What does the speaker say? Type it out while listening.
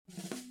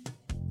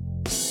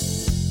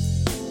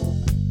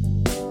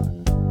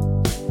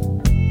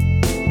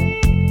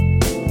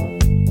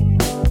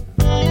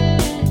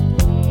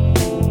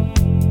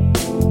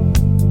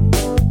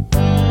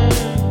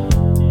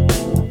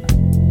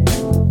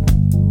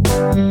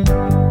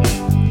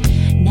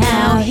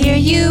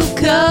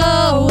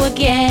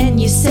again.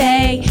 You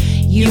say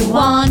you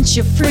want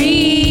your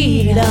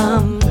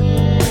freedom.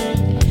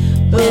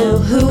 But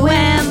who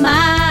am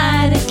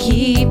I to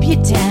keep you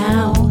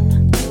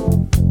down?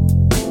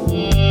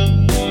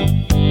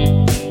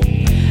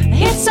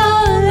 It's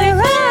only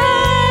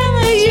right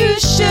that you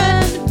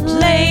should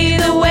play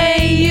the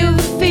way you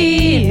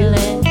feel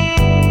it.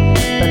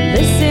 But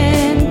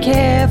listen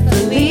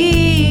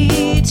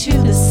carefully to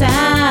the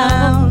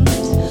sound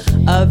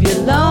of your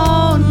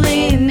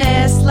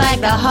loneliness, like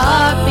the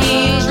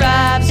heartbeat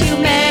drives you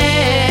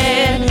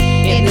mad.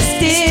 In the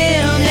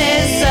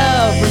stillness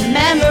of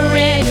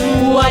remembering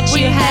what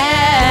you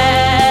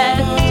had,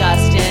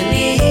 Dustin,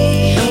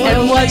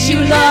 and what you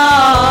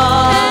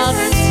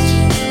lost,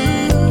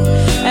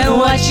 and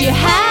what you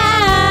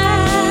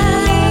had,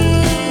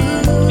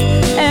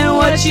 and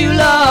what you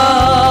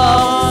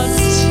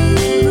lost.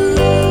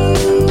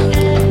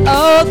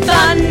 Oh,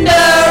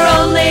 thunder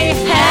only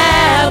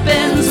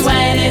happens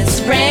when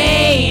it's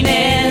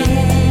raining.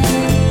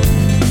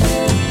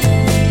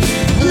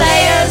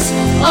 Players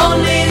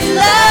only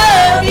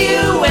love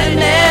you when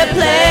they're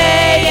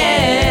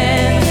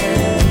playing.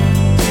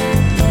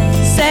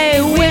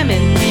 Say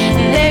women,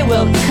 they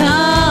will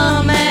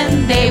come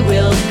and they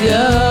will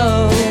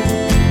go.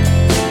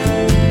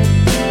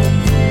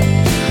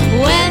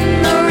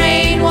 When the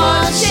rain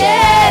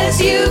washes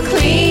you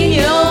clean,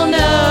 you'll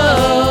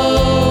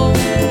know.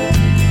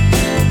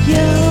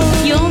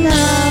 You'll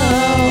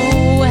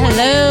know.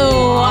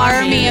 Hello,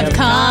 Army of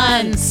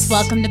Cons.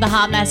 Welcome to the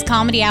Hot Mess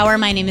Comedy Hour.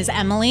 My name is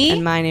Emily.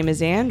 And my name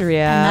is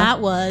Andrea. And that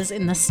was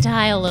in the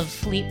style of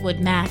Fleetwood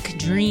Mac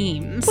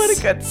Dreams. What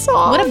a good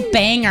song. What a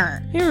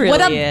banger. It really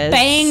what a is.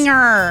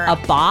 Banger. A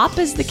bop,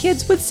 as the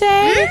kids would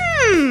say.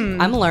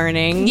 I'm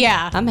learning.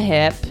 Yeah. I'm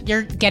hip.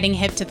 You're getting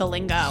hip to the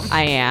lingo.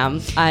 I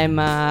am.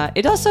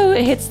 It also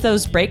hits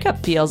those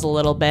breakup feels a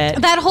little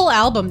bit. That whole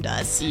album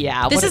does.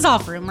 Yeah. This is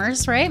Off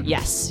Rumors, right?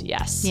 Yes.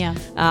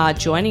 Yeah.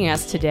 Joining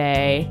us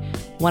today,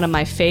 one of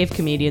my fave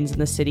comedians in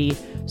the city.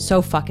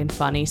 So fucking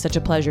funny. Such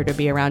a pleasure to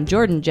be around.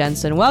 Jordan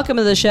Jensen, welcome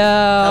to the show.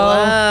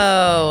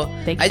 Hello.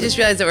 Thank you. I just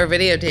realized that we're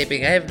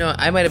videotaping.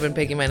 I might have been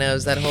picking my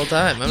nose that whole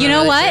time. You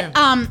know what?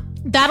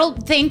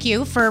 Thank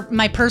you for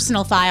my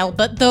personal file,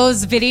 but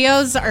those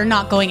videos are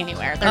not going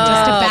anywhere. They're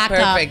just a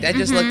backup. Perfect. I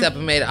just looked up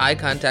and made eye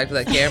contact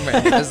with that camera.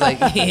 I was like,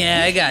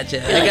 yeah, I got you.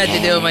 I got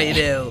you doing what you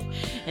do.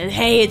 And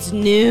hey, it's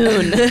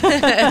noon.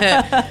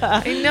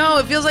 I know.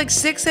 It feels like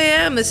 6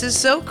 a.m. This is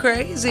so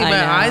crazy. I My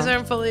know. eyes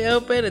aren't fully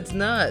open. It's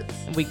nuts.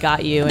 We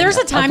got you. There's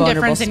a time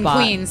vulnerable difference in spot.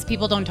 Queens.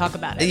 People don't talk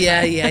about it.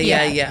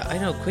 Yeah. I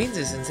know. Queens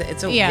is insane. It's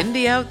so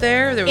windy out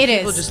there. There were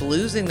people is. just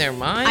losing their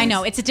minds. I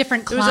know. It's a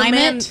different There was a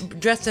climate. man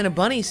dressed in a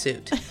bunny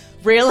suit.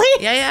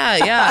 Really? Yeah.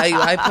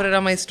 I put it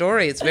on my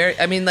story. It's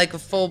like a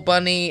full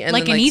bunny and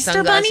Like then an Easter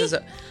sunglasses.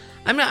 bunny?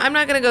 I'm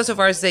not gonna go so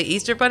far as to say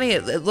Easter bunny.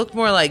 It looked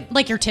more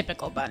like your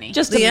typical bunny.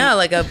 Just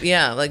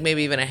like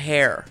maybe even a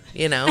hare.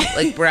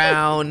 Like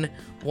brown,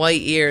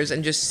 white ears,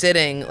 and just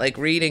sitting like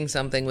reading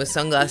something with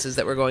sunglasses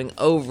that were going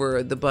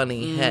over the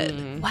bunny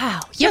head. Wow.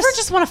 You ever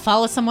just want to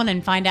follow someone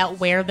and find out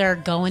where they're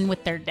going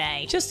with their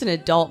day? Just an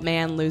adult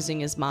man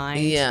losing his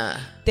mind. Yeah.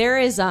 There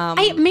is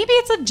Maybe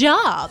it's a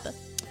job.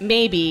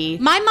 maybe.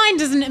 My mind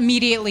doesn't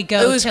immediately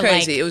go to It was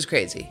crazy. It was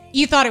crazy.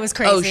 You thought it was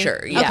crazy? Oh,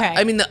 sure. Yeah. Okay.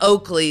 I mean, the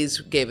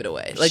Oakleys gave it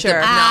away. Like Sure.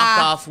 the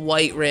knockoff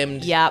white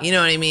rimmed. Yep. You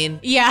know what I mean?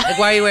 Yeah. Like,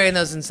 why are you wearing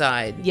those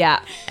inside? Yeah.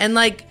 And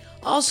like,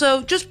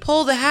 also, just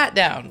pull the hat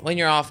down when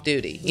you're off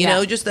duty. You Yeah.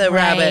 know, just the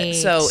Right. rabbit.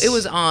 So it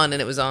was on,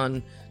 and it was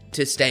on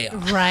to stay on.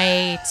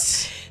 Right.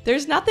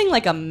 There's nothing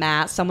like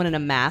someone in a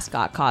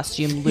mascot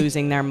costume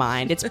losing their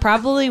mind. It's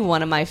probably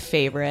one of my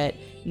favorite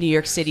New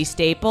York City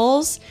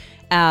staples.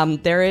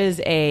 There is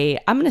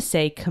I'm going to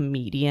say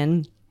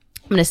comedian.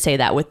 I'm going to say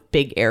that with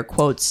big air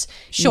quotes.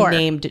 Sure.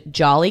 Named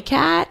Jolly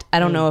Cat. I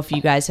don't know if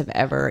you guys have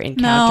ever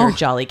encountered No.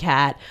 Jolly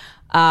Cat.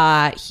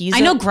 I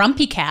know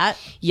Grumpy Cat.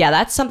 Yeah,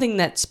 that's something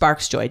that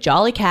sparks joy.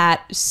 Jolly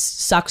Cat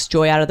sucks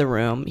joy out of the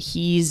room.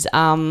 He's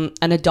an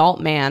adult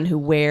man who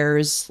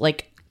wears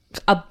like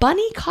a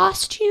bunny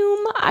costume,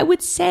 I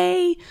would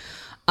say,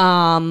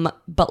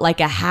 but like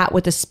a hat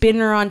with a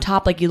spinner on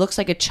top. Like he looks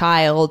like a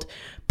child,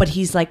 but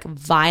he's like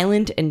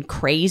violent and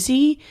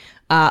crazy.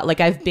 Like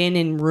I've been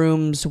in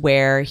rooms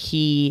where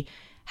he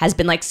has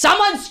been like,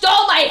 someone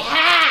stole my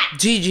hat.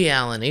 Gigi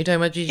Allen. Are you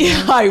talking about Gigi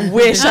Allen? I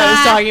wish I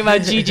was talking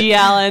about Gigi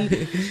Allen.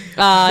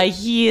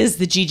 He is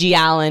the Gigi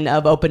Allen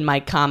of open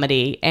mic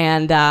comedy.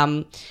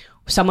 And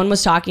someone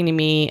was talking to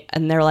me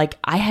and they're like,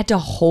 I had to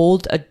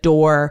hold a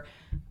door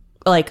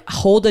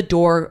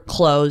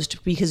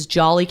closed because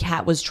Jolly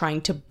Cat was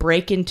trying to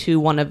break into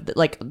one of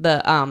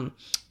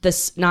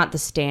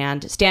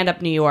Stand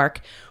Up New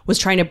York was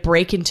trying to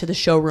break into the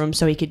showroom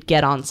so he could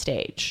get on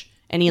stage.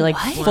 And he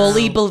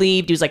fully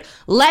believed, he was like,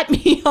 let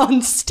me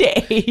on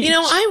stage. You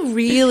know,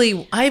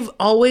 I've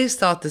always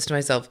thought this to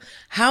myself.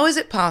 How is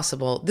it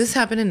possible? This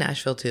happened in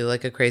Nashville too.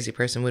 Like a crazy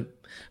person would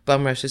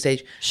bum rush the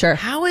stage. Sure.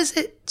 How is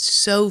it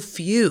so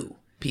few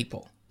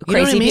people You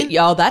know what I mean?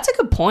 Oh, that's a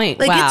good point.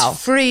 Like wow.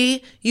 it's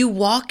free. You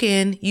walk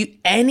in,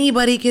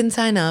 anybody can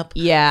sign up.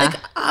 Yeah. Like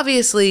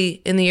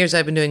obviously in the years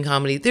I've been doing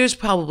comedy, there's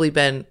probably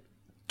been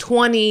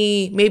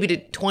 20, maybe to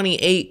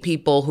 28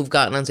 people who've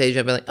gotten on stage.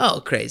 I've been like,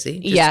 oh, crazy.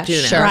 Just Yeah,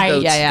 tune sure. out, Right, go,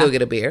 yeah. go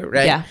get a beer,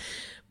 right? Yeah.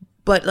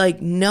 But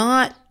like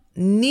not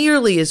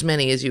nearly as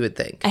many as you would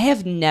think. I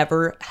have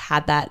never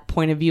had that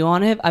point of view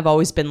on it. I've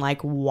always been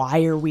like,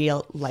 why are we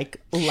like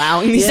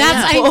allowing these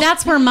people?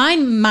 That's where my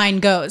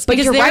mind goes. But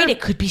because you're right, it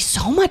could be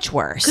so much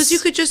worse. Because you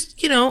could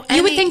just, you would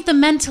think the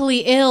mentally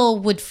ill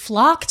would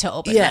flock to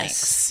open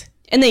mics.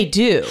 And they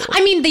do.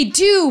 I mean, they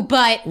do,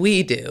 but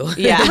we do.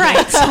 Yeah.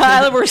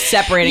 Right. We're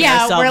separating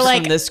ourselves we're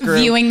like from this group.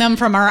 viewing them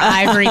from our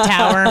ivory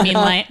tower.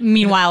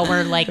 Meanwhile,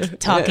 we're like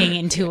talking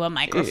into a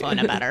microphone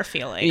about our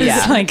feelings.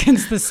 Yeah. Like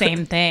it's the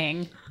same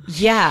thing.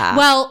 Yeah.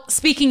 Well,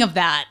 speaking of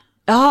that,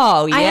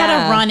 oh, yeah. I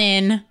had a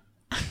run-in.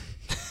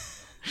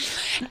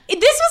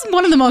 This was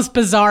one of the most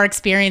bizarre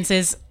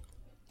experiences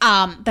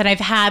that I've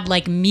had,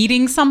 like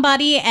meeting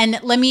somebody. And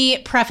let me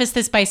preface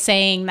this by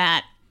saying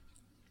that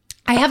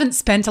I haven't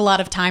spent a lot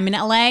of time in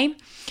LA.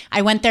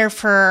 I went there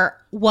for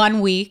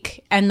 1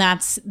 week, and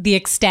that's the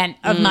extent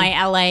of my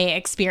LA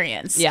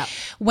experience. Yeah.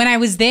 When I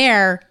was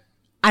there,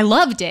 I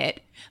loved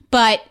it.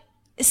 But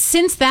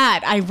since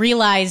that, I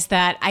realized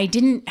that I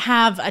didn't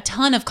have a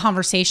ton of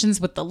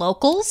conversations with the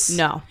locals.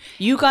 No.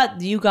 You got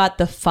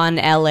the fun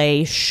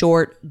LA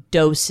short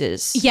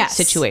doses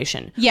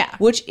situation. Yeah.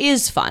 Which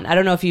is fun. I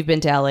don't know if you've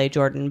been to LA,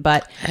 Jordan,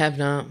 but I have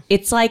not.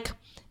 it's like,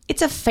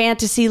 it's a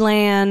fantasy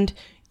land.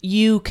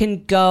 You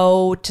can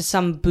go to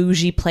some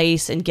bougie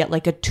place and get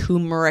like a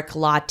turmeric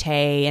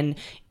latte and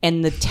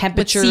the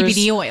temperature's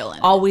CBD oil in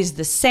it. always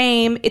the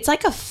same. It's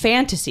like a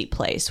fantasy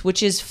place,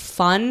 which is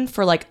fun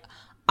for like,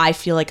 I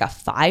feel like a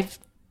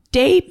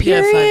 5-day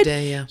period. 5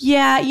 day, yeah.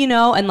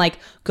 Yeah, and like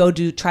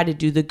try to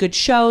do the good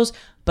shows.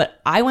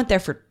 But I went there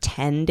for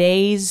 10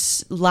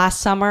 days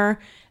last summer,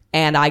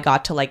 and I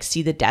got to like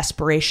see the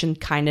desperation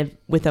kind of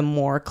with a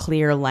more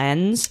clear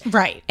lens.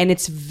 Right. And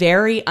it's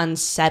very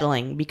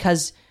unsettling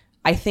because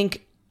I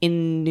think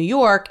in New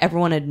York,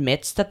 everyone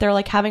admits that they're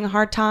like having a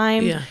hard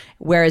time. Yeah.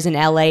 Whereas in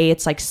LA,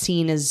 it's like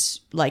seen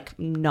as like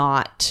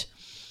not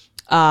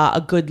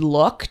a good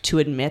look to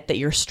admit that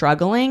you're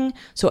struggling.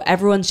 So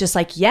everyone's just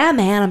like, yeah,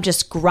 man, I'm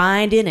just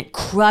grinding and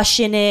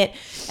crushing it.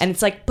 And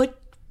it's like, but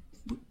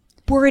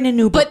we're in an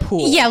Uber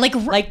pool. Yeah, like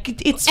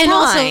it's and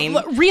fine.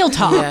 also real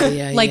talk.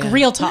 Yeah,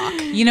 real talk.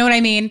 You know what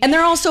I mean? And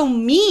they're also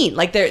mean.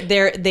 Like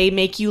they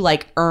make you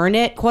like earn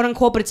it, quote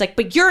unquote. But it's like,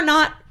 but you're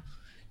not.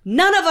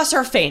 None of us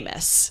are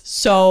famous,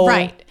 so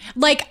right.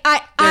 Like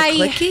They're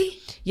cliquey?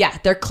 Yeah,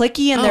 they're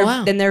cliquey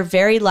and they're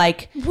very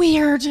like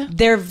weird.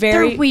 They're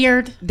very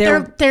weird.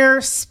 They're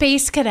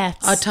space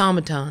cadets.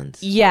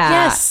 Automatons. Yeah.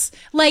 Yes.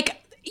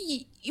 Like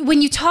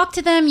when you talk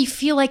to them, you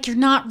feel like you're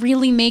not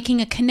really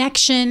making a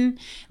connection.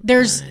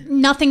 There's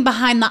nothing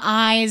behind the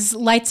eyes.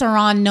 Lights are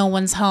on. No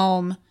one's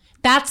home.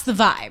 That's the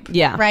vibe.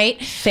 Yeah.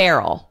 Right.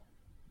 Feral.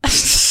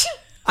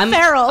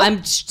 Feral.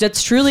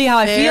 That's truly how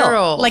I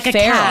Feral. feel. Like a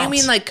feral. cat. You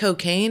mean like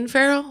cocaine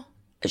feral?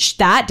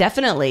 That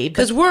definitely.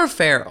 Because we're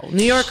feral.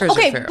 New Yorkers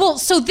are feral. Well,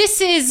 so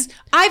this is,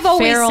 I've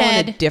always feral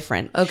said, in a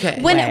different.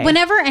 Okay. way.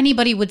 Whenever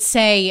anybody would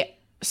say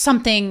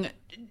something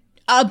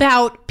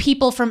about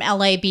people from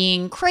LA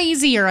being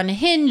crazy or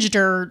unhinged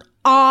or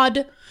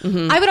odd,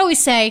 I would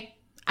always say,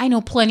 I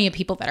know plenty of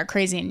people that are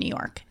crazy in New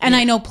York. And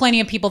I know plenty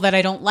of people that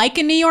I don't like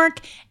in New York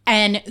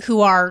and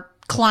who are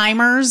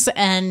climbers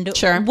and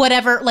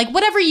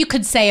whatever you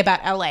could say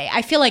about LA.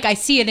 I feel like I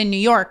see it in New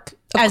York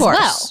as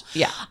well.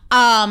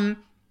 Yeah.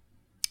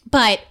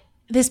 But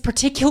this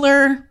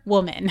particular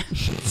woman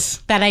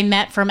that I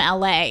met from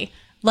LA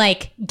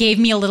like gave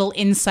me a little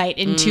insight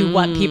into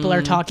what people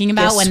are talking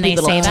about when they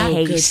say that.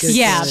 Taste.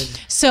 Yeah.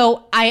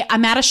 So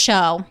I'm at a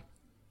show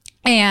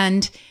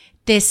and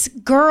this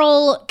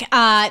girl,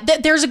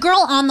 there's a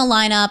girl on the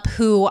lineup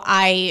who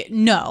I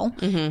know,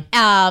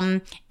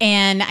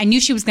 and I knew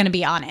she was going to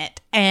be on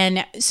it.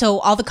 And so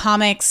all the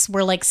comics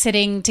were like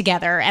sitting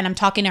together and I'm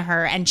talking to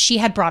her and she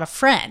had brought a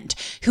friend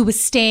who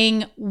was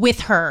staying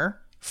with her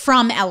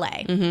from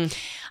LA.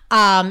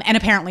 And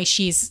apparently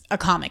she's a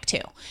comic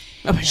too.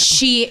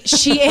 She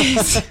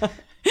is,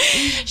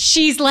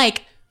 she's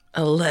like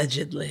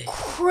allegedly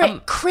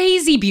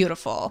crazy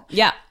beautiful.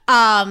 Yeah.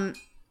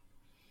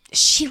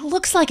 She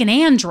looks like an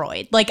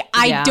android. Like,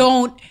 I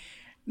don't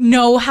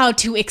know how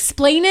to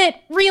explain it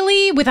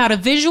really without a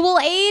visual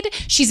aid.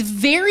 She's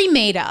very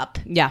made up.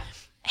 Yeah.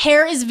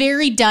 Hair is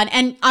very done.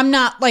 And I'm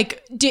not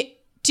like,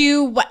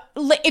 do what,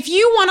 if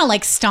you want to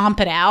like stomp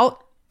it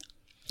out,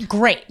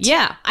 great.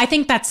 Yeah. I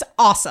think that's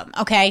awesome.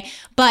 Okay.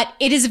 But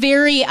it is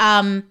very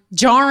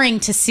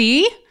jarring to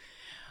see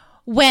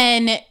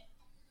when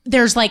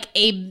there's like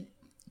a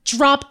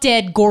drop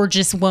dead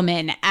gorgeous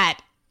woman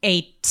at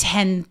a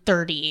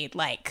 10:30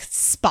 like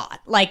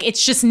spot. Like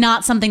it's just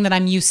not something that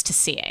I'm used to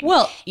seeing.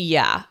 Well,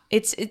 yeah.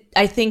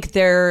 I think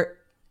they're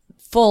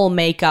full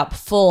makeup,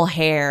 full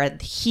hair,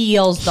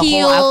 heels, the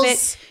whole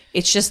outfit.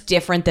 It's just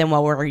different than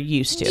what we're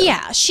used to.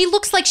 Yeah, she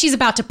looks like she's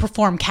about to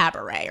perform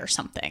cabaret or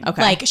something.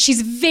 Okay. Like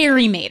she's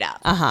very made up.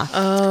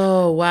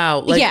 Oh, wow.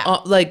 Like, Yeah.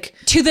 like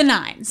To the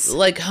nines.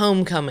 like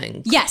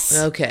Homecoming. Yes.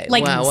 Okay.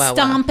 Like Wow.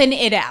 stomping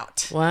it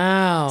out.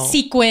 Wow.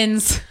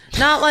 Sequins.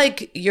 Not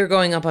like you're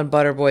going up on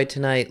Butterboy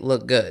tonight,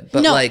 look good,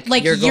 but No, like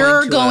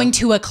you're going to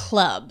to a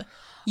club.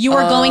 You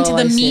are going to the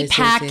I see.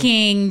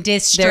 meatpacking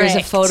district. There's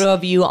a photo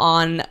of you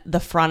on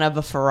the front of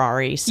a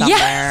Ferrari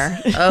somewhere.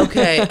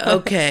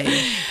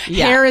 Okay.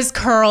 Yeah. Hair is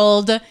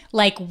curled.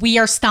 Like we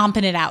are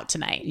stomping it out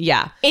tonight.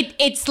 Yeah.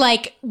 It's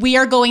like we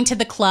are going to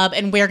the club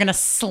and we're gonna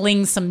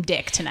sling some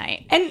dick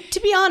tonight. And to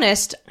be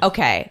honest,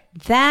 okay,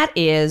 that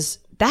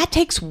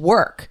takes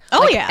work.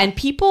 Oh, yeah. And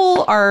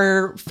people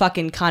are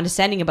fucking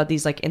condescending about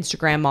these like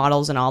Instagram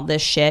models and all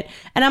this shit.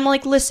 And I'm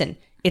like, listen,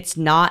 it's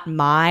not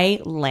my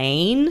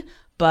lane,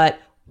 but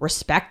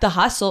respect the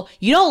hustle.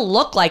 You don't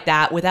look like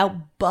that without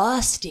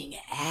busting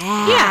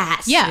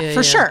ass. Yeah,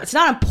 for sure. It's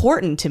not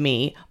important to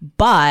me,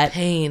 but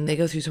Pain. They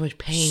go through so much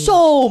pain.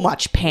 so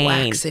much pain.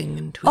 Waxing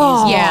and tweezing.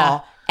 Oh, Yeah.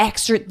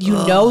 Extra,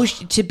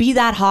 to be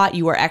that hot,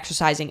 you are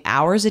exercising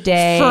hours a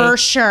day. For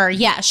sure.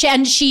 Yeah.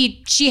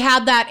 She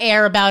had that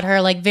air about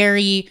her, like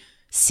very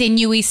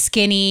sinewy,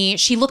 skinny.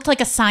 She looked like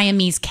a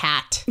Siamese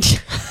cat.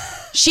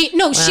 She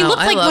looked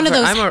I like love one of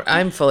her. those.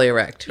 I'm fully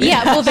erect.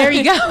 Yeah, well, there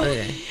you go.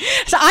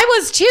 So I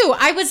was too.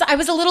 I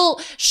was a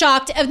little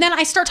shocked, and then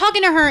I start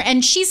talking to her,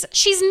 and she's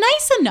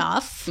nice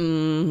enough.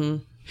 Mm-hmm.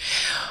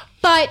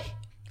 But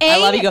I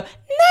love you. Go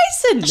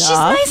nice enough. She's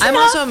nice I'm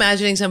enough. also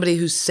imagining somebody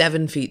who's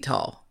 7 feet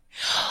tall.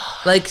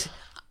 Like,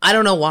 I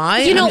don't know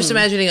why. I'm just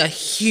imagining a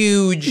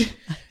huge,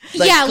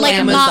 like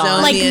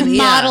Amazonian,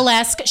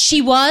 model-esque.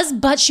 She was,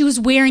 but she was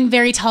wearing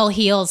very tall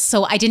heels,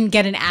 so I didn't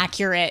get an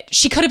accurate.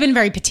 She could have been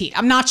very petite.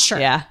 I'm not sure.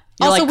 Yeah.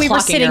 You're Also, like we were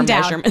clocking sitting her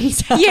down.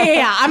 measurements.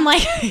 Yeah. I'm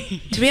like,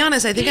 To be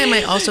honest, I think I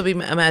might also be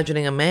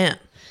imagining a man.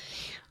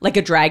 Like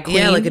a drag queen.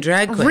 Yeah, like a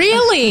drag queen.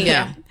 really?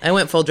 Yeah, I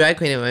went full drag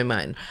queen in my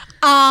mind.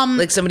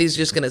 Like somebody who's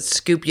just gonna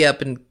scoop you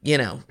up, and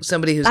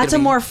somebody who's That's a gonna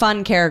be, more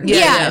fun character.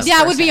 Yeah,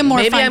 that would be a more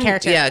maybe fun I'm,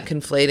 character. Yeah,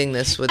 conflating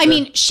this with. I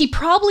mean, she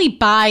probably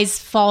buys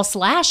false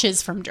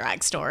lashes from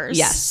drag stores.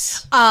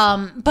 Yes.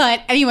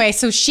 But anyway,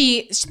 so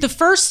the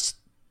first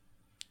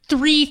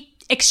 3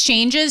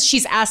 exchanges,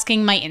 she's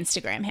asking my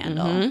Instagram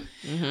handle,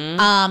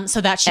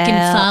 so that she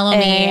can follow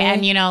me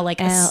and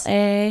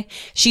LA.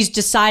 She's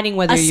deciding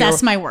whether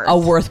Assess you're my worth. a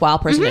worthwhile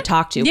person to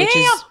talk to, which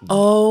is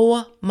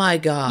oh my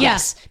god.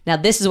 Yes. now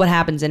this is what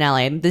happens in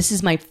LA. This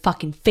is my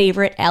fucking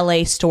favorite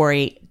LA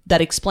story that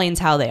explains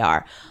how they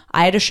are.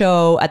 I had a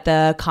show at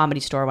the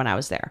Comedy Store when I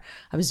was there.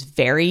 I was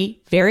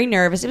very, very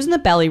nervous. It was in the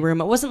Belly Room.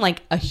 It wasn't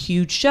like a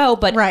huge show,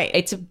 but Right.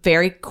 it's a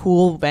very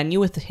cool venue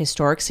with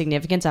historic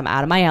significance. I'm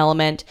out of my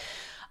element.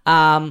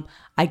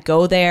 I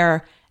go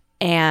there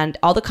and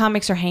all the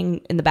comics are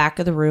hanging in the back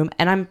of the room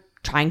and I'm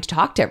trying to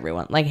talk to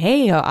everyone. Like,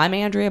 hey, I'm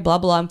Andrea, blah,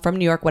 blah, I'm from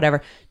New York,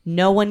 whatever.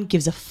 No one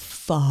gives a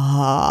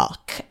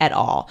fuck at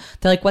all.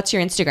 They're like, what's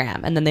your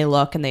Instagram? And then they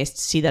look and they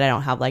see that I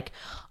don't have like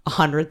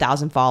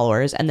 100,000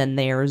 followers, and then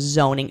they're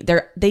zoning.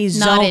 They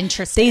zone, Not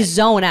interested. They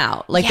zone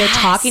out. Like they're Yes.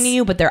 talking to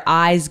you, but their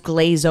eyes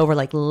glaze over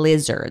like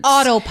lizards.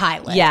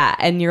 autopilot. Yeah,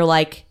 and you're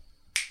like,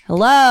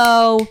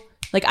 hello.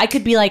 Like I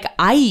could be like,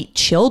 I eat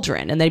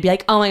children, and they'd be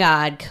like, oh my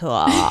god, cool.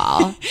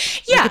 Yeah.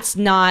 Like, it's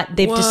not.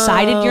 They've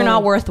decided you're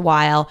not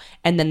worthwhile,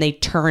 and then they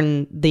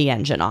turn the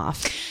engine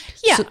off.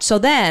 Yeah. So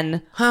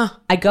then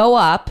I go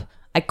up,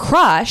 I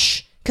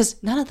crush.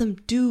 Because none of them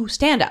do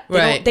stand up.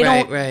 Right.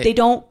 They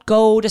don't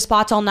go to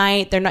spots all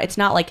night. They're not. It's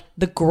not like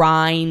the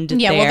grind.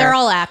 Yeah, well, they're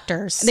all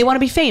actors. They want to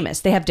be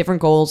famous. They have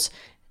different goals.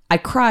 I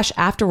crush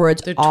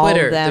afterwards. They're all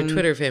Twitter. of them, They're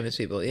Twitter famous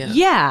people. Yeah.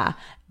 Yeah,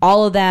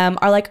 all of them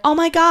are like, oh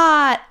my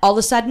god. All of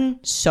a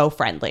sudden, so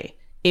friendly.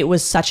 It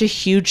was such a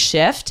huge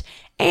shift,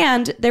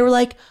 and they were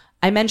like,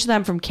 I mentioned that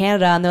I'm from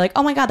Canada, and they're like,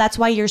 oh my god, that's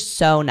why you're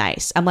so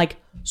nice. I'm like,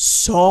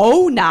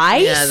 so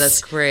nice. Yeah,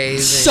 that's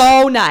crazy.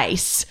 So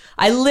nice.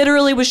 I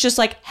literally was just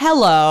like,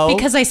 hello.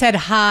 because I said,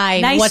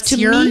 hi, Nice what's to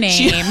your meet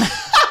you." name?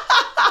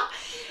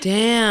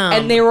 Damn.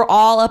 And they were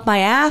all up my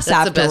ass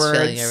That's the afterwards.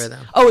 best feeling ever,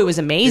 though. Oh, it was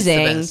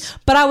amazing. best.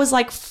 But I was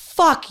like,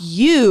 fuck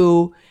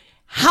you.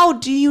 How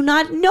do you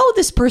not know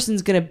this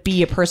person's going to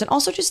be a person?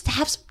 Also, just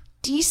have some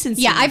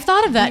decency. Yeah, I've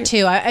thought of that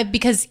too.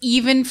 Because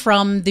even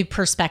from the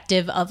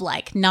perspective of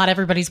like, not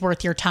everybody's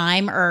worth your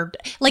time, or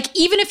like,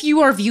 even if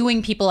you are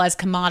viewing people as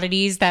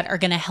commodities that are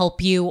going to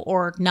help you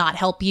or not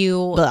help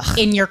you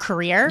in your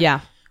career.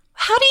 Yeah.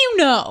 How do you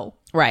know?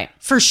 Right.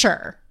 For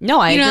sure. No,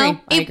 I You agree. know,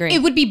 I agree.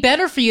 It would be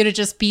better for you to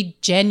just be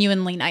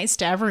genuinely nice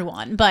to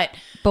everyone. But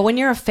But when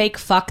you're a fake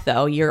fuck,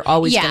 though, you're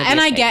always going yeah, to be and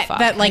a I fake get fuck.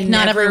 that like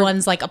not never-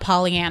 everyone's like a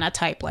Pollyanna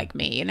type like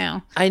me, you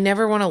know? I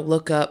never want to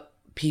look up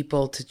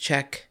people to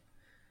check.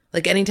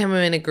 Like anytime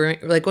I'm in a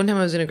like one time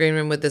I was in a green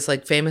room with this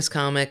like famous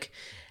comic,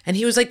 and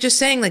he was like just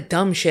saying like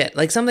dumb shit,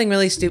 like something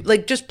really stupid,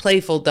 like just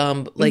playful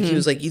dumb. Like he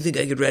was like, "You think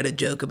I could write a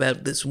joke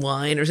about this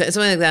wine or something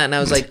like that?" And I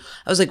was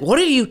like, "What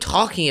are you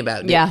talking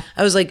about?" Dude? Yeah.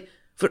 I was like,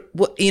 "For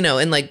what?"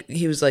 And like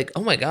he was like,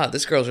 "Oh my god,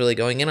 this girl's really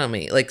going in on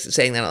me," like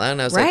saying that out loud.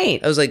 And I was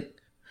Right. like,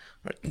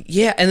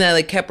 Yeah. And then I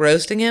like kept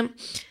roasting him.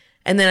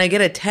 And then I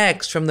get a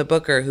text from the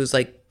booker who's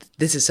like,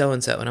 this is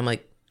so-and-so. And I'm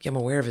like, yeah, I'm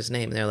aware of his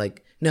name. And they're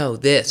like, no,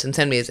 this. And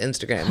send me his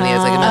Instagram. And he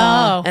has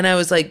like and I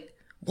was like,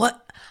 what?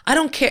 I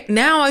don't care.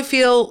 Now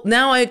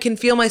I can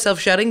feel myself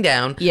shutting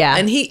down. Yeah.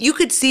 And you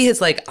could see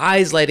his like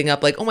eyes lighting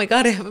up like, oh my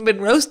God, I haven't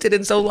been roasted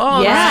in so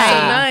long. Yeah. That's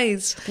so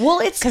nice. Well,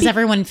 it's Because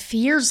everyone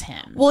fears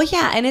him. Well,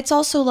 yeah, and it's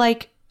also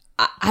like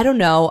I don't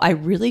know. I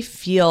really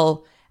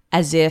feel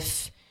as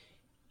if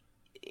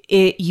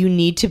you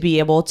need to be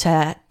able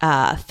to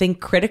think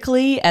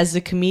critically as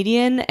a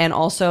comedian, and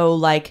also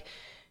like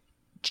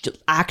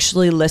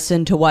actually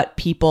listen to what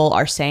people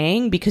are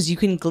saying, because you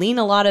can glean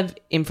a lot of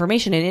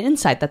information and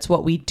insight. That's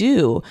what we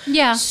do.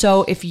 Yeah.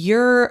 So if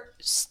your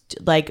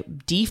like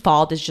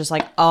default is just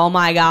like, oh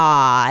my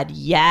God,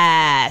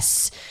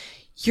 yes,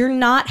 you're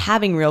not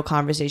having real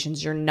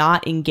conversations. You're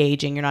not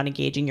engaging. You're not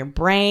engaging your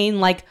brain.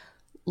 Like,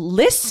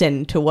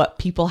 listen to what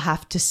people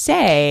have to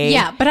say.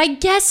 Yeah, but I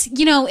guess,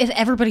 if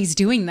everybody's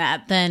doing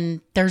that, then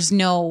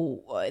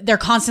they're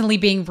constantly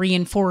being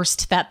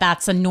reinforced that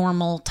that's a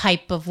normal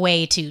type of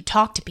way to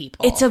talk to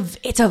people. It's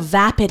a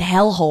vapid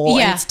hellhole.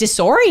 Yeah. And it's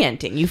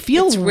disorienting. You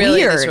feel It's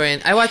really weird.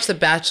 disorienting. I watched The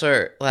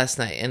Bachelor last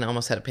night and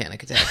almost had a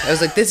panic attack. I was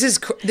like, this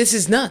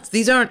is nuts.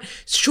 These aren't,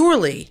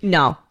 surely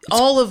No.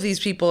 all of these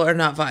people are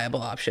not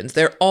viable options.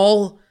 They're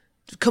all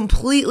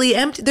completely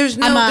empty. There's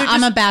no.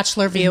 I'm a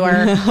Bachelor viewer,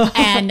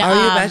 and Are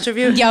you a Bachelor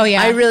viewer? Oh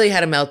yeah. I really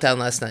had a meltdown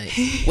last night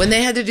when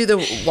they had to do the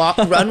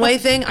runway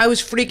thing. I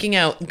was freaking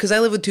out because I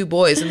live with two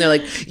boys, and they're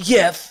like,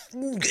 "Yeah,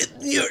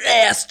 your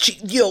ass,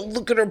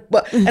 look at her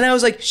butt," and I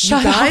was like,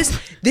 "You guys,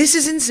 this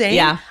is insane.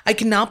 Yeah. I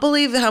cannot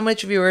believe how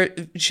much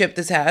viewership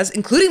this has,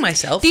 including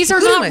myself. These are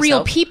including not real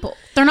myself. people.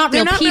 They're not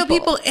real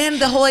people. And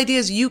the whole idea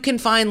is you can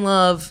find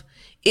love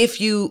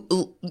if you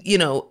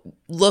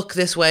look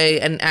this way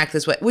and act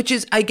this way, which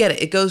is, I get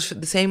it. It goes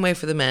the same way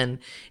for the men.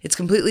 It's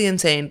completely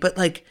insane. But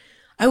like,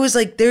 I was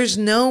like, there's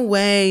no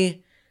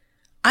way.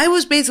 I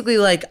was basically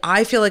like,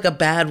 I feel like a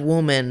bad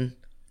woman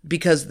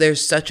because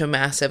there's such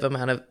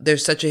a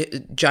there's such a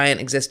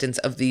giant existence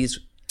of these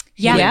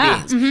human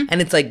beings. Mm-hmm.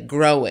 And it's like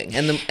growing.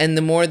 And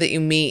the more that you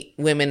meet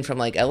women from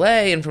like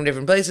LA and from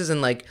different places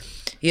and like,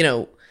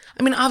 I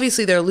mean,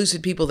 obviously there are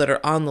lucid people that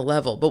are on the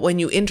level, but when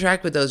you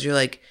interact with those, you're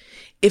like,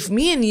 if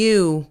me and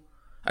you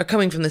are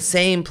coming from the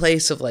same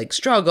place of like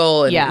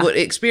struggle and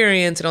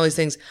experience and all these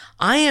things,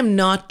 I am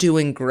not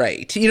doing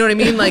great. You know what I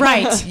mean? Like,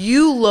 right.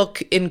 You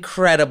look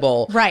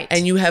incredible. Right.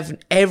 And you have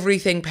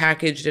everything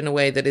packaged in a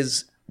way that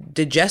is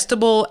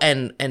digestible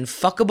and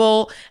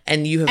fuckable.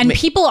 And you have and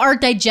people are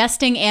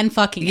digesting and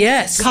fucking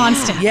yes.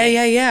 constantly.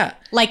 Yeah.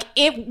 Like,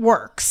 it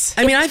works.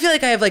 I mean, I feel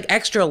like I have like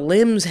extra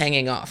limbs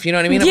hanging off. You know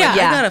what I mean? I'm like, I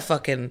gotta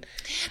fucking.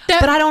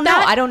 But I don't know.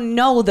 I don't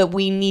know that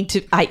we need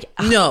to.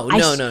 No.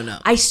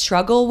 I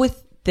struggle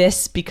with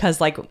this because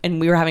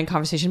and we were having a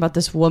conversation about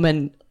this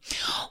woman.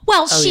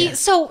 Well,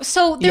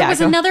 so there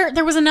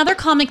was another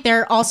comic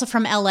there also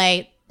from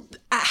LA,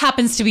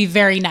 happens to be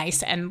very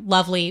nice and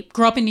lovely.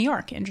 Grew up in New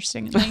York,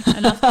 interestingly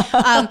enough.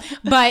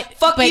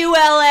 But you,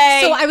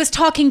 LA. So I was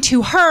talking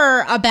to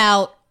her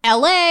about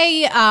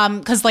LA,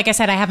 because like I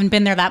said, I haven't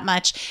been there that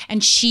much,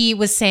 and she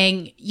was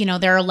saying,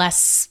 there are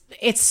less.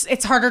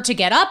 It's harder to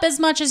get up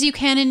as much as you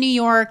can in New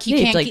York. You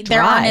can't.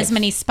 There aren't as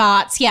many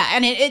spots. Yeah,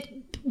 and it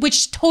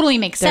which totally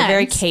makes sense. They're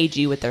very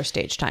cagey with their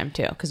stage time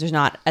too, because there's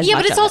not as much. Yeah,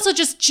 but it's also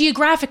just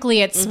geographically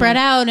it's spread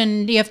out,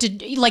 and you have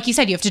to, like you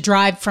said, you have to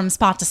drive from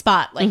spot to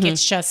spot. Like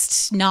it's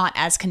just not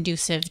as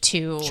conducive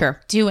to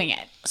doing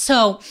it.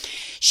 So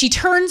she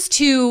turns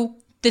to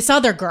this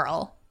other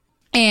girl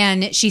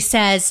and she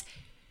says,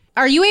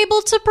 "Are you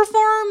able to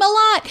perform a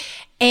lot?"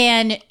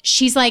 And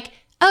she's like,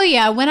 "Oh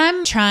yeah, when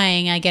I'm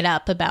trying, I get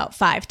up about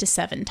 5 to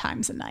 7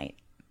 times a night."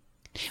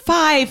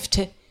 5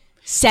 to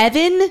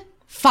 7?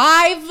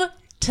 5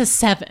 to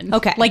 7.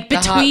 Okay. Like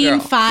between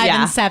 5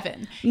 and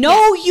 7.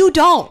 No, you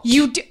don't.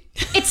 You do.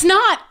 It's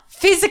not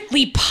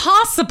physically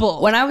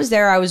possible. When I was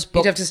there, I was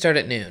You'd have to start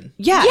at noon.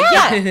 Yeah.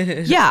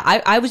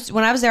 I was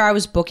when I was there, I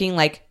was booking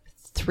like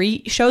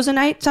 3 shows a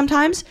night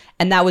sometimes,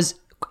 and that was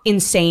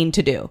insane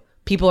to do.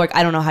 People are like,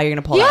 I don't know how you're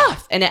going to pull that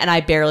off. And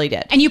I barely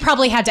did. And you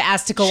probably had to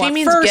ask to go up She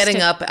means first.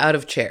 getting up out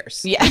of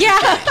chairs. Yeah.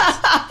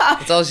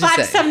 That's all she 5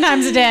 said. 7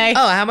 times a day.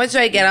 Oh, how much do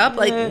I get up?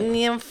 Like,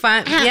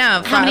 5.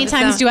 How many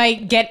times do I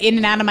get in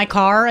and out of my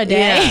car a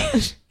day?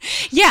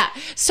 Yeah.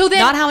 So then,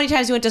 Not how many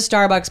times you went to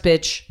Starbucks,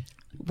 bitch,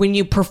 when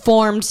you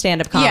performed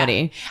stand-up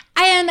comedy.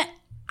 Yeah. And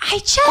I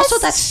just... Also,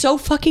 that's so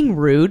fucking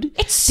rude.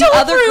 It's so The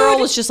other rude. girl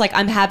was just like,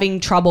 I'm having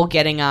trouble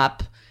getting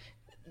up.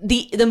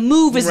 The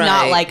move is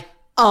not Right. like,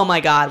 oh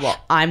my God,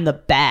 well, I'm the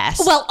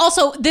best. Well,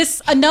 also,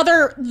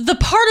 the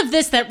part of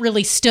this that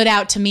really stood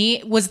out to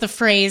me was the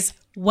phrase,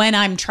 "when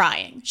I'm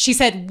trying." She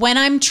said, "When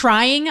I'm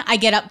trying, I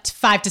get up to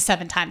 5 to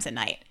 7 times a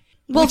night."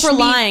 Well, which for mean-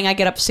 lying, I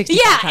get up 60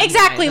 Yeah, times.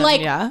 exactly. Then,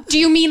 Like, yeah. do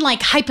you mean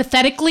like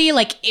hypothetically,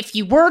 like if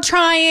you were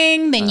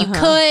trying, then you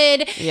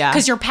could? Yeah.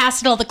 Because you're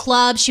past at all the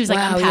clubs. She was like,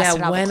 Wow, I'm past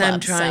yeah. at all When the clubs. I'm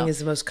trying so. is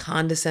the most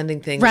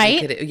condescending thing.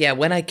 Right? You could, yeah,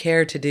 when I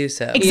care to do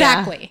so.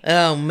 Exactly.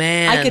 Oh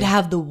man, I could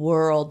have the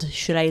world.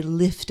 Should I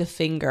lift a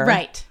finger?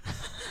 Right.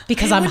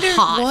 Because I I'm wonder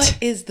hot. What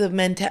is the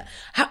mentality?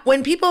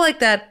 When people like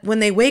that, when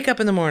they wake up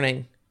in the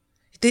morning,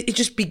 it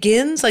just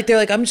begins. Like they're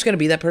like, I'm just going to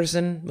be that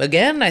person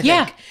again. I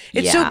Yeah. think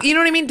it's Yeah. so. You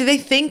know what I mean? Do they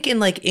think in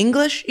like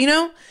English? You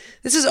know,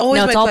 this is always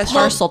No, my it's all question.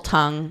 parcel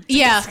tongue.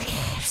 Yeah.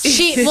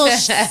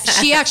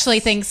 She actually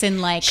thinks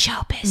in like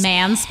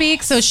man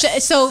speak. So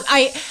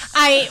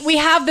we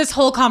have this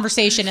whole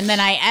conversation, and then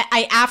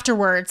I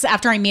afterwards,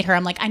 after I meet her,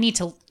 I'm like, I need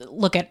to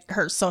look at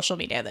her social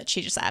media that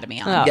she just added me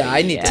on Yeah,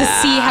 I need to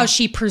see how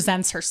she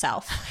presents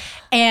herself.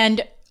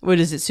 And What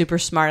is it? Super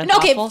smart and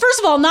okay, thoughtful? first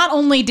of all, not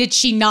only did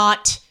she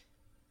not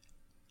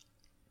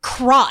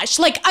crush,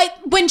 like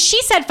when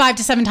she said 5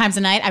 to 7 times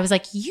a night, I was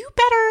like, you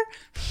better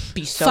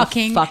be so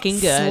fucking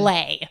good.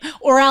 slay,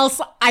 or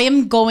else I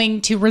am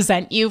going to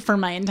resent you for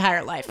my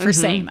entire life for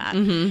saying that.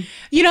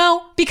 You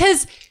know,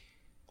 because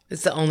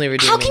It's the only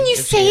redeeming. how can you if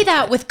she say is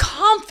that it. with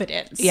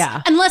confidence?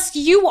 Yeah. Unless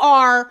you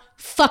are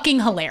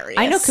fucking hilarious.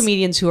 I know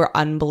comedians who are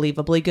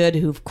unbelievably good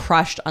who've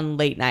crushed on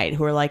late night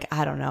who are like,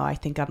 I don't know, I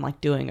think I'm like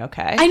doing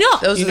okay. I know.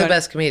 Those are the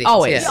best comedians.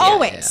 Always. Yeah,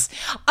 Always.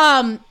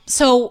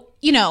 So,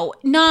 you know,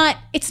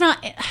 it's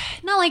not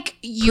like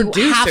you have to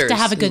Producers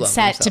have a who good love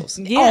set themselves.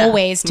 to Yeah.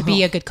 always to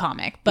be a good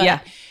comic. But Yeah.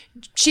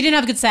 she didn't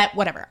have a good set,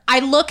 whatever. I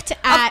looked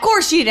at Of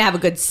course, she didn't have a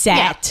good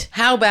set.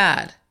 How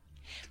bad?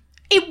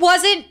 it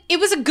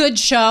was a good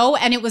show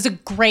and it was a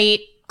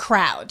great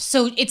crowd.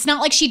 So it's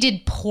not like she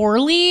did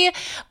poorly,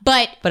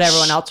 but But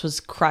everyone else was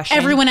crushing.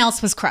 everyone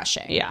else was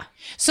crushing. Yeah.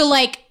 So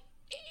like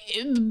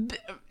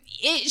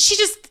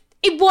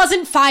it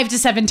wasn't 5 to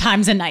 7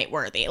 times a night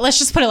worthy. Let's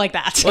just put it like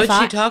that. What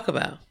did she talk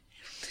about?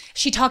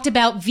 She talked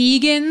about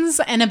vegans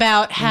and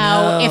about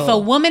how if a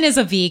woman is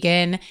a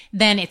vegan,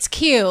 then it's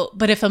cute.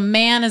 But if a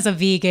man is a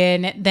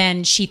vegan,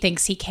 then she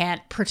thinks he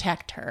can't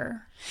protect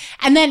her.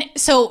 And then,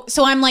 so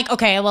I'm like,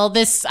 okay, well,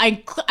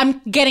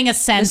 I'm getting a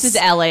sense. This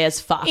is LA as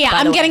fuck. Yeah, by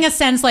I'm the way. getting a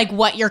sense like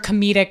what your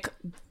comedic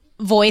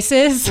voice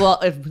is. Well,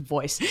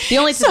 voice. The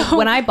only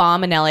when I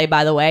bomb in LA,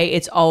 by the way,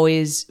 it's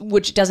always,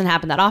 which doesn't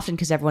happen that often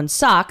because everyone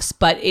sucks,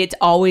 but it's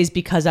always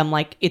because I'm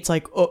like, it's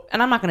like, oh,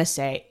 and I'm not going to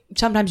say,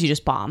 sometimes you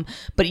just bomb,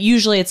 but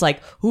usually it's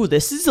like, ooh,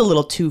 this is a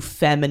little too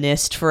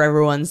feminist for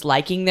everyone's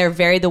liking.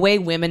 The way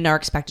women are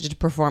expected to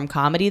perform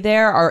comedy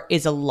there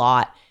is a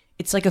lot.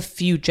 It's like a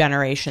few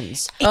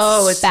generations.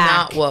 It's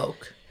back. not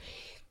woke.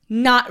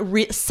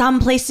 Some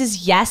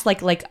places, yes.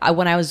 Like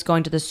when I was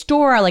going to the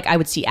store, I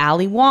would see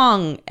Ali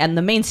Wong and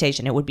the main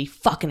station. It would be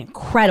fucking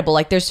incredible.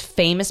 Like there's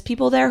famous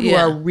people there who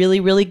Yeah. are really,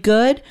 really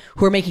good,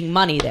 who are making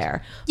money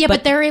there. Yeah,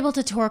 but they're able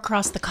to tour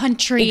across the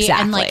country.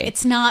 Exactly. And like,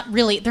 it's not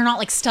really, they're not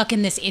like stuck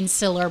in this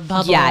insular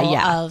bubble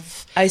Yeah.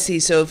 of. I see.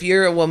 So if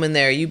you're a woman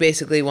there, you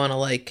basically want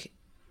to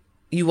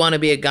you want to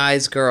be a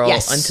guy's girl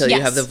Yes. until you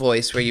Yes. have the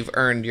voice where you've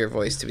earned your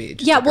voice to be.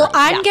 Just Yeah, a well, girl.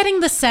 I'm getting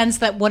the sense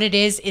that what it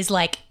is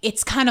like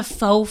it's kind of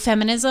faux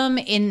feminism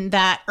in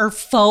that, or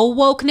faux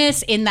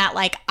wokeness in that,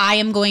 like I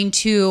am going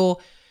to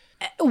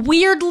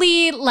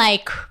weirdly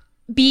like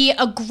be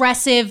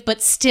aggressive,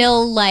 but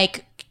still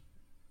like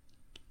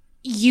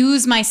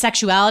use my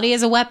sexuality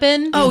as a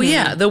weapon. Oh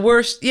yeah, the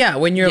worst. Yeah,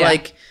 when you're Yeah.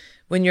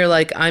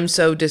 like, I'm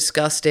so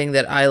disgusting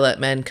that I let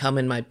men come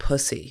in my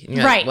pussy. And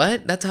you're Right. like,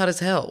 what? That's hot as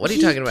hell. What are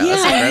you talking about? Yeah,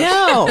 That's so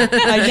I gross.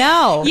 know. I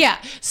know. Yeah.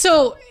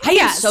 So I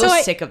yeah, am so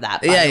I- sick of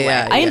that. By Yeah, the way.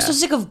 yeah, I am yeah. so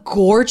sick of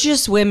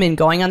gorgeous women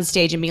going on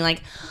stage and being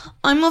like,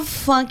 "I'm a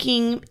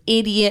fucking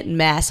idiot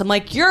mess." I'm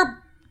like,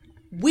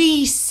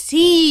 we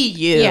see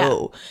you. Yeah.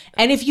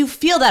 And if you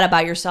feel that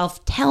about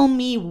yourself, tell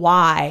me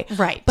why.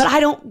 Right. But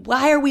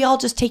why are we all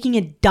just taking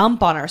a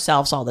dump on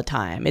ourselves all the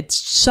time? It's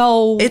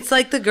so. It's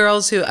like the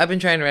girls who, I've been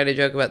trying to write a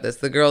joke about this,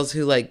 the girls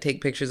who like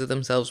take pictures of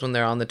themselves when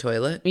they're on the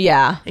toilet.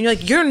 yeah. And you're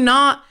like, you're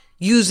not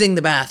using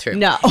the bathroom.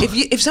 No.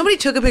 If somebody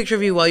took a picture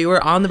of you while you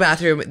were on the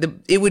bathroom,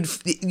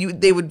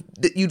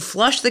 you'd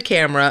flush the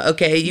camera.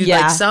 Okay, you'd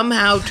Yeah. like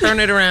somehow turn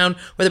it around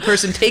where the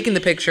person taking the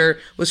picture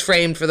was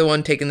framed for the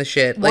one taking the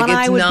shit. Like One it's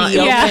eye would not. be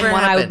it'll open, never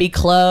one eye happen. would be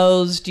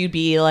closed. You'd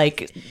be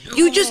like,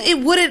 It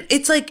wouldn't.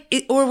 It's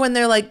like, or when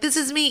they're like, "This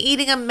is me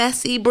eating a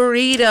messy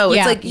burrito."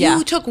 Yeah. It's like Yeah.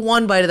 you took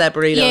one bite of that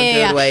burrito Yeah, and threw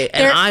yeah, it away,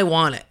 and There- I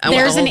want it. I want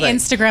There's the an whole thing.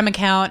 Instagram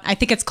account. I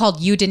think it's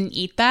called You Didn't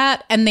Eat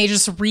That. And they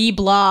just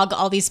reblog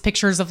all these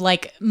pictures of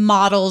like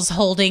models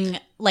holding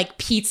like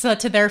pizza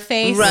to their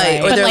face.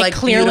 right? Or But they're like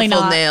clearly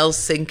beautiful not nails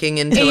sinking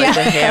into like Yeah.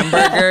 a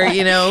hamburger.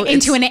 You know,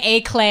 into an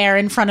eclair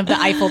in front of the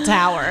Eiffel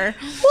Tower.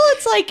 well,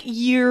 it's like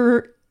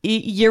you're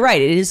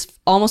right. It is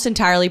almost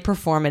entirely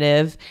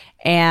performative,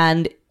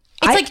 and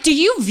It's like, do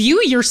you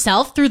view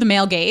yourself through the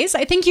male gaze?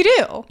 I think you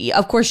do.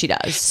 of course she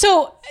does.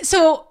 So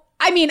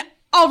I mean,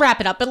 I'll wrap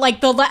it up. But like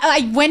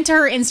I went to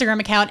her Instagram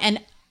account and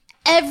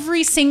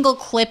every single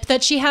clip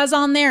that she has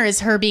on there is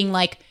her being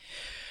like,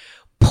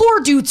 poor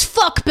dudes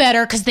fuck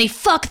better because they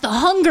fuck the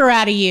hunger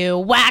out of you.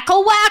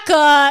 Wacka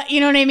wacka.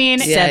 You know what I mean?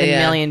 Yeah, 7 yeah.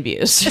 million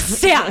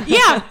views.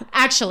 Yeah,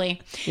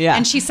 actually. Yeah.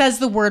 And she says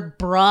the word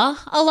bruh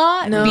a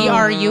lot.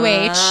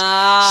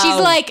 BRUH.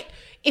 She's like,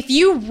 if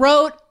you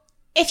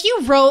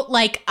wrote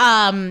like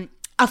a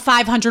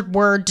 500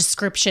 word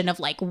description of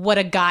like what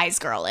a guy's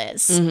girl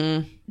is,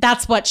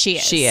 that's what she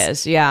is. She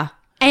is, yeah.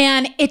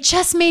 And it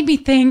just made me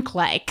think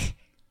like,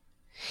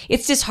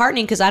 It's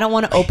disheartening because I don't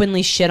want to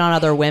openly shit on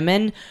other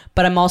women,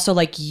 but I'm also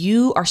like,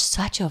 you are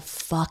such a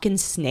fucking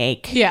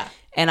snake. Yeah.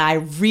 And I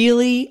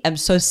really am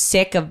so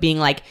sick of being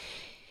like,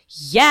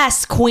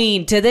 yes,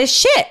 queen, to this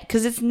shit,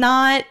 because it's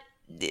not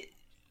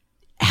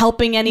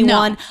helping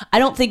anyone. No. I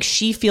don't think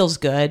she feels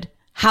good.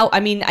 I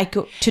wouldn't.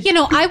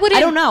 I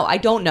don't know. I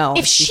don't know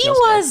if she feels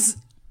was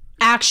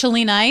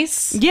actually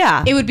nice,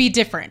 Yeah. it would be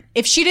different.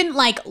 If she didn't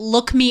like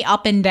look me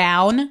up and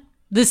down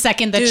the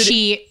second that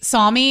she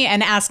saw me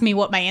and asked me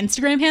what my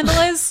Instagram handle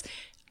is,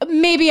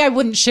 maybe I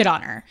wouldn't shit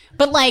on her.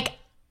 But like,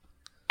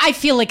 I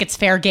feel like it's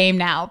fair game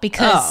now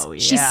because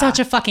she's such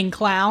a fucking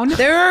clown.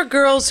 There are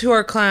girls who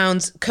are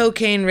clowns,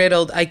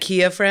 cocaine-riddled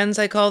IKEA friends,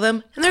 I call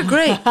them, and they're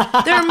great.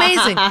 They're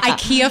amazing.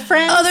 IKEA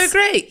friends? Oh, they're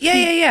great.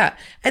 Yeah.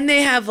 And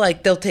they have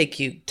like, they'll take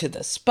you to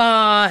the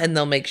spa and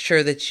they'll make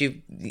sure that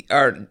you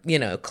are,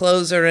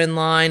 clothes are in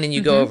line and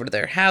you go over to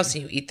their house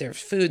and you eat their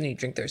food and you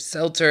drink their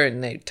seltzer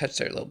and they touch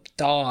their little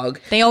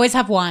dog. They always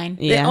have wine.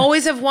 They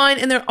always have wine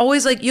and they're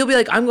always like, you'll be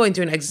like, I'm going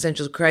through an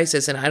existential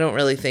crisis and I don't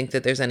really think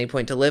that there's any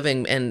point to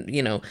living.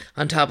 And,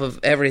 on top of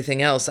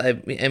everything else,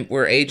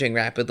 we're aging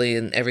rapidly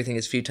and everything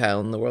is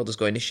futile and the world is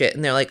going to shit.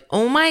 And they're like,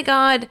 oh my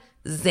God,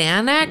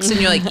 Xanax? And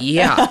you're like,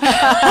 yeah.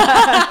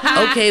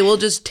 Okay, we'll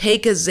just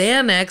take a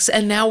Xanax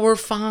and now we're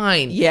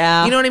fine.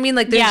 Yeah. You know what I mean?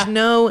 Like there's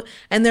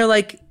and they're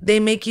like, they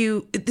make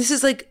you, this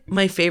is like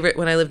my favorite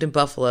when I lived in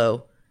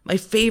Buffalo. My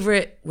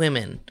favorite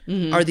women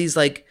are these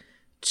like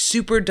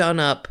super done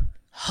up,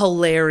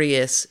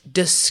 hilarious,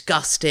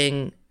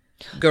 disgusting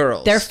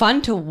girls. They're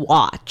fun to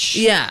watch.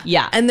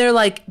 Yeah. And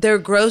they're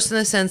gross in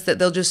the sense that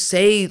they'll just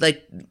say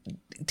like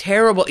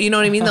terrible, you know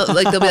what I mean? They'll be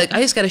like,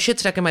 I just got a shit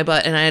stuck in my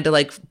butt and I had to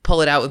like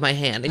pull it out with my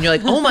hand. And you're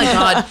like, oh my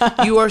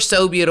God, you are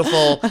so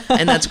beautiful.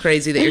 And that's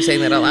crazy that you're saying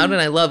that out loud. And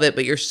I love it,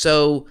 but you have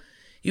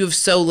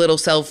so little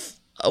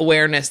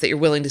self-awareness that you're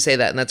willing to say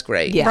that. And that's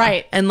great. Yeah.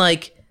 Right. And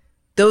like,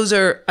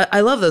 I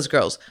love those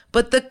girls,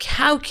 but the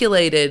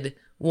calculated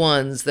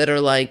ones that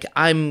are like,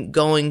 I'm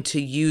going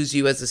to use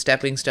you as a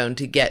stepping stone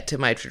to get to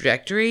my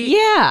trajectory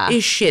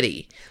is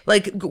shitty.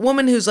 Like a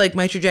woman who's like,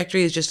 my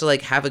trajectory is just to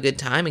like have a good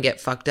time and get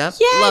fucked up.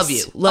 Yes. Love you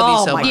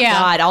so much. Oh my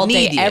God, all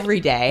day, Need you. every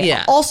day.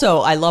 Yeah. Also,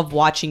 I love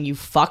watching you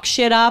fuck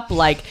shit up.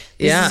 Like,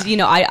 this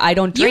is, I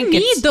don't drink. You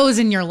need those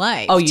in your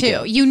life, Oh, you too.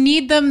 do. You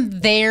need them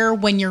there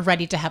when you're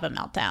ready to have a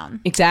meltdown.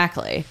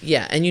 Exactly.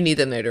 Yeah, and you need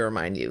them there to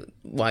remind you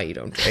why you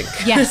don't drink.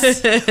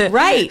 Yes.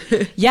 Right.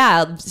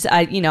 Yeah.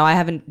 I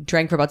haven't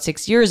drank for about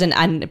 6 years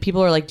and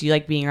people are like, do you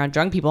like being around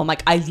drunk people? I'm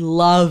like, I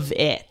love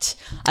it.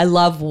 I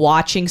love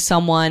watching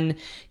someone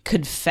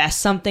confess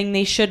something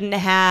they shouldn't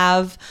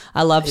have.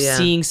 I love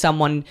seeing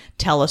someone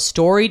tell a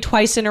story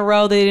twice in a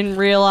row they didn't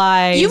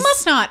realize. You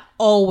must not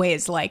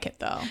always like it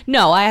though.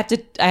 No, I have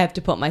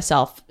to put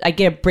myself,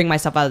 bring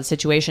myself out of the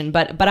situation.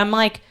 But I'm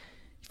like,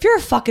 if you're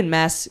a fucking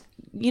mess,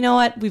 you know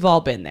what? We've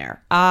all been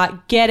there.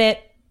 Get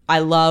it. I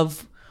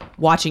love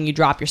watching you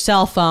drop your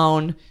cell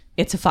phone.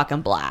 It's a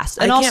fucking blast.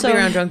 And I can't be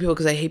around drunk people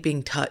because I hate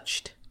being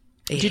touched.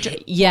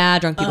 Yeah,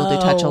 drunk people do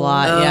touch a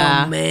lot.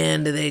 Yeah. Oh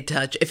man, do they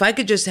touch? If I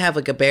could just have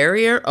like a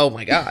barrier, oh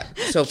my God,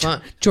 so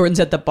fun. Jordan's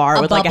at the bar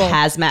with like a bubble.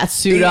 hazmat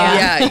suit on.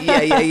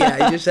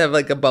 Yeah. You just have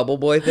like a bubble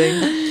boy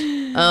thing.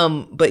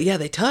 But yeah,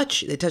 they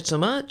touch so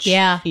much.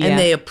 Yeah. And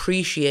they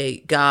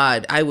appreciate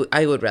God. I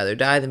would rather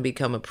die than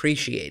become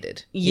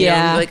appreciated.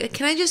 Yeah. You're like,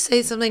 can I just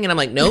say something? And I'm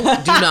like, nope,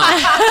 do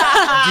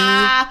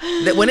not.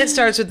 When it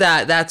starts with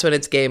that, that's when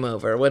it's game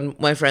over. When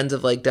my friends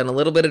have like done a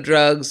little bit of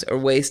drugs or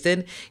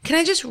wasted, can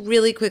I just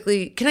really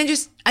quickly,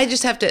 I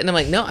just have to, and I'm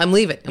like, no, I'm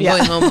leaving. I'm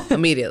going home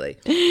immediately.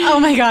 Oh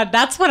my God.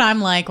 That's what I'm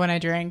like when I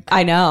drink.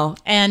 I know.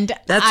 And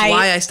That's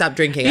why I stopped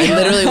drinking. I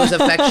literally was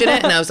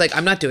affectionate and I was like,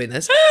 I'm not doing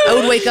this. I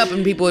would wake up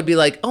and people would be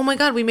like, oh my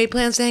God, we made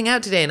plans to hang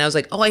out today. And I was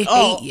like, oh, I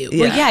hate you.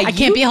 Well, yeah, I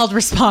can't be held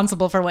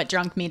responsible for what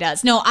drunk me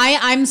does. No,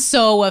 I'm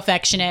so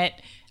affectionate.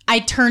 I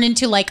turn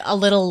into like a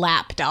little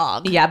lap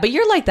dog. Yeah, but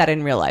you're like that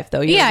in real life,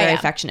 though. You're a very Yeah.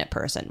 affectionate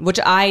person, which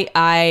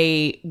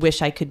I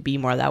wish I could be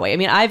more that way. I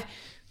mean,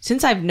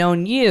 since I've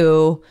known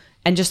you,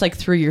 and just like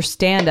through your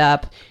stand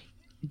up,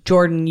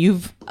 Jordan,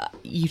 you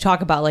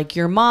talk about like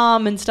your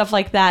mom and stuff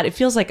like that. It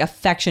feels like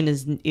affection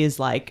is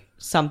like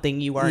something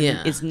you are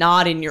is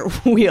not in your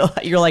wheel.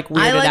 You're like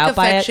weirded I like out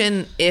by it.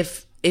 affection.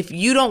 If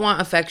you don't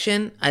want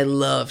affection, I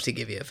love to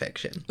give you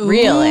affection.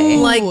 Really?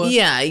 Like,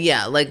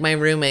 yeah. Like my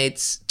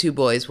roommates, 2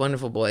 boys,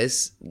 wonderful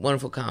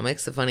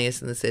comics, the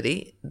funniest in the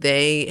city.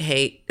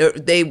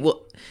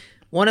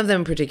 One of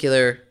them in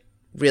particular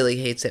really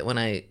hates it when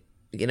I,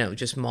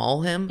 just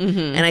maul him.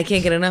 And I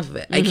can't get enough of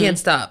it. I can't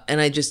stop.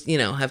 And I just,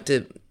 have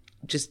to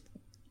just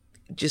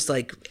just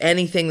like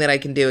anything that I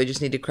can do, I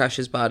just need to crush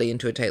his body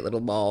into a tight little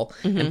ball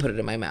and put it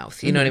in my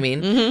mouth. You know what I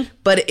mean?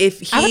 But if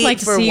he, I would like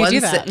to for see you one do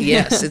that.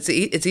 yes, it's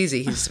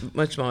easy. He's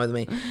much smaller than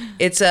me.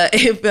 It's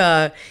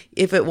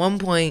if at one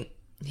point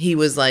he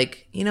was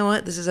like, you know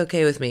what, this is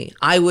okay with me,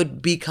 I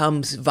would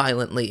become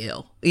violently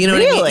ill. You know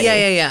what I mean?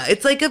 Yeah.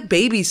 It's like a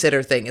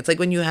babysitter thing. It's like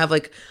when you have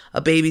like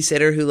a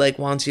babysitter who like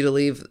wants you to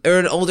leave, or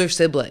an older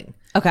sibling.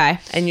 Okay.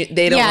 And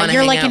they don't want to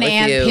you're hang like out an with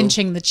aunt you.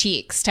 pinching the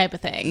cheeks type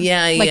of thing.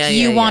 Yeah,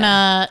 you want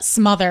to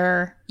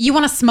smother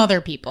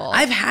people.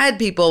 I've had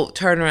people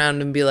turn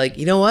around and be like,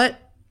 you know what?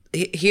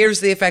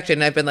 Here's the affection.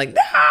 And I've been like,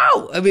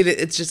 no. I mean,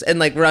 it's just, and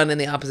like run in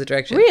the opposite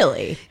direction.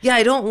 Really? Yeah,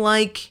 I don't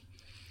like.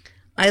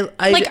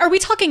 I like, are we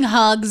talking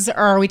hugs or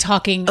are we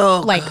talking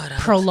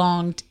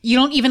prolonged? You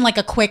don't even like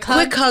a quick hug?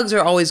 Quick hugs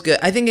are always good.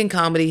 I think in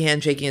comedy,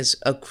 handshaking is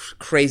a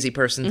crazy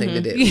person thing to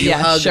do. You Yeah,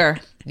 hug, sure.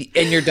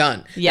 And you're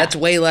done. Yeah. That's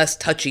way less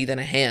touchy than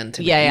a hand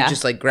to me. Yeah. You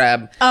just like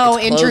grab Oh,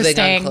 it's clothing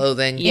interesting. on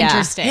clothing. Yeah.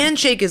 Interesting.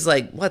 Handshake is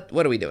like, what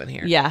are we doing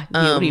here? Yeah.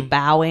 What are you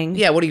bowing?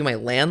 Yeah, what are you, my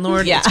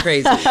landlord? Yeah. It's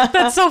crazy.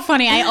 That's so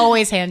funny. I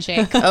always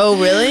handshake. Oh,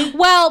 really?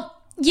 Well,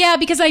 yeah,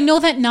 because I know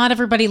that not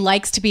everybody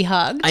likes to be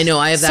hugged. I know,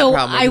 I have that so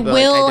problem. I People are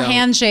will like, I don't.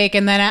 handshake,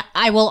 and then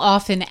I will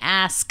often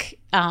ask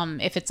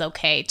if it's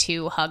okay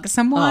to hug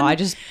someone. Oh, I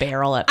just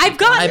barrel it. I've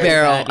gotten, I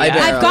barrel.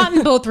 I've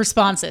gotten both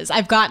responses.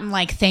 I've gotten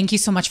like, thank you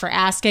so much for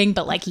asking,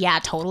 but like, yeah,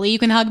 totally, you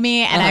can hug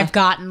me. And I've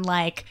gotten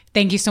like,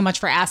 thank you so much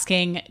for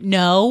asking,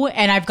 no.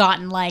 And I've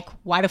gotten like,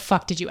 why the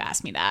fuck did you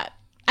ask me that?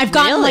 I've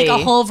gotten like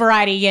Really? a whole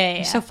variety.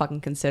 Yeah. So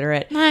fucking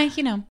considerate.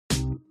 You know.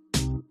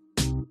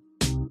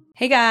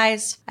 Hey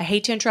guys, I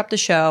hate to interrupt the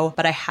show,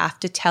 but I have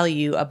to tell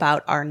you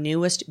about our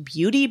newest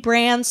beauty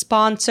brand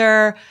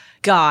sponsor.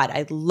 God,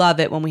 I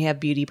love it when we have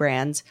beauty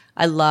brands.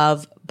 I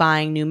love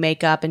buying new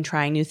makeup and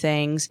trying new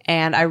things.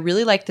 And I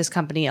really like this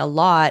company a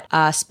lot,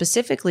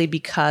 specifically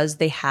because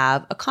they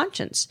have a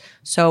conscience.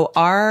 So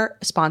our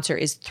sponsor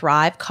is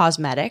Thrive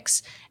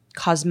Cosmetics.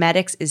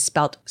 Cosmetics is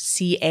spelled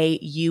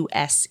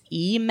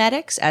C-A-U-S-E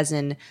medics, as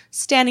in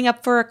standing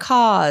up for a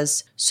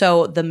cause.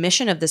 So the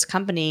mission of this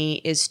company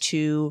is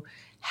to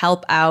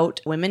help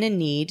out women in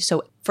need.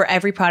 So for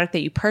every product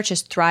that you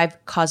purchase, Thrive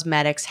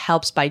Cosmetics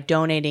helps by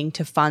donating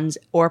to funds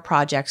or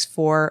projects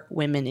for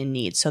women in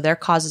need. So their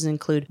causes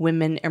include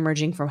women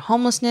emerging from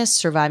homelessness,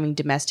 surviving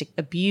domestic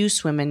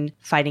abuse, women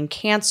fighting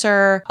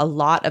cancer, a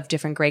lot of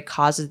different great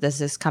causes that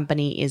this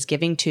company is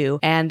giving to.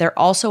 And they're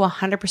also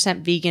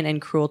 100% vegan and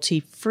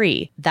cruelty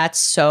free. That's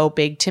so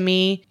big to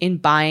me. In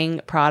buying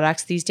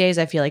products these days,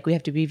 I feel like we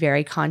have to be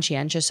very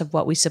conscientious of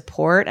what we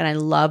support. And I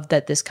love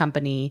that this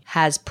company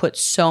has put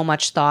so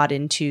much thought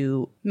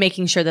into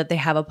making sure that they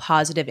have a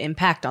positive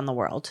impact on the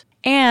world.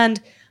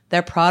 And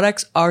their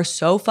products are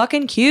so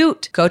fucking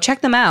cute. Go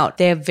check them out.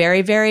 They have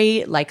very,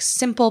 very like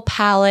simple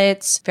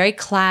palettes, very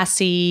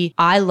classy.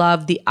 I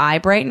love the eye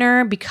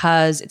brightener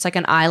because it's like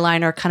an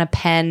eyeliner kind of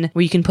pen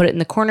where you can put it in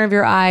the corner of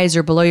your eyes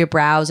or below your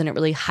brows and it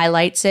really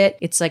highlights it.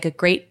 It's like a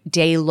great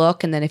day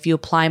look. And then if you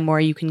apply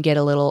more, you can get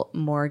a little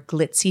more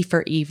glitzy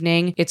for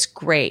evening. It's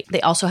great.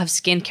 They also have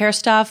skincare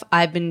stuff.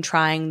 I've been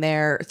trying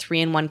their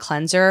 3-in-1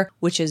 cleanser,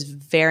 which is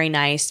very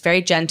nice,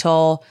 very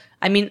gentle.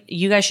 I mean,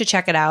 you guys should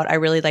check it out. I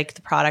really like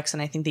the products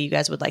and I think that you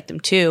guys would like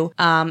them too.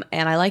 And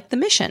I like the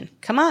mission.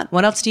 Come on.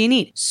 What else do you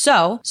need?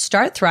 So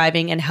start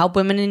thriving and help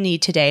women in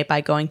need today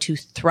by going to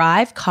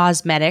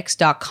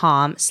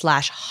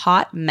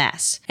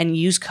thrivecosmetics.com/hotmess and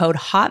use code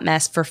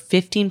HOTMESS for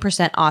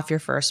 15% off your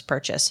first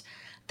purchase.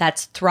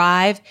 That's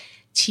Thrive,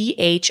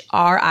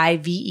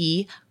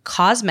 THRIVE,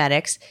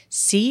 Cosmetics,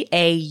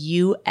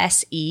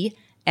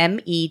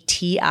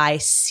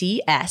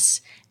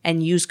 CAUSEMETICS,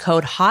 and use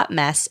code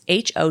HOTMESS,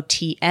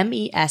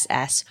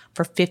 HOTMESS,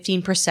 for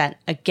 15%.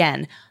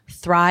 Again,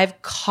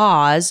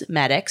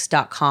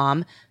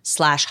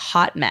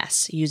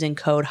 thrivecosmetics.com/hotmess using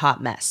code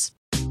HOTMESS.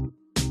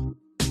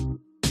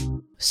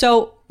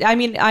 So, I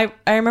mean, I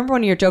remember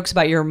one of your jokes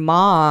about your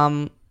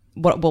mom.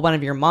 Well, one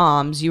of your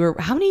moms. You were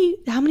how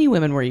many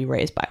women were you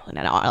raised by?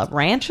 A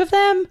ranch of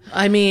them?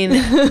 I mean,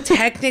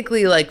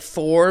 technically like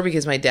 4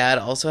 because my dad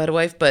also had a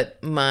wife,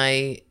 but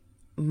my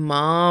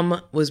mom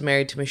was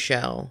married to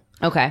Michelle.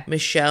 Okay.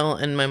 Michelle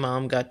and my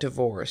mom got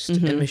divorced,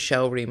 and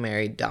Michelle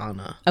remarried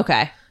Donna.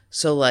 Okay.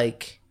 So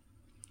like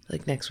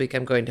next week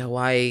I'm going to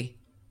Hawaii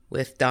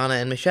with Donna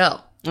and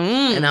Michelle,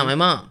 and not my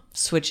mom.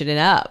 Switching it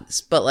up.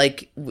 But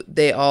like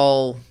they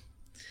all,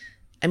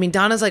 I mean,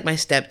 Donna's like my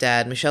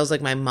stepdad, Michelle's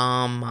like my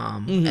mom,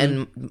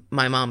 and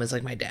my mom is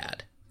like my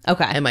dad.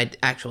 Okay. And my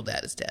actual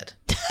dad is dead.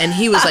 And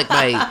he was like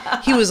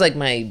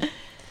my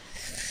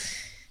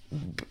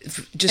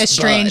just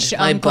Estranged bud,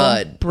 my uncle,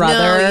 bud,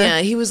 brother. No,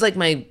 yeah, he was like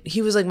my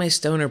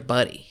stoner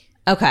buddy.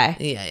 Okay.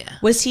 Yeah.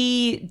 Was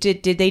he?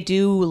 Did they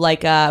do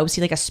like was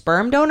he like a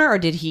sperm donor or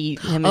did he?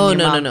 Him and Oh your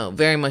mom? no,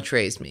 very much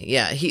raised me.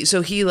 Yeah, he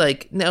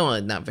like no,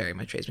 not very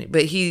much raised me,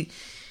 but him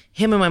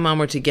and my mom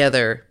were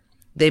together.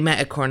 They met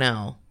at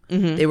Cornell.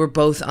 They were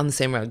both on the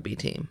same rugby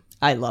team.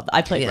 I love.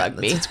 I played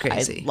rugby. That's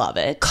crazy. I love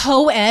it.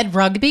 Co-ed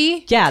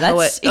rugby? Yeah,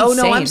 that's. Oh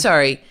no, insane. I'm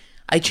sorry.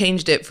 I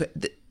changed it for.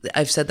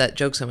 I've said that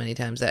joke so many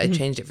times that I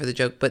changed it for the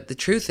joke. But the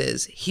truth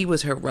is, he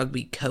was her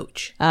rugby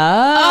coach.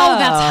 Oh,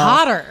 that's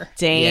hotter.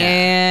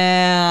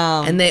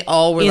 Damn. And they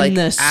all were In like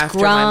the after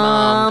my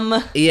mom.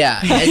 scrum.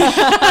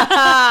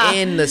 Yeah,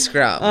 in the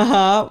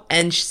scrum.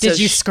 And Did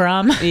you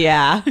scrum?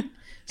 Yeah.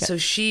 So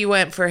she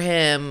went for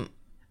him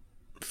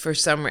for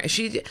some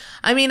reason.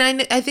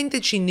 I think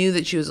that she knew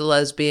that she was a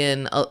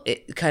lesbian.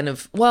 Kind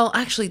of. Well,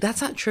 actually,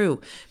 that's not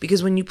true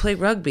because when you play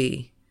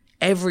rugby,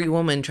 every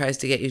woman tries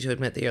to get you to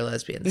admit that you're a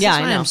lesbian. This is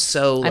why I'm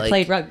so I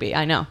played rugby.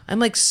 I know. I'm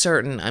like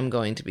certain I'm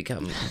going to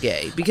become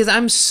gay because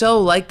I'm so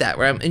like that.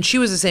 And she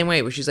was the same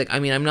way where she's like,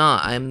 I'm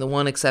not. I'm the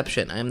one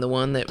exception. I'm the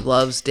one that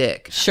loves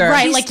dick. Sure.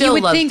 Right, She like still you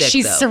would loves think dick,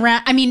 she's though.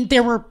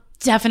 there were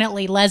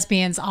definitely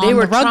lesbians on They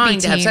were the rugby trying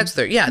team. to have sex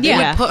with her. Yeah, they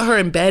would put her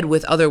in bed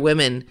with other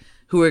women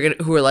who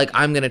were like,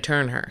 I'm gonna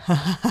turn her,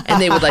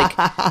 and they would like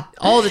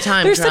all the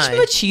time. There's try. such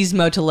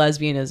machismo to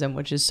lesbianism,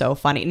 which is so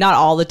funny. Not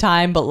all the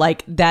time, but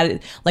like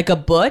that, like a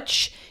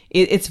butch.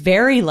 It's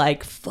very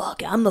like,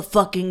 fuck, I'm a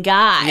fucking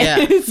guy. Yeah.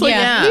 It's like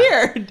Yeah.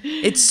 weird.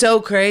 It's so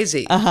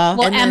crazy.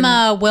 Well, And then-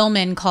 Emma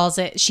Willman calls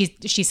it. She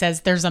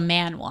says there's a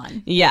man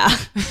one, Yeah.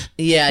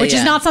 Yeah, which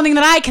is not something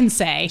that I can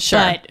say. Sure.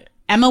 But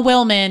Emma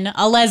Willman,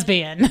 a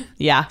lesbian,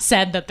 Yeah.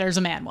 said that there's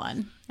a man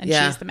one, and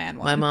she's the man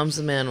one. My mom's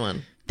the man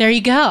one. There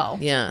you go.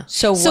 Yeah.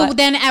 So So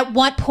then, at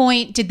what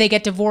point did they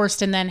get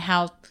divorced, and then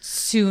how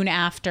soon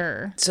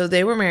after? So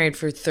they were married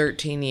for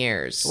 13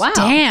 years. Wow.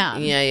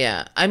 Damn.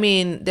 Yeah. I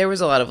mean, there was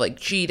a lot of like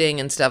cheating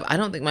and stuff. I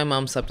don't think my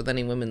mom slept with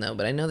any women though,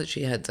 but I know that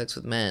she had sex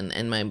with men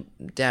and my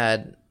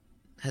dad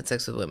had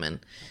sex with women.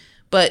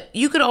 But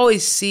you could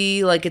always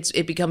see like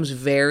it becomes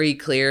very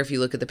clear if you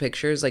look at the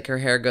pictures. Like her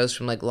hair goes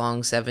from like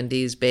long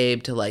 70s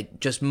babe to like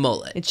just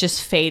mullet. It's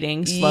just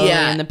fading slowly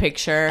in the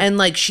picture. And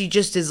like she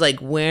just is like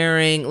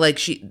wearing like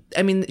she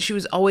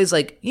was always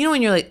like, you know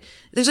when you're like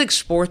there's like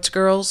sports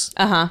girls.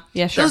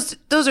 Yeah, sure.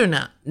 Those are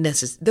not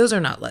those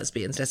are not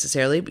lesbians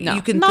necessarily. But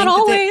you can Not think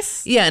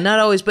always. yeah, not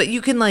always, but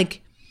you can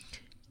like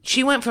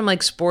she went from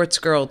like sports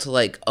girl to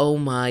like, oh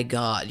my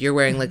God, you're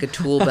wearing like a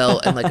tool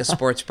belt and like a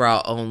sports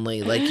bra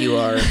only. Like you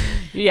are.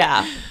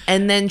 Yeah.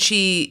 And then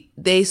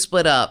they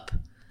split up.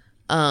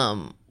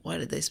 Why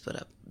did they split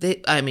up?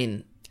 I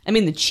mean,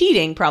 the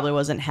cheating probably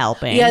wasn't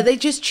helping. yeah, they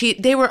just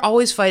cheat. They were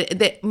always fighting.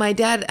 My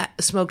dad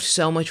smoked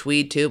so much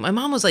weed too. My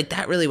mom was like,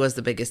 that really was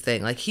the biggest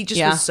thing. Like he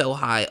just was so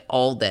high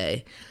all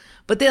day.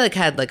 But they like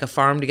had like a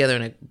farm together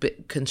and a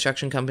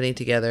construction company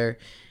together.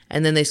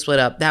 And then they split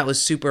up. That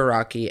was super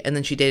rocky. And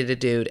then she dated a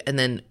dude. And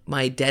then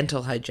my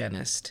dental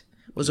hygienist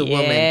was a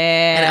woman.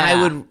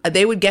 And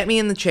they would get me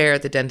in the chair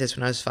at the dentist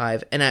when I was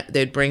 5. And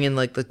they'd bring in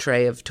like the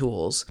tray of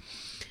tools.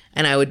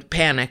 And I would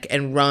panic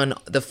and run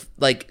the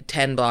like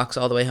 10 blocks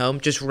all the way home.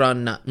 Just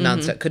run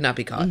nonstop. Could not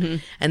be caught.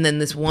 And then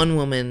this one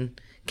woman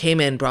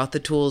came in, brought the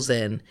tools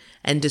in,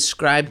 and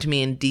described to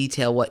me in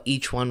detail what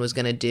each one was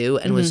going to do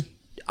and was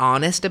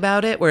honest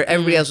about it, where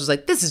everybody else was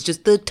like, this is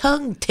just the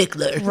tongue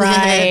tickler.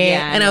 Right.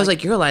 Yeah, and I was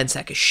like, you're a lying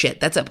sack of shit.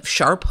 That's a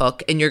sharp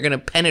hook and you're going to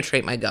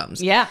penetrate my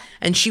gums. Yeah.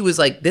 And she was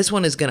like, this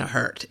one is going to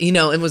hurt,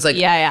 and was like,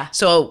 Yeah.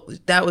 So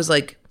that was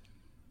like,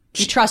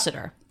 You trusted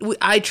her.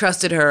 I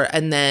trusted her.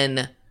 And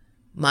then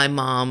my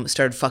mom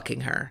started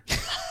fucking her.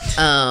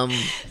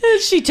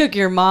 She took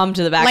your mom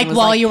to the back. Like, and was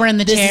while you were in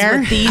the this chair? is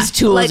what these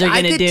tools Like are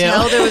I going to could do.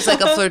 tell there was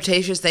like a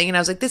flirtatious thing. And I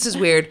was like, this is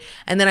weird.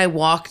 And then I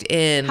walked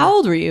in. How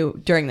old were you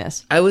during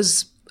this?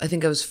 I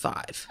think I was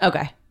 5.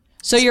 Okay.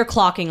 So you're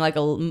clocking like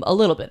a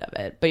little bit of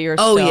it, but you're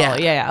Oh, still, yeah.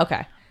 yeah,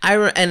 okay.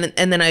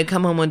 And then I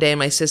come home one day and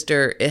my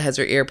sister has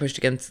her ear pushed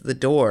against the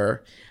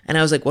door, and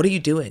I was like, "What are you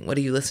doing? What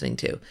are you listening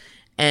to?"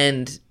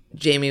 And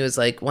Jamie was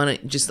like, "Why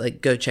don't you just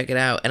like go check it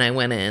out?" And I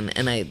went in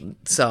and I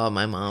saw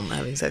my mom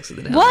having sex with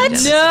the dentist. What?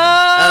 Oh No.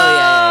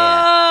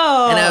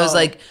 yeah. And I was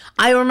like,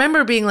 I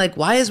remember being like,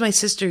 "Why is my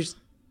sister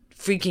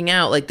freaking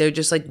out? Like they're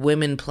just like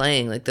women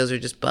playing. Like those are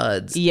just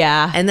buds."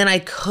 Yeah. And then I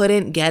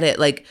couldn't get it.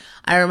 Like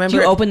I remember.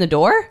 You opened the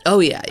door? Oh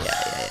yeah.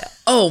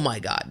 Oh my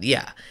God,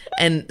 yeah.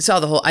 And saw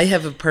the whole. I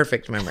have a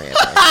perfect memory of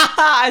that.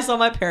 I saw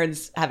my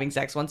parents having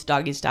sex once,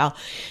 doggy style.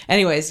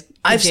 Anyways,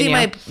 I've seen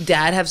my continue.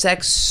 dad have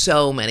sex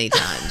so many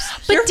times.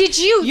 But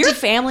Your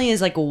family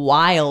is like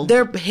wild.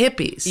 They're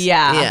hippies.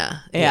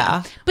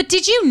 Yeah. But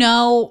did you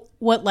know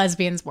what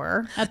lesbians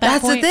were at that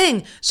That's point? the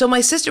thing. So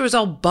my sister was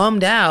all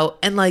bummed out,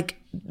 and like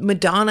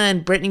Madonna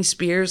and Britney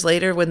Spears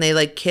later when they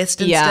like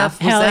kissed and Yeah. stuff.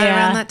 Was Hell that yeah.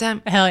 around that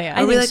time? Hell yeah.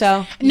 I Are we think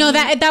like- so. No,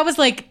 that was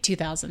like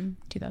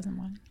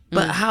 2001.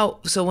 But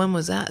how? So when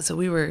was that? So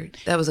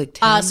that was like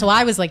 10. So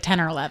I was like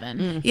 10 or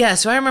 11. Yeah.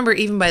 So I remember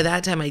even by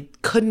that time I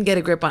couldn't get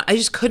a grip on. I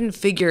just couldn't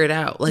figure it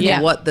out, like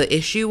Yeah. what the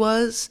issue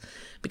was.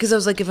 Because I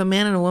was like, if a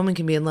man and a woman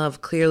can be in love,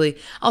 clearly.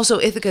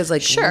 Also, Ithaca is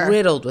like Sure.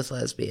 riddled with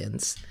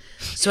lesbians.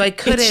 So I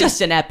couldn't. It's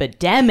just an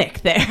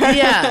epidemic there.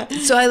 Yeah.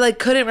 So I like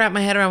couldn't wrap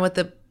my head around what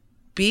the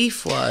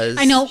beef was.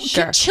 I know.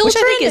 Sure. Children, Which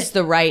I think is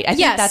the right. I Yes.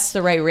 think that's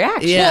the right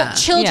reaction. Yeah.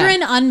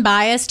 children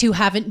unbiased who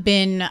haven't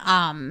been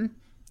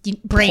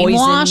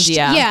brainwashed. Poisoned,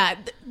 yeah.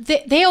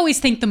 They always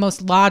think the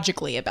most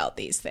logically about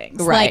these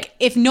things. Right. Like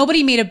if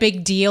nobody made a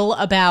big deal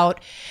about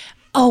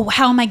oh,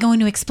 how am I going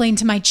to explain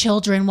to my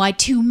children why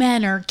two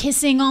men are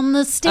kissing on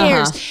the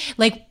stairs?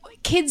 Like,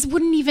 kids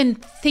wouldn't even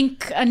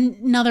think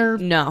another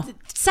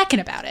second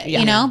about it,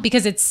 you know,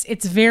 because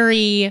it's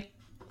very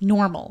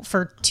normal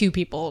for two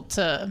people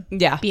to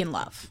be in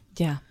love.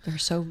 Yeah, they're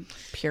so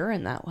pure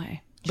in that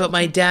way. But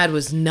my dad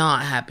was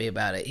not happy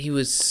about it. He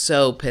was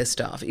so pissed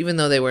off, even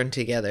though they weren't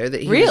together.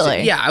 That he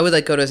Really? Yeah, I would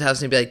like go to his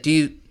house and he'd be like,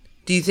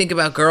 "Do you think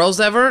about girls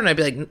ever?" And I'd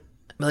be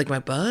like my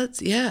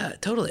buds? Yeah,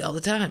 totally, all the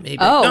time. And he'd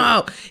be like,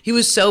 no. He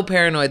was so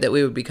paranoid that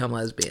we would become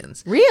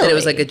lesbians. Really? That it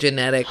was like a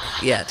genetic.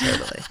 Yeah,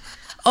 totally.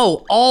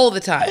 Oh, all the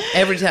time.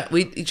 Every time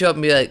we'd show up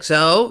and be like,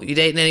 "So, you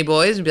dating any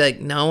boys?" And be like,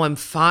 "No, I'm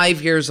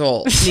 5 years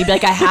old." And he'd be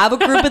like, "I have a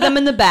group of them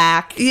in the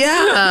back.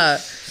 Yeah.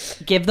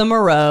 Give them a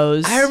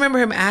rose." I remember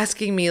him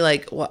asking me,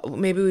 like,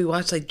 maybe we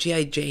watched, like,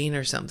 G.I. Jane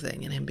or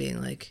something, and him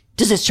being like,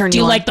 "Does this turn Do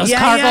you you on?" like those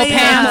cargo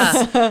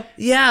pants?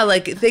 Yeah,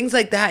 like, things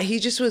like that. He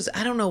just was,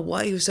 I don't know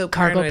what he was so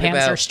Cargo paranoid pants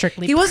about. are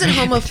strictly He wasn't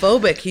prohibited.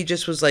 homophobic. He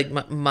just was, like,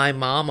 my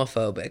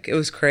momophobic. It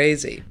was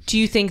crazy. Do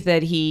you think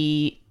that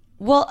he?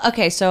 Well,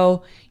 okay.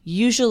 So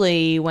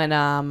usually when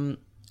I've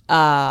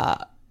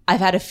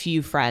had a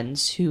few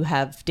friends who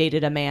have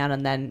dated a man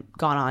and then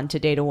gone on to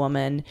date a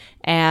woman,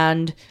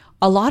 and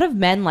a lot of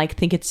men like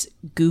think it's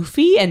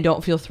goofy and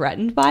don't feel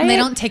threatened by it. They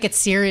don't take it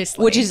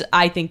seriously. Which is,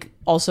 I think,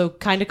 also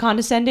kind of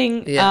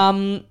condescending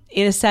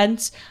in a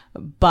sense.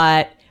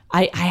 But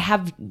I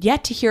have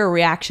yet to hear a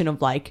reaction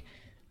of like,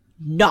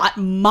 not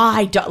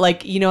my dog,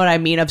 like, you know what I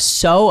mean, of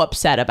so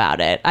upset about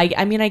it.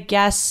 I mean, I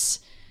guess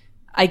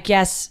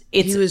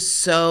it's... He was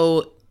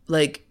so,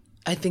 like,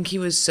 I think he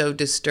was so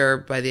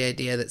disturbed by the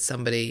idea that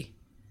somebody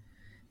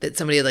had,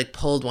 like,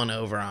 pulled one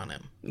over on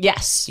him.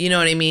 Yes. You know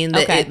what I mean?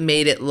 That Okay. it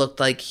made it look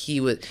like he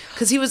was,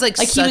 because he was like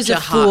Like such he was a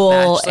hot fool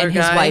bachelor and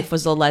his guy. wife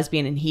was a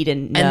lesbian and he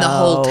didn't know. And the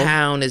whole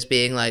town is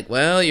being like,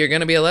 well, you're going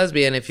to be a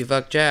lesbian if you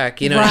fuck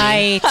Jack. You know what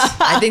I mean? Right.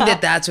 I think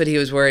that's what he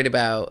was worried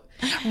about.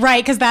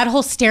 Right, because that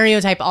whole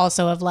stereotype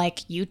also of like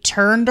you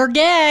turned or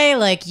gay,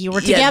 like you were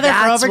together for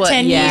that's over what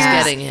 10 he years. was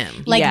getting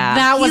him. Like Yeah.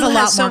 that was he a lot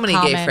has so more many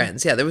common. gay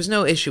friends. Yeah, there was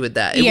no issue with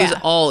that. It Yeah. was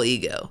all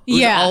ego. It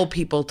was Yeah. all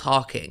people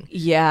talking.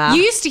 Yeah.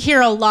 You used to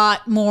hear a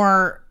lot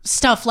more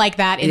stuff like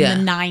that in Yeah.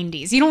 the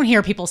 90s. You don't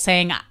hear people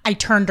saying I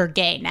turned her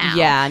gay now.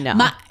 Yeah, no.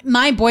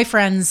 My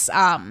boyfriend's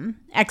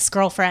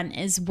ex-girlfriend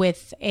is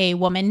with a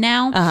woman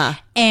now.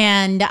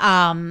 And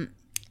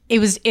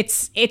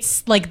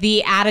it's like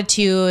the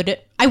attitude,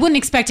 I wouldn't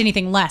expect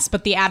anything less,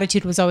 but the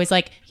attitude was always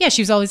like, yeah,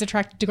 she was always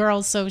attracted to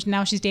girls, so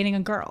now she's dating a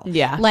girl.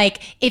 Yeah.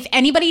 Like if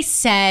anybody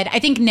said, I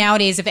think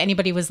nowadays if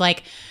anybody was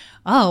like,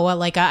 oh, well,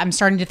 like I'm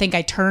starting to think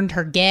I turned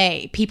her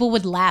gay, people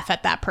would laugh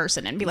at that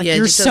person and be like, Yeah, it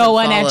you're just so doesn't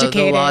follow.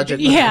 uneducated. The logic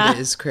yeah. of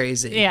it is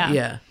crazy. Yeah.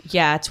 Yeah.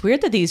 Yeah, it's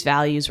weird that these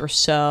values were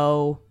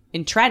so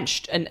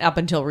entrenched, and up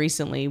until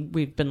recently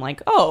we've been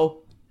like, oh,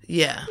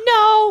 Yeah.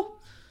 no.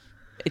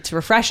 It's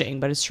refreshing,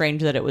 but it's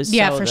strange that it was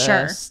Yeah, so for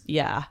sure.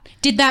 Yeah.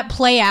 Did that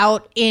play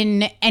out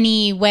in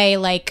any way,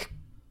 like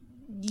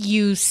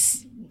you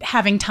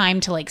having time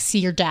to like see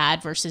your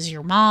dad versus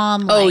your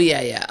mom? Oh, Like-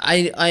 yeah.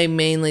 I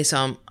mainly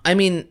saw him. I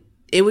mean,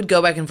 it would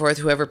go back and forth.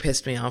 Whoever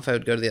pissed me off, I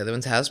would go to the other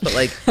one's house. But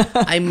like,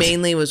 I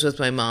mainly was with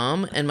my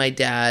mom, and my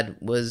dad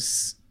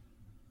was,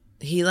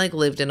 he like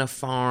lived in a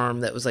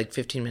farm that was like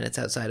 15 minutes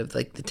outside of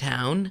like the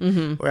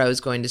town where I was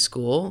going to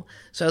school.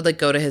 So I'd like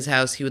go to his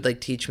house. He would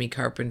like teach me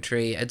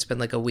carpentry. I'd spend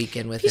like a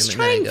weekend with He's him.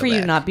 trying and then I'd for go you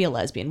back. to not be a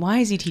lesbian. Why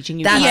is he teaching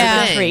you That's the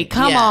carpentry? thing.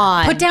 Come Yeah.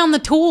 on. Put down the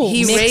tools.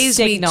 He Mixed raised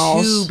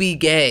signals. me to be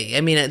gay.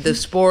 I mean, the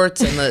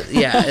sports and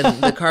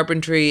and the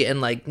carpentry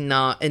and like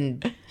not,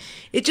 and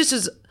it just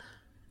is,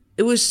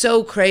 it was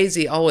so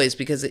crazy always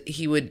because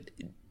he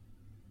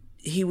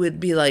would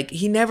be like,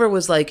 he never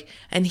was like,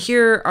 and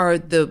here are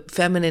the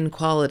feminine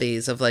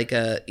qualities of like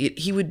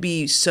he would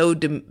be so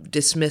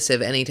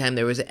dismissive anytime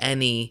there was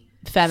any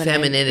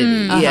femininity.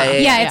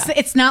 yeah,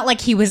 it's not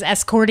like he was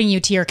escorting you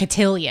to your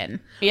cotillion.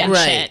 Yeah.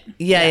 Right. Shit.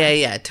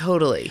 Yeah,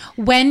 totally.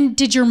 When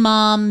did your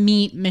mom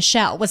meet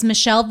Michelle? Was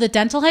Michelle the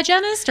dental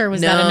hygienist or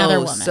was that another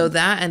woman? So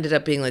that ended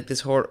up being like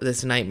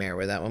this nightmare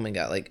where that woman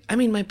got like, I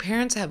mean, my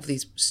parents have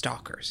these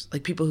stalkers,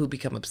 like people who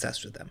become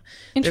obsessed with them.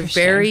 They're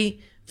Interesting.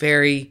 very,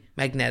 very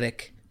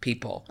magnetic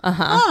people.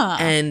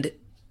 And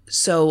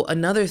so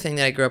another thing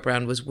that I grew up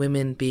around was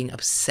women being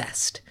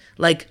obsessed,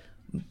 like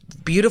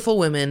beautiful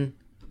women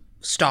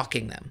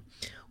stalking them,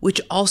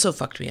 which also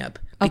fucked me up.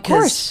 Of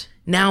course.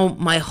 Now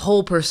my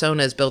whole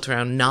persona is built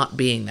around not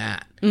being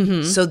that.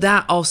 So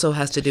that also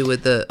has to do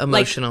with the like,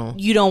 emotional.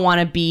 you don't want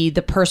to be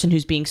the person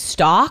who's being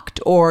stalked,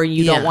 or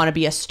you don't Yeah. want to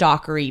be a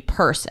stalkery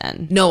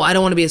person. No, I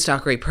don't want to be a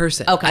stalkery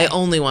person. Okay. I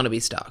only want to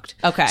be stalked.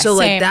 Okay. So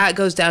like Same. that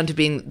goes down to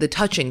being the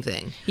touching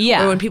thing.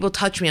 Yeah. Or when people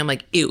touch me, I'm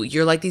like, ew,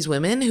 you're like these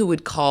women who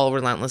would call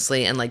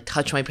relentlessly and like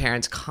touch my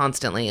parents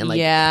constantly and like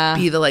Yeah.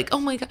 be the like,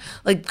 oh my God,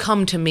 like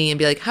come to me and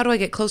be like, how do I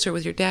get closer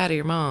with your dad or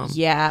your mom?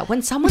 Yeah,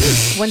 when someone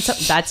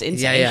is, that's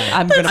insane.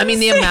 Yeah. I mean,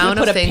 the amount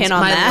put of a things. pin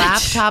on My that.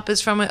 laptop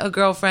is from a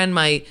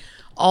girlfriend.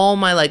 All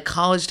my like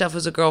college stuff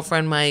was a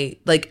girlfriend.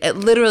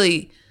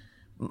 Literally,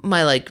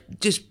 my like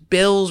just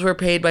bills were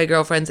paid by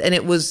girlfriends, and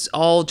it was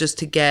all just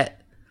to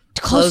get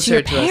close to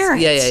your closer to us.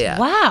 parents. Yeah.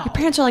 Wow. Your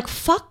parents are like,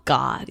 fuck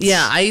God.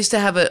 Yeah, I used to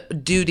have a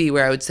duty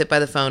where I would sit by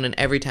the phone, and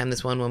every time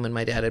this one woman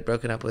my dad had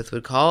broken up with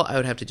would call, I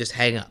would have to just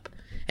hang up.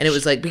 And it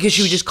was like, because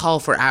she would just call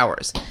for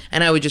hours.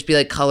 And I would just be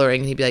like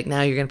coloring, and he'd be like,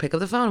 now you're going to pick up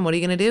the phone, and what are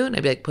you going to do? And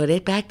I'd be like, put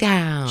it back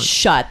down.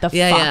 Shut the fuck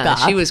Yeah,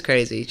 up. she was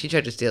crazy. She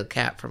tried to steal a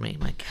cat from me.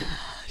 My cat.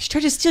 She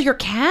tried to steal your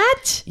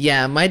cat?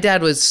 Yeah, my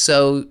dad was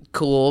so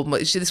cool.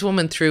 This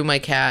woman threw my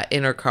cat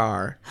in her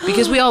car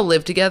because we all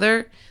lived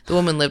together. The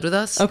woman lived with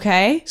us.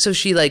 Okay. So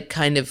she like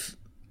kind of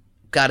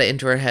got it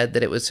into her head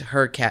that it was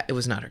her cat. It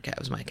was not her cat. It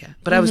was my cat.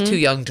 But I was too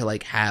young to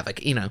like have a,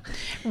 you know.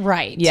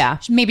 Right. Yeah.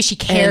 Maybe she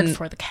cared And-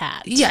 for the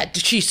cat. Yeah,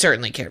 she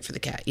certainly cared for the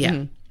cat.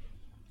 Yeah.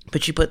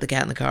 But she put the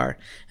cat in the car.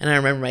 And I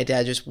remember my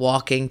dad just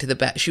walking to the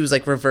back. She was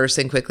like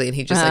reversing quickly, and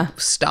he just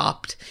like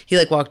stopped. He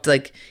like walked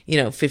like,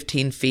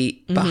 15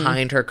 feet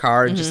behind her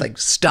car and just like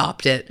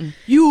stopped it.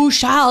 You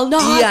shall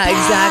not. Yeah,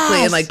 exactly.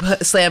 pass. And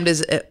like slammed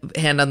his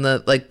hand on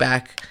the like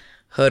back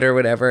hood or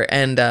whatever.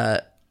 And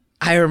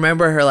I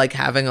remember her like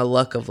having a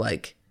look of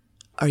like,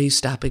 are you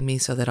stopping me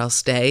so that I'll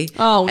stay?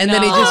 Oh, and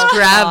then he just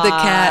grabbed the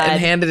cat God. and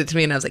handed it to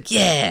me, and I was like,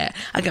 yeah,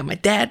 I got my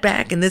dad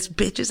back, and this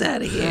bitch is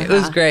out of here. It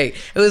was great.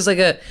 It was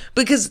like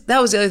because that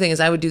was the other thing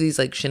is I would do these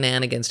like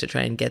shenanigans to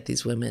try and get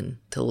these women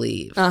to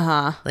leave.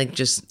 Like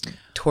just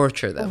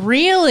torture them.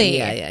 Really?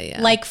 Yeah.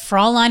 Like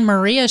Fraulein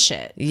Maria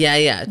shit.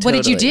 Yeah. What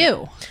did you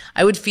totally. do?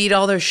 I would feed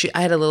all their shit.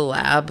 I had a little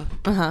lab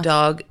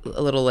dog,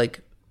 a little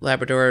like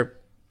Labrador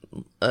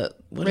what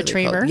are they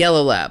Retriever? called?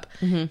 Yellow lab,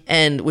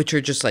 and which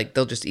are just like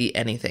they'll just eat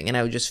anything, and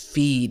I would just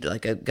feed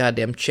like a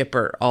goddamn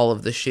chipper all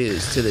of the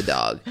shoes to the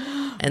dog.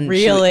 And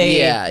Really?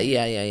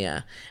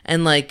 Yeah.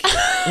 And like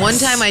one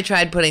time I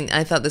tried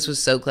I thought this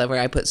was so clever.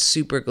 I put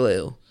super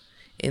glue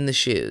in the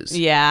shoes.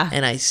 Yeah.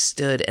 And I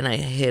stood and I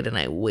hid and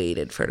I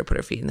waited for her to put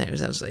her feet in there.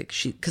 Because I was like,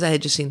 because I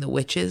had just seen The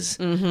Witches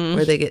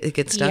where it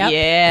gets stuck. Yep.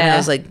 Yeah. And I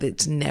was like,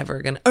 it's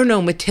never gonna. Or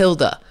no,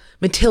 Matilda,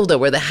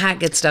 where the hat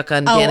gets stuck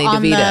on Danny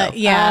on DeVito.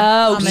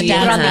 Oh, on the you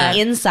yeah. put dad on hat. the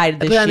inside of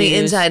the I put it on the shoes.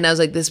 inside, and I was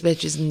like, this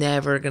bitch is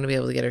never gonna be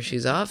able to get her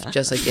shoes off,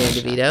 just like Danny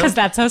DeVito. Because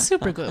that's how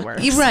super glue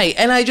works. You're right.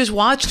 And I just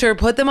watched her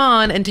put them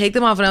on and take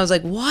them off, and I was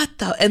like, what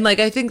the? And like,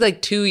 I think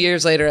like 2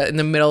 years later, in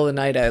the middle of the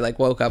night, I like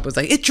woke up, was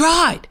like, it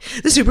dried.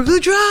 The super glue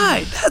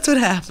dried. That's what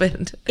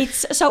happened.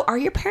 So are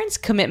your parents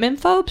commitment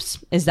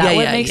phobes? Is that Yeah,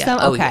 what yeah, makes yeah. them?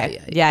 Oh,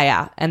 Okay. yeah.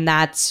 Yeah. And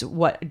that's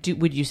what,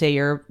 would you say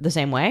you're the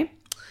same way?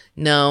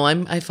 No,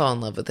 I fall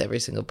in love with every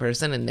single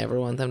person and never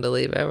want them to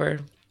leave ever.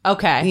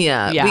 Okay.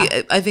 Yeah.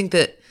 Yeah. I think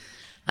that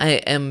I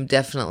am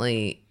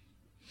definitely,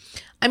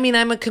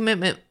 I'm a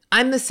commitment.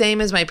 I'm the same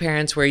as my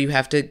parents where you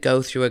have to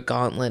go through a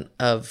gauntlet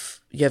of,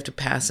 you have to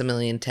pass a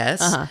million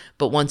tests,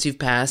 but once you've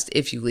passed,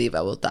 if you leave,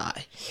 I will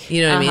die.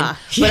 You know what I mean?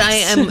 But I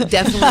am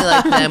definitely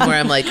like them where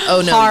I'm like,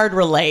 oh no. Hard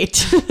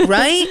relate.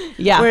 Right?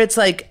 Yeah. Where it's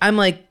like, I'm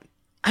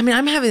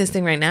having this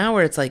thing right now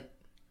where it's like,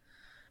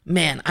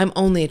 man, I'm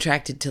only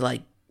attracted to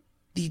like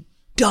the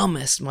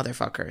dumbest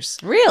motherfuckers.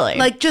 Really?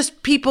 Like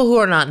just people who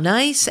are not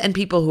nice and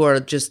people who are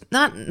just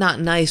not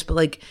nice, but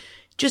like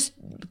just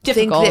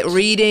Difficult. think that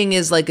reading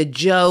is like a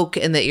joke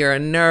and that you're a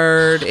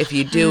nerd if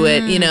you do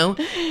it, you know?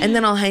 And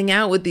then I'll hang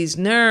out with these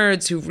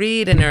nerds who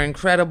read and are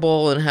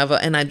incredible and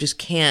and I just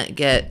can't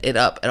get it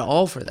up at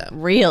all for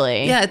them.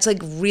 Really? Yeah, it's like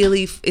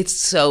really, it's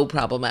so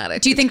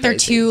problematic. Do you It's think they're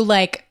crazy. too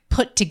like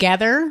put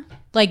together?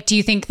 Like, do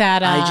you think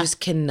that I just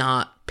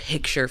cannot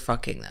picture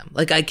fucking them.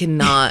 Like I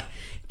cannot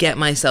get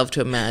myself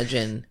to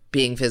imagine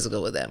being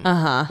physical with them.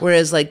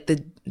 Whereas like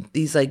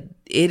these like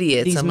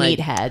idiots, These I'm like,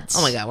 meatheads.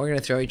 oh my god, we're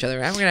gonna throw each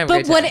other out. We're gonna have a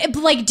But great time.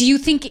 what, like, do you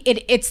think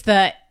it's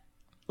the,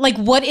 like,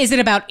 what is it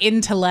about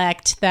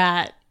intellect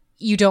that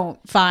you don't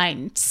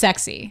find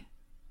sexy?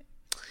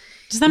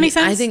 Does that make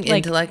sense? I think like,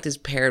 intellect is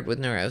paired with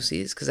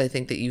neuroses because I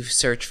think that you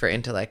search for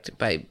intellect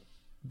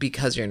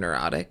because you're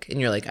neurotic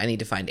and you're like, I need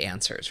to find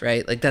answers,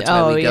 right? Like that's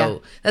why we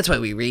go. That's why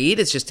we read.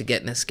 It's just to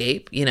get an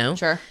escape, you know.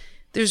 Sure.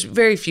 There's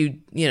very few,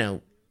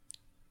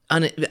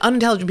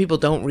 unintelligent people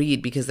don't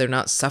read because they're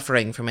not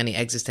suffering from any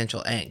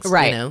existential angst,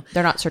 Right. You know.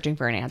 They're not searching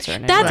for an answer.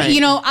 In that's,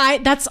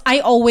 Right. I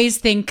always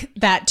think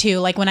that too.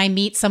 Like when I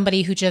meet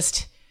somebody who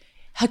just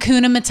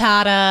Hakuna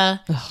Matata,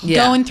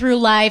 Yeah. going through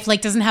life,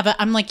 like doesn't have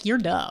I'm like, you're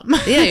dumb.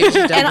 Yeah, you're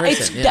just a dumb and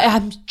person. Yeah.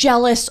 I'm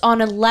jealous on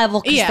a level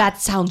because Yeah. that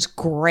sounds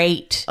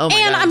great. Oh my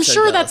And God, I'm so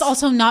sure jealous. that's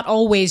also not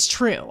always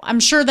true.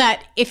 I'm sure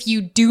that if you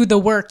do the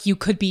work, you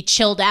could be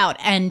chilled out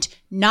and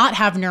not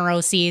have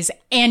neuroses,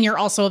 and you're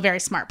also a very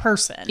smart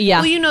person. Yeah.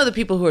 Well, you know the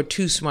people who are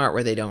too smart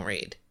where they don't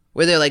read,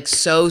 where they're like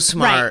so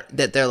smart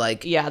that they're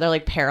like Yeah, they're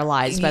like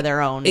paralyzed by their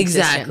own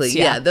exactly. existence.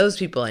 Yeah, those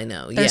people I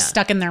know. They're yeah,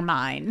 stuck in their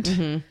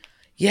mind.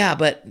 yeah,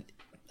 but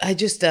I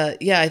just I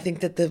think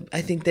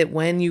that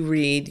when you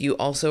read, you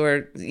also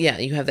are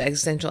you have the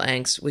existential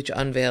angst, which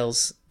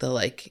unveils the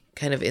like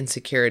kind of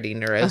insecurity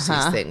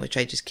neuroses thing, which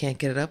I just can't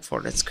get it up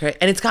for. It's crazy,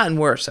 and it's gotten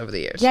worse over the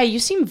years. Yeah, you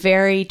seem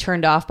very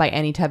turned off by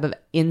any type of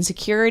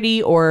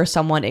insecurity or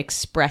someone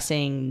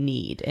expressing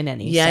need in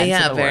any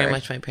sense of the very word.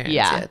 much my parents.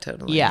 Yeah. Yeah,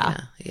 totally. Yeah.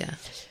 Yeah.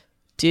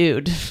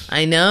 dude.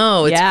 I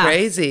know, it's Yeah.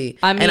 crazy.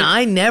 I mean- and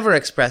I never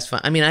express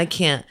fun. I mean, I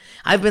can't.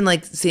 I've been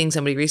like seeing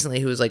somebody recently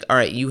who was like, all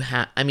right, you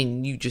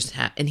just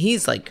have, and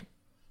he's like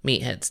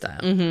meathead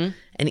style. Mm-hmm.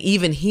 And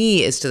even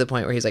he is to the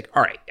point where he's like,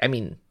 all right, I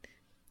mean,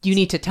 You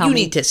need to tell you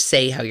me. need to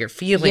say how you're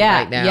feeling Yeah,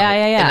 right now. yeah.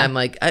 And I'm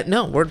like,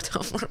 no, we're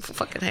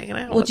fucking hanging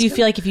out. Well, do you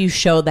feel like if you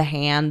show the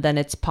hand, then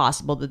it's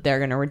possible that they're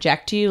going to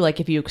reject you? Like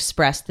if you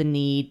express the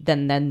need,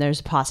 then there's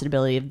a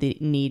possibility of the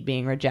need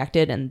being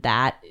rejected, and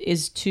that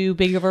is too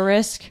big of a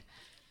risk?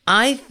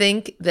 I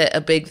think that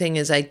a big thing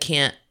is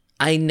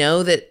I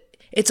know that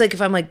it's like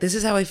if I'm like, this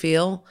is how I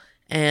feel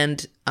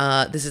and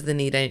this is the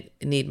need I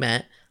need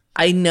met,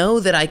 I know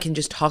that I can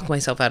just talk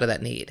myself out of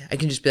that need. I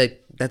can just be like,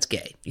 that's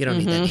gay. You don't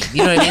need that need.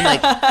 You know what I mean?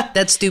 Like,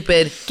 that's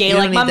stupid. Gay You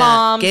don't like need my that.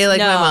 mom. Gay like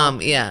my No.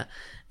 mom. Yeah.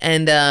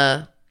 And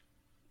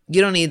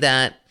you don't need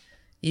that.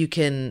 You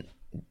can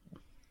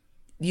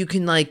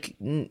like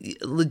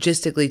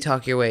logistically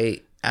talk your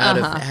way out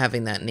of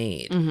having that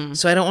need.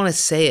 So I don't want to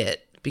say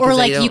it. Because Or I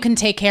like don't- you can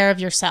take care of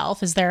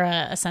yourself. Is there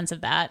a sense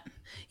of that?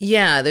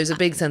 Yeah, there's a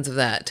big sense of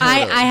that.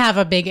 Totally. I have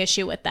a big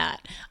issue with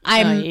that.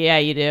 I'm Yeah,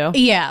 you do.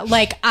 Yeah,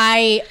 like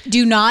I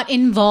do not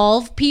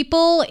involve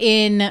people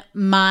in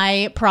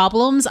my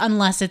problems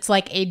unless it's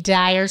like a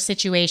dire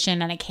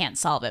situation and I can't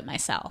solve it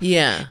myself.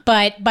 Yeah.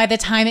 But by the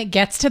time it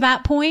gets to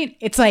that point,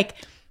 it's like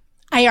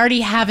I already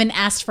haven't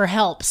asked for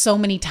help so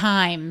many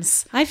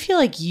times. I feel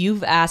like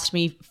you've asked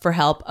me for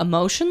help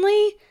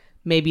emotionally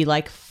maybe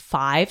like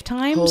 5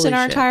 times Holy in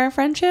our shit. entire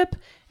friendship,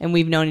 and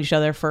we've known each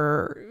other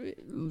for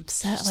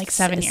Like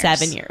 7 years.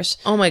 7 years.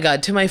 Oh my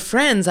God. To my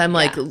friends, I'm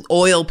like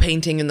oil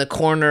painting in the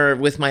corner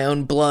with my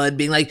own blood,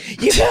 being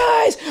like, you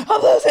guys, all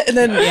those. And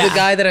then the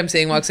guy that I'm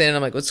seeing walks in and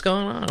I'm like, what's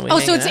going on? Are we Oh,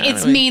 so hanging out?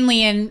 it's Are we-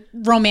 mainly in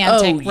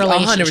romantic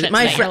relationships. 100%.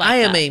 My that friend, you're like I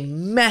am that. a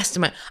mess to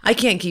my. I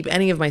can't keep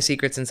any of my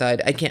secrets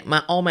inside. I can't.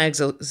 All my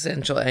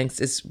existential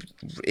angst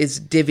is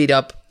divvied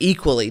up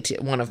equally to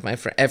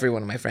every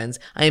one of my friends.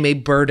 I am a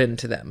burden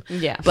to them.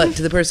 Yeah. But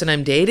to the person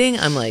I'm dating,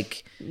 I'm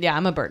like, Yeah,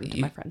 I'm a burden to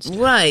my friends.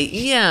 right,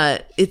 yeah.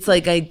 It's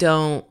like I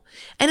don't.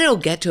 And it'll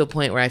get to a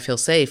point where I feel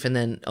safe, and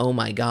then, oh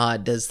my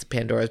God, does the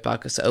Pandora's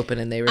box open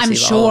and they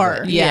receive I'm all of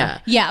sure. it?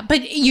 Yeah,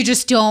 but you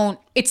just don't.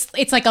 It's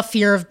like a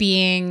fear of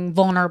being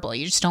vulnerable.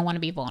 You just don't want to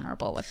be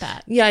vulnerable with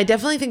that. Yeah, I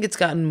definitely think it's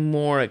gotten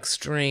more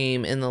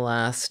extreme in the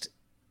last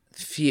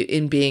few,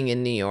 in being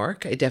in New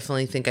York. I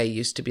definitely think I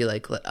used to be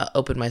like,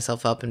 open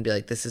myself up and be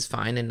like, this is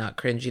fine and not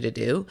cringy to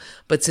do.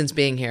 But since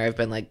being here, I've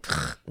been like,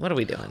 what are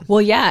we doing?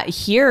 Well, yeah,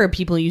 here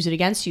people use it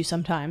against you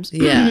sometimes.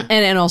 Yeah.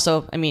 and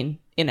also, I mean,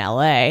 in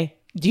LA,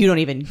 you don't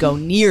even go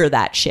near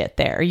that shit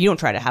there. You don't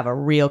try to have a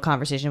real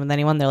conversation with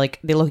anyone. They look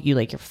at you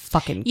like you're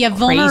fucking Yeah, crazy.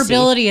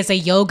 vulnerability is a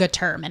yoga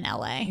term in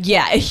LA.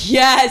 Yeah,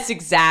 yes,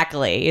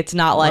 exactly. It's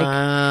not like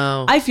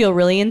Wow. I feel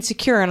really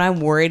insecure and I'm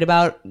worried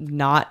about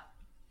not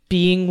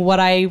being what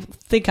I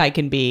think I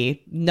can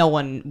be. No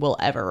one will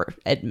ever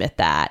admit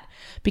that,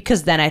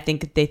 because then I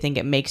think they think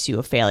it makes you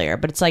a failure.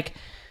 But it's like,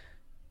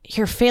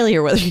 you're a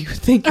failure whether you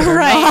think it or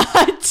Right.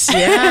 not.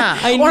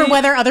 Yeah. Or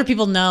whether other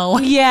people know.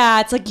 Yeah,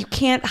 it's like you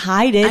can't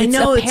hide it. I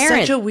know, it's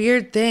apparent. such a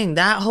weird thing.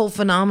 That whole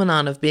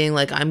phenomenon of being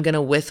like, I'm going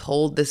to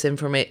withhold this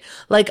information.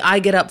 Like, I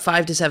get up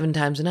 5 to 7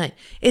 times a night.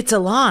 It's a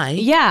lie.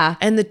 Yeah.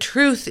 And the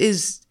truth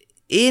is,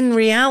 in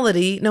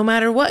reality, no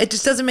matter what, it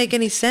just doesn't make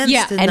any sense.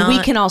 Yeah, to and we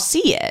not- can all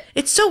see it.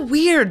 It's so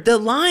weird. The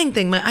lying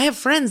thing. I have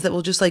friends that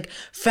will just like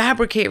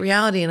fabricate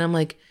reality. And I'm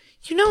like,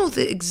 you know,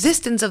 the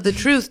existence of the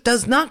truth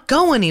does not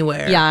go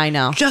anywhere. Yeah, I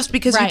know. Just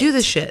because Right. you do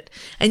this shit.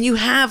 And you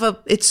have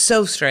it's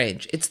so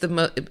strange. It's the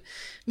most.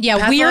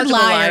 Yeah, weird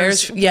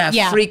liars.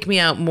 Freak me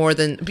out more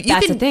than. But you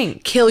That's can the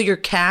thing. kill your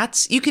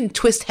cats. You can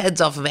twist heads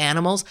off of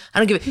animals. I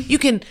don't give it. You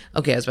can.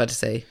 Okay, I was about to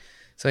say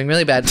something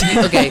really bad.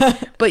 Okay,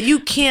 but you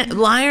can't.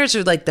 Liars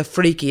are like the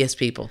freakiest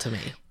people to me.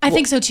 I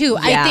think so too.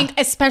 yeah. I think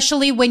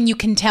especially when you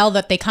can tell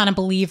that they kind of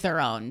believe their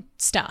own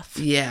stuff.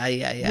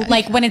 Yeah.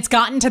 Like when it's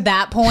gotten to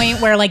that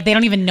point where like they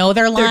don't even know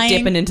they're They're lying.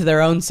 dipping into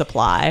their own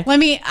supply.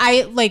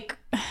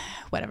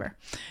 Whatever.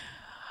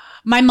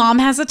 My mom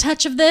has a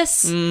touch of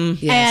this.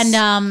 Yes.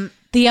 And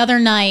the other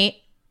night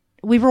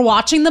we were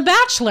watching The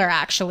Bachelor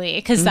actually,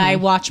 because I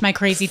watch my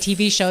crazy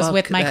TV shows Fuck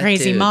with my that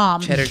crazy dude.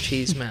 mom. Cheddar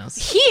cheese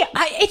mouse.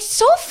 It's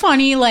so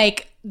funny,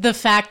 like the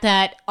fact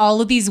that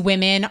all of these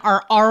women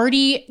are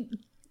already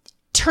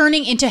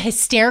turning into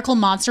hysterical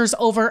monsters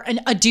over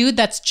a dude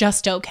that's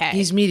just okay.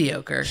 He's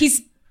mediocre.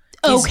 He's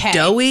okay. He's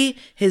doughy.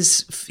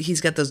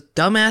 He's got those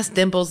dumbass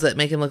dimples that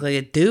make him look like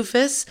a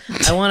doofus.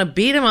 I want to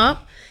beat him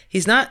up.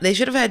 He's not. They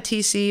should have had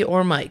TC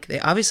or Mike. They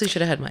obviously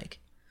should have had Mike.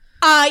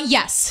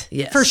 Yes,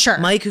 Yes, for sure.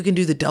 Mike, who can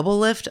do the double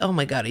lift. Oh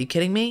my God, are you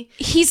kidding me?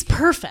 He's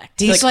perfect.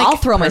 He's Like, I'll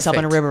throw myself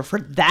in a perfect. river for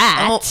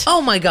that.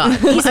 Oh my God.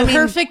 He's I mean,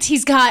 perfect.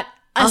 He's got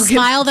a I'll get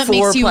smile that 4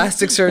 makes you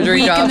plastic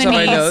surgery weak in jobs the on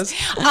my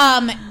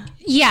knees. nose.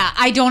 Yeah,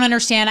 I don't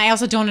understand. I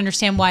also don't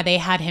understand why they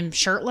had him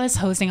shirtless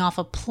hosing off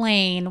a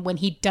plane when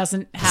he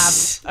doesn't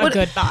have a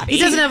good body. He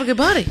doesn't have a good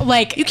body.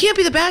 Like, you can't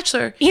be the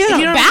Bachelor. He doesn't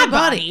if you have don't a have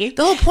bad a good body.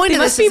 The whole point They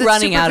of must this be is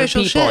running out of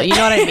superficial people. shit. You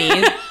know what I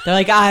mean? They're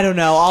like, I don't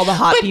know. All the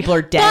hot people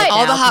are dead. All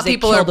now the 'cause hot they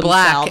people are killed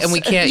black, themselves. and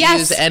we can't Yes.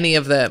 use any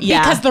of them.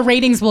 Yeah. because the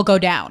ratings will go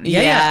down.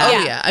 Yeah. Yeah. Oh,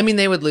 Yeah. yeah. I mean,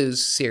 they would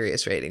lose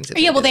serious ratings. If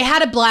Yeah, well, did they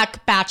had a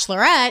black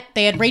bachelorette.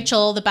 They had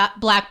Rachel, the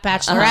black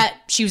bachelorette.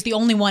 She was the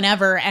only one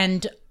ever,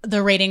 and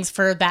the ratings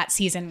for that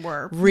season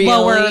were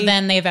lower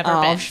than they've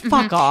ever been.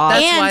 Fuck off.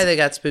 That's And why they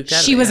got spooked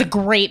out. She of was it. a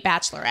great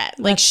bachelorette.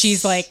 Like,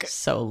 she's like,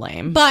 so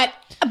lame. but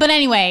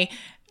anyway,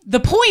 the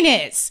point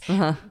is,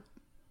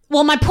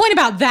 well, my point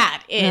about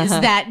that is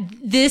that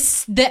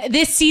this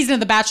season of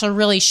The Bachelor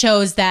really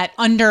shows that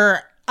under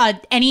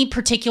any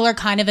particular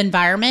kind of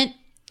environment,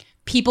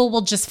 people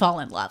will just fall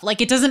in love.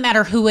 Like, it doesn't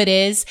matter who it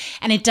is,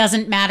 and it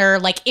doesn't matter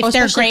like if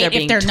they're especially great,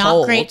 if if they're they're being not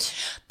told. great.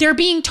 They're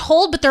being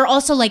told, but they're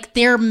also like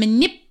they're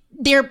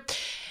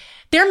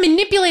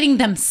manipulating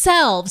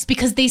themselves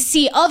because they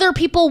see other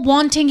people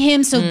wanting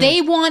him, so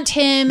they want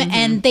him,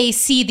 and they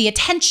see the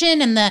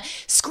attention and the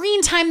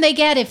screen time they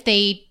get if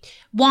they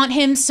want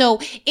him. So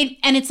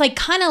it's like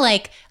kind of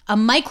like a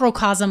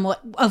microcosm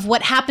of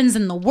what happens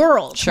in the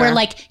world, Sure. where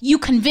like you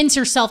convince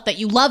yourself that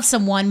you love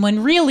someone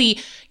when really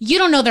you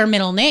don't know their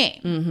middle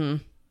name. Mm-hmm.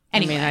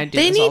 Anyway, I mean, I do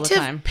They this all need the to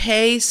time.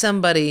 pay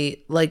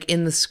somebody like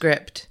in the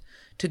script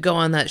to go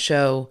on that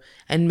show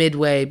and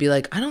midway be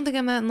like, I don't think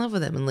I'm that in love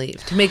with him, and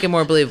leave to make it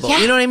more believable. Yeah.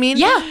 You know what I mean?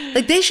 Yeah.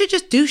 Like, they should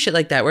just do shit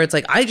like that where it's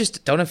like, I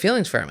just don't have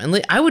feelings for him.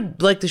 And I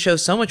would like the show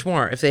so much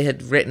more if they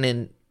had written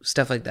in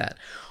stuff like that.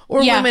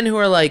 Or Yeah. women who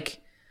are like,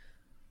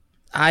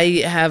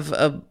 I have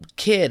a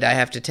kid I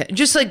have to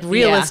just like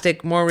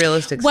realistic, more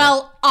realistic stuff.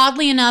 well,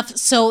 oddly enough,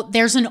 so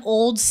there's an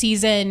old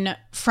season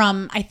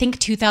from I think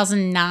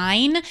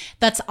 2009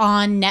 that's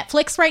on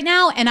Netflix right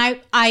now, and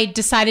I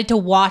decided to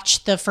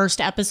watch the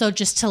first episode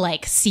just to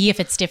like see if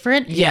it's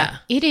different. Yeah.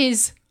 It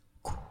is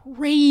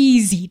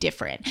crazy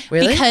different.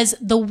 Really? Because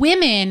the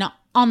women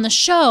on the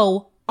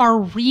show are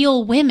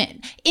real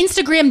women.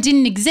 Instagram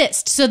didn't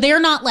exist, so they're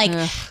not like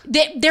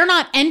they're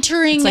not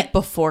entering. It's like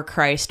before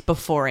Christ,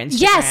 before Instagram.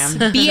 Yes,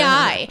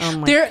 BI. Oh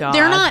my they're God.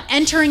 not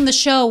entering the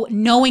show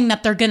knowing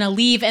that they're going to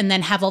leave and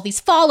then have all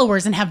these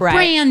followers and have Right.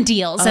 brand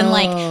deals and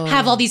like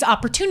have all these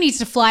opportunities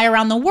to fly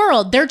around the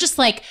world. They're just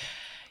like,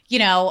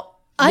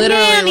 a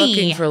literally nanny.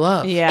 looking for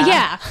love. Yeah.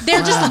 Yeah,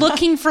 they're just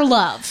looking for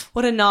love.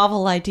 What a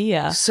novel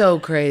idea. So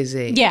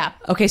crazy. Yeah.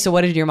 Okay, so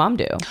what did your mom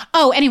do?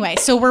 Oh, anyway,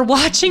 so we're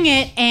watching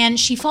it and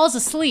she falls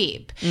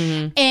asleep.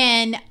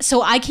 And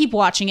so I keep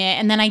watching it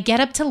and then I get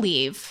up to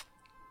leave.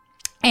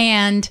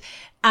 And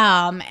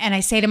I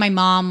say to my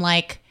mom,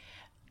 like,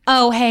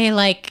 oh, hey,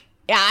 like,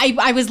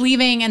 I was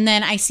leaving and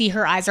then I see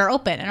her eyes are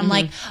open. And I'm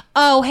like,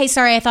 oh, hey,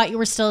 sorry, I thought you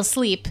were still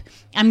asleep.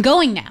 I'm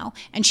going now.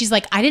 And she's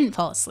like, I didn't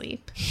fall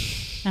asleep.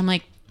 And I'm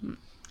like,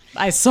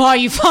 I saw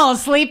you fall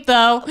asleep,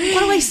 though. What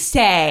do I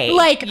say?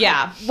 Like,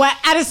 yeah.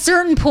 at a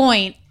certain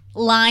point,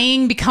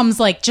 lying becomes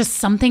like just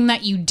something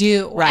that you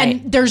do. Right.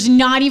 And there's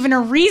not even a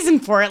reason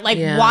for it. Like,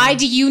 Yeah. why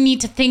do you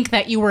need to think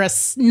that you were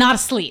not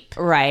asleep?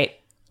 Right.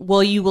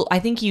 Well, you will. I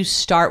think you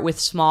start with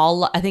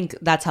small. I think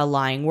that's how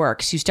lying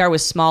works. You start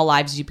with small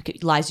lies. You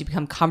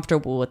become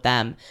comfortable with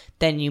them.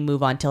 Then you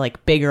move on to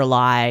like bigger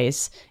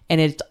lies, and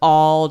it's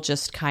all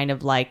just kind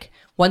of like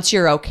once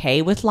you're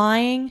okay with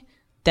lying,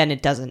 then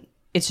it doesn't.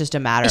 It's just a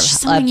matter It's of,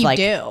 just something of you like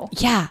do.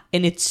 yeah,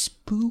 and it's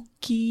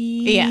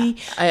spooky. Yeah.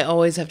 I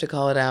always have to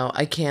call it out.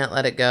 I can't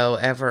let it go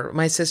ever.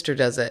 My sister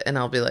does it, and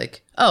I'll be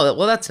like, "Oh,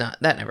 well,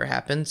 that never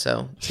happened."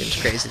 So it seems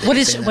crazy. that What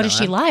you're is saying what that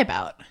does out she loud. lie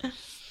about?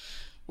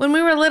 When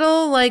we were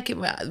little, like,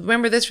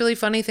 remember this really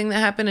funny thing that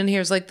happened? And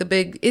here's like the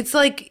big. It's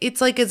like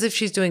as if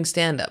she's doing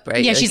stand up,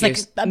 right? Yeah, she's like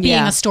here's- being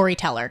Yeah. a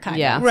storyteller kind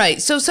Yeah. of.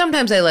 Right. So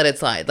sometimes I let it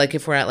slide. Like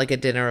if we're at like a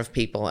dinner of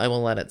people, I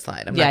will let it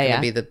slide. I'm not Yeah, going to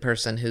yeah. be the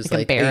person who's Like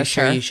like, "Are you embarrass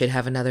sure her. you should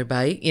have another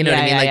bite?" You know what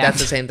Yeah, I mean? yeah, Like yeah. that's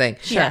the same thing.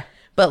 Sure.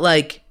 But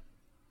like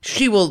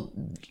she will,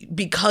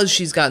 because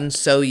she's gotten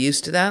so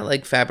used to that,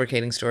 like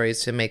fabricating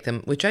stories to make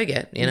them, which I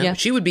get, Yeah.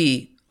 she would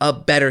be a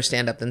better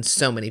stand up than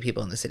so many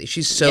people in the city.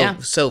 She's so, Yeah.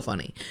 so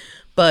funny.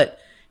 But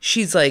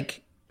she's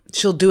like,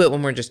 she'll do it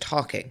when we're just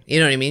talking. You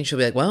know what I mean? She'll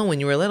be like, well, when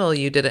you were little,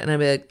 you did it. And I'd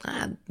be like,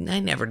 I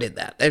never did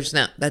that.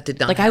 That did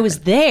not Like I happen. was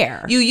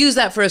there. You used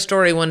that for a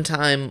story one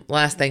time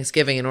last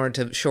Thanksgiving in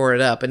order to shore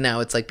it up, and now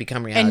it's like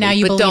become reality. And now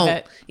you but believe don't,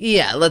 it.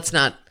 Yeah, let's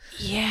not.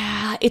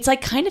 Yeah, it's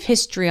like kind of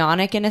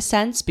histrionic in a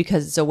sense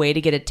because it's a way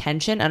to get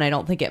attention, and I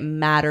don't think it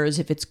matters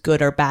if it's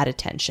good or bad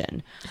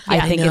attention.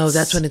 I think No, it's,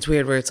 that's when it's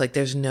weird where it's like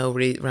there's no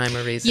rhyme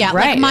or reason. Yeah,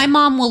 Right. like my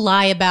mom will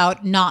lie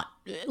about not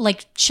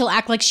like she'll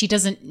act like she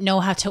doesn't know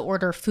how to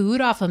order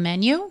food off a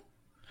menu.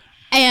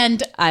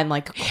 And I'm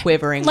like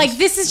quivering. like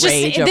this is just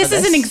rage over this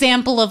is an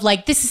example of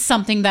like this is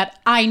something that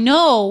I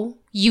know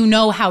you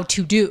know how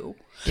to do.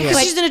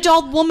 Because she's an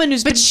adult woman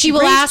who's But been she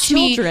will raised ask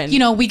children.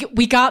 me,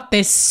 we got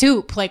this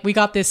soup, like we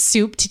got this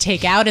soup to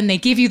take out, and they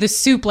give you the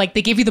soup, like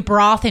they give you the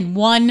broth in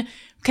one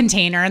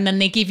container, and then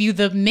they give you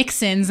the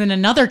mix-ins in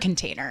another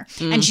container.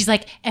 And she's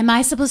like, "Am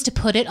I supposed to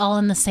put it all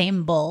in the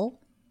same bowl?"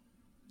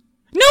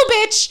 No,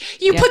 bitch.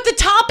 You put the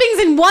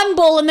toppings in one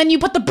bowl and then you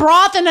put the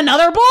broth in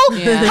another bowl?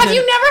 Yeah. Have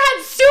you never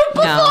had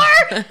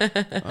soup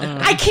before? No.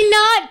 I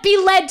cannot be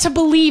led to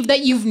believe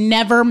that you've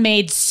never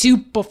made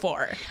soup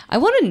before. I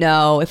want to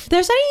know if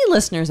there's any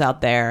listeners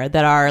out there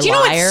that are Do you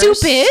liars. know what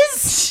soup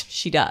is?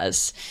 She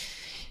does.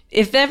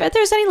 If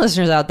there's any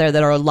listeners out there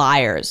that are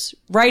liars,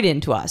 write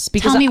into us.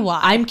 Because Tell me why.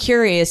 I'm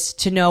curious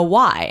to know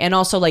why. And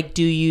also, like,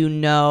 do you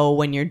know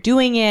when you're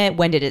doing it?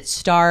 When did it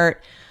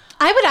start?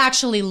 I would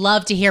actually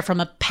love to hear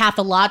from a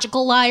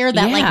pathological liar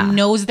that Yeah. like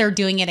knows they're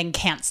doing it and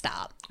can't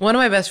stop. One of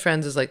my best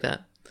friends is like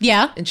that.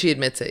 Yeah. And she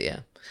admits it, yeah.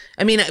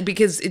 I mean,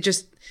 because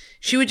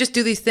she would just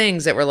do these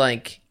things that were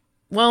like,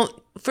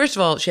 well, first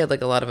of all, she had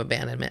like a lot of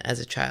abandonment as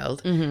a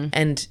child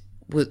and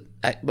was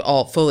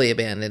all fully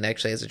abandoned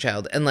actually as a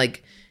child and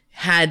like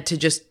had to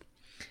just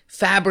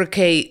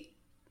fabricate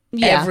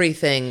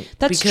everything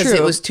That's because true.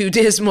 it was too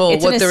dismal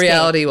It's an what the escape.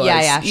 reality was.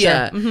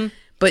 Yeah, sure.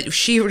 But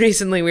she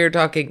recently, we were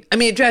talking, I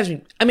mean, it drives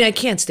me, I mean, I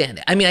can't stand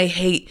it. I mean, I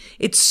hate,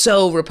 it's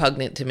so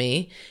repugnant to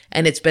me.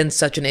 And it's been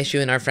such an issue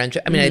in our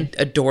friendship. I mean,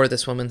 I adore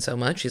this woman so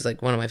much. She's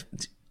like one of my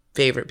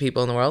favorite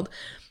people in the world.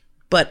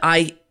 But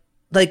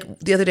like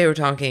the other day we're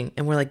talking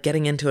and we're like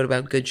getting into it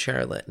about Good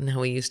Charlotte and how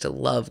we used to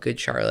love Good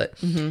Charlotte.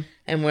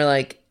 And we're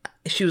like,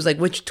 she was like,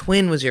 which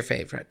twin was your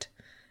favorite?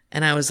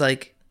 And I was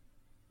like,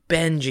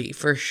 Benji,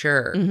 for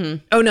sure.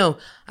 Oh, no.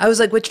 I was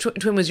like, which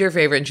twin was your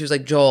favorite? And she was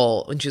like,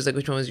 Joel. And she was like,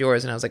 which one was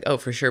yours? And I was like, oh,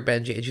 for sure,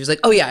 Benji. And she was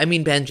like, oh, yeah, I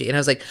mean Benji. And I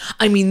was like,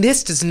 I mean,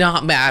 this does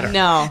not matter.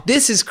 No.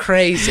 This is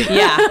crazy.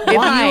 Yeah.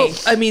 Why?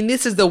 I mean,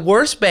 this is the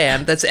worst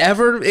band that's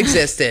ever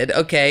existed,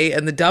 okay?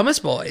 And the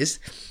dumbest boys.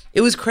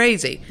 It was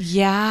crazy.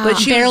 Yeah. But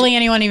she Barely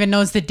anyone even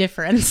knows the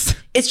difference.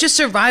 it's just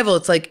survival.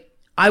 It's like,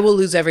 I will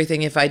lose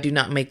everything if I do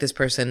not make this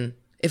person,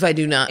 if I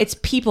do not. It's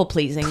people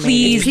pleasing.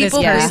 Please maybe. this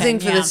people person, pleasing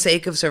for yeah. the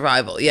sake of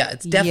survival. Yeah,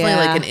 it's definitely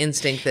Yeah. like an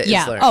instinct that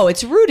Yeah. is learned. Oh,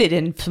 it's rooted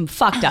in some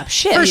fucked up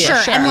shit. For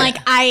Yeah, sure. And like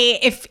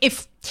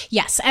if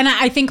yes, and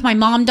I think my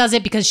mom does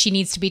it because she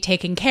needs to be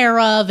taken care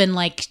of and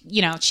like,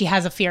 you know, she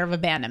has a fear of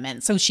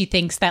abandonment. So she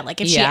thinks that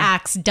like if she Yeah.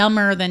 acts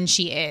dumber than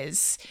she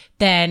is,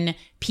 then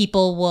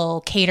people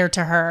will cater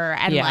to her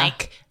and Yeah.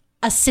 like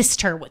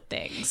assist her with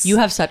things. You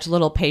have such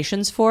little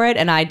patience for it,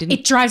 and I didn't.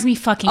 It drives me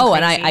fucking oh,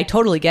 crazy. and I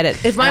totally get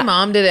it. If my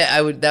mom did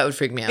it, that would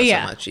freak me out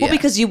Yeah. so much. Well, Yeah.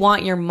 because you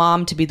want your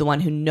mom to be the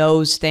one who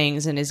knows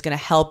things and is going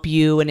to help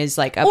you and is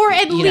like, or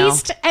at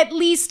least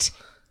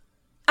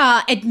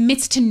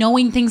admits to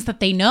knowing things that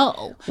they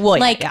know. Well,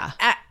 yeah, like yeah.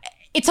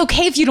 It's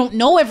okay if you don't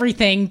know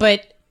everything,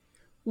 but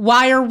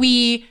why are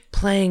we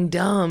playing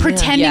dumb.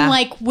 pretending Yeah.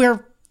 like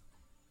we're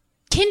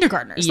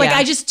kindergartners? Like Yeah.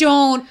 I just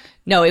don't.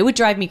 No, it would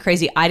drive me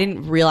crazy. I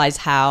didn't realize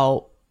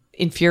how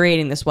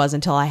infuriating this was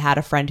until I had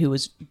a friend who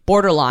was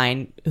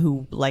borderline,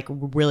 who like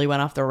really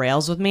went off the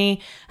rails with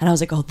me, and I was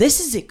like, "Oh, this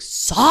is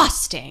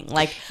exhausting."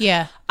 Like,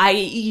 Yeah.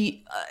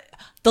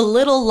 the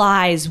little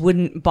lies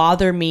wouldn't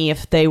bother me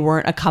if they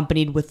weren't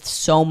accompanied with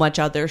so much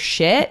other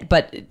shit,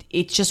 but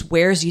it just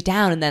wears you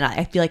down. And then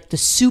I feel like the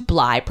soup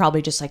lie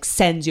probably just like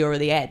sends you over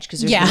the edge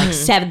because there's Yeah. been, like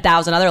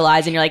 7,000 other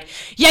lies, and you're like,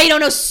 "Yeah, you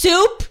don't know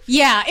soup."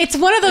 Yeah, it's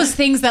one of those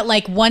things that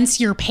like once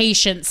your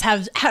patience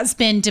has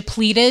been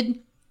depleted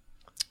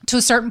to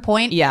a certain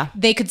point, Yeah.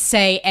 they could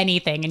say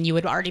anything and you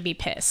would already be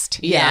pissed.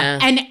 Yeah.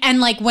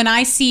 And like when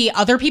I see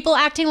other people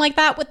acting like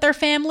that with their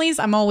families,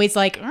 I'm always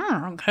like,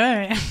 oh,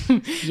 okay.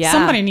 Yeah.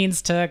 Somebody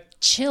needs to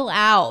chill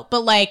out.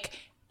 But like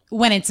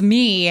when it's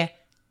me,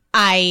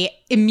 I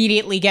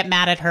immediately get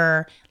mad at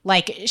her.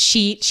 Like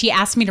she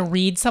asked me to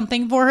read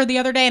something for her the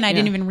other day and I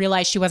didn't even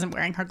realize she wasn't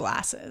wearing her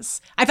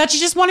glasses. I thought she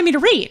just wanted me to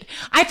read.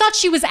 I thought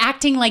she was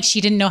acting like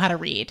she didn't know how to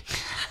read,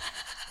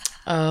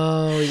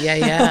 Oh, yeah,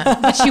 yeah.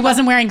 but she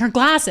wasn't wearing her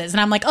glasses. And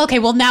I'm like, okay,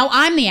 well now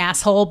I'm the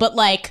asshole, but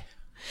like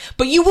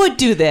But you would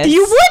do this.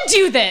 you would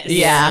do this.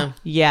 Yeah.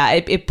 Yeah.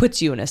 It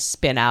puts you in a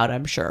spin out,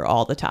 I'm sure,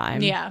 all the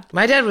time. Yeah.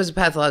 My dad was a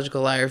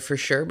pathological liar for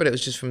sure, but it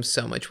was just from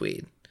so much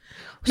weed.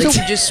 Like, he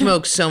just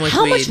smoked so much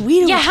How weed. much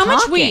weed are Yeah, we how much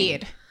talking?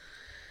 weed?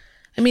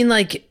 I mean,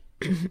 like,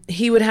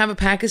 he would have a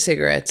pack of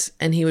cigarettes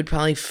and he would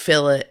probably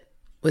fill it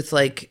with,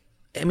 like,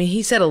 I mean,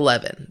 he said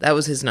 11. That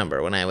was his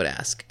number when I would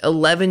ask.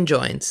 11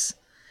 joints.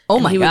 Oh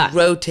And my he God. would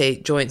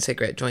rotate joint,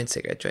 cigarette, joint,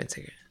 cigarette, joint,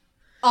 cigarette.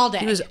 All day.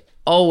 He was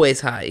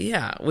always high,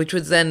 yeah, which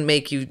would then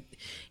make you,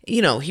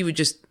 you know, he would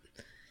just,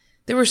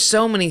 there were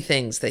so many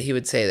things that he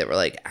would say that were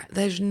like,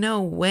 there's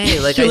no way.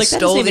 Like, You're I like, that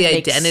stole doesn't the even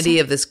make identity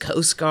of this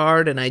Coast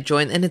Guard and I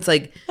joined, and it's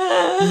like,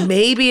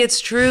 maybe it's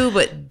true,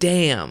 but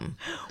damn.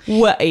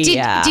 What?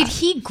 Yeah. Did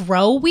he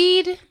grow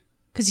weed?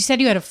 Because you said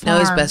you had a farm. No,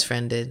 his best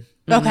friend did.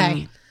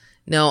 Okay.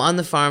 No, on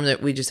the farm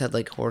that we just had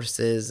like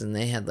horses and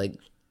they had like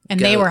And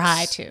they were goats.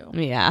 high too.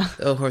 Yeah.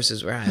 Oh,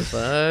 horses were high.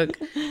 Fuck.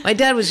 My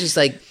dad was just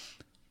like,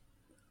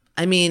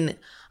 I mean,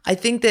 I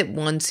think that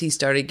once he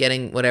started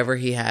getting whatever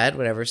he had,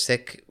 whatever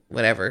sick,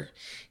 whatever,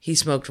 he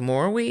smoked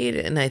more weed,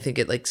 and I think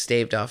it like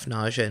staved off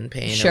nausea and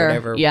pain Sure, or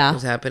whatever yeah.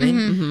 was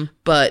happening.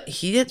 But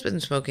he had been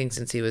smoking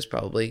since he was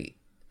probably,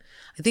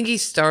 I think he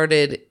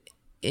started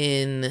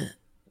in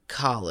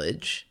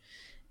college,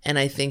 and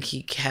I think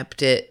he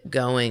kept it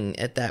going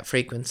at that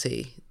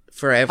frequency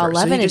forever.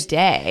 11 he a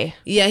day.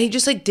 Yeah, he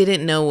just like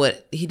didn't know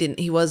what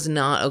he was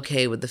not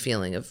okay with the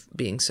feeling of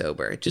being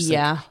sober. Just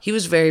like, he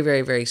was very,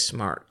 very, very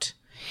smart.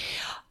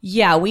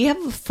 Yeah, we have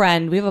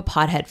a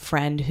pothead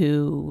friend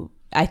who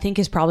I think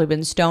has probably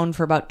been stoned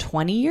for about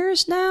 20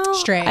 years now.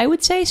 Straight. I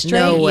would say straight.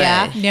 No way.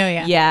 Yeah. No,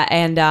 yeah. Yeah,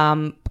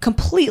 and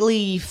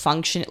completely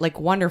function, like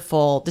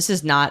wonderful. This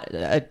is not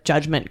a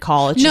judgment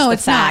call. It's just the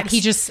it's not. facts.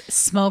 He just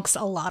smokes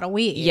a lot of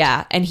weed.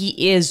 Yeah, and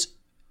he is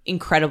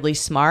incredibly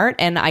smart,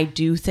 and I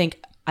do think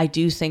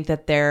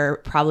that there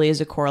probably is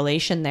a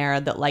correlation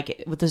there that,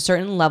 like, with a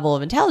certain level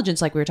of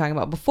intelligence, like we were talking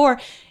about before,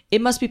 it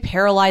must be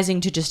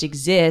paralyzing to just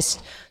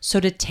exist. So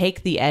to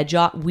take the edge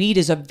off, weed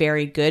is a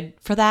very good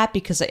for that,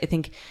 because I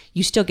think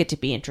you still get to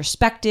be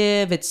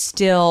introspective. It's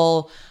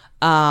still,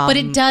 but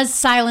it does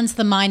silence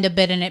the mind a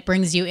bit, and it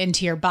brings you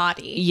into your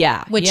body.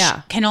 Yeah, which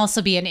yeah. can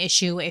also be an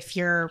issue if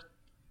you're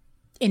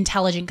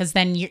intelligent, because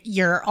then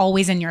you're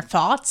always in your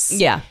thoughts.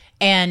 Yeah,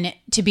 and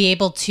to be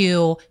able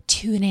to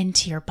tune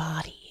into your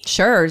body.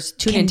 Sure,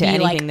 tune into be,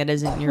 anything like, that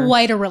isn't your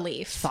quite a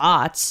relief.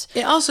 thoughts.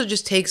 It also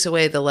just takes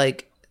away the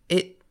like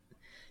it.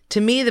 To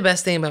me, the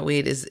best thing about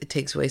weed is it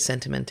takes away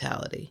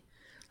sentimentality.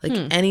 Like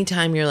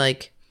anytime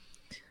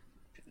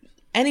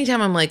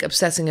I'm like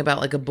obsessing about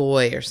like a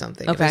boy or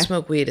something, if I Okay.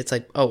 smoke weed, it's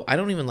like, oh, I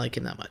don't even like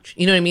him that much.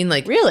 You know what I mean?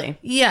 Like, Really?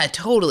 Yeah,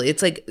 totally.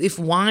 It's like if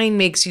wine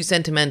makes you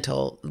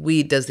sentimental,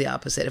 weed does the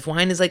opposite. If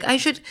wine is like, I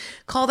should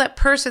call that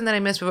person that I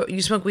miss, but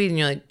you smoke weed and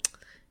you're like,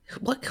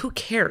 what? Who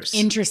cares?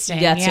 Interesting.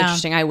 That's yeah.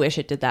 interesting. I wish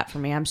it did that for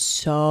me. I'm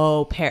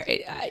so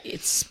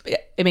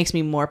it makes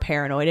me more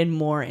paranoid and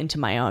more into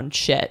my own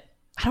shit.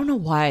 I don't know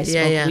why I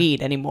smoke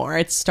weed anymore.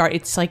 It's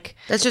like,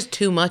 That's just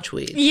too much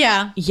weed.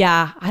 Yeah.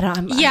 yeah, I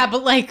don't. Yeah,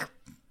 but like,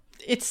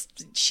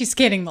 she's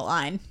skating the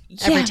line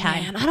every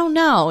time. Man, I don't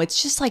know.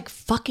 It's just like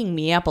fucking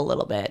me up a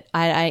little bit.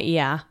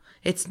 Yeah.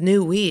 It's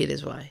new weed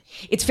is why.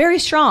 It's very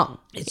strong.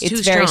 It's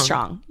too very strong.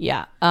 strong.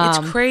 Yeah. It's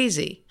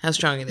crazy how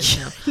strong it is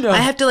now. No. I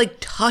have to like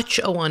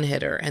touch a one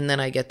hitter and then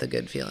I get the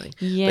good feeling.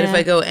 Yeah. But if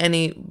I go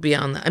any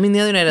beyond that, I mean,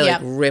 the other night I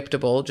like Yeah. ripped a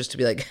bowl just to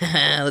be like,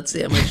 let's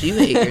see how much you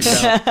hate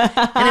yourself.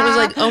 And it was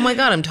like, oh my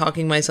God, I'm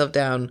talking myself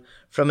down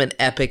from an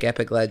epic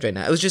ledge right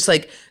now. It was just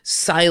like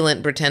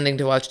silent, pretending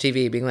to watch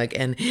TV, being like,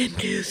 and 2,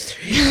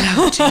 3,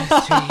 out, 2,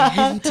 3,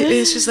 and 2.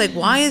 It's just like,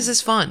 why is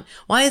this fun?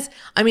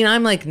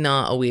 I'm like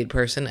not a weed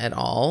person at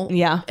all.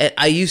 Yeah.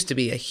 I used to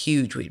be a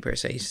huge weed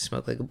person. I used to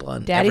smoke like a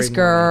blunt. Daddy's every morning.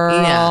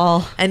 girl.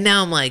 Yeah. And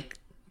now I'm like,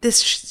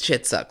 this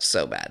shit sucks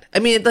so bad. I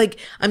mean, like,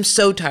 I'm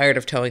so tired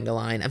of towing the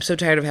line. I'm so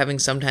tired of having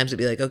sometimes it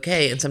be like,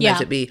 okay, and sometimes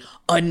Yeah. it be,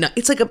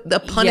 it's like a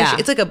punish. Yeah.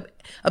 It's like a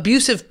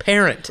abusive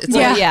parent. It's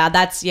Well, like,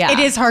 yeah. It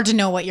is hard to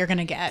know what you're going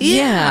to get.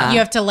 Yeah. You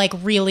have to like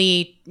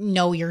really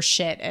know your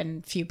shit,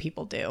 and few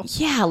people do.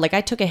 Yeah. Like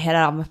I took a hit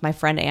out with my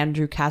friend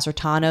Andrew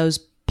Casertano's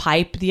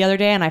pipe the other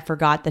day, and I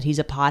forgot that he's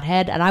a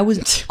pothead, and I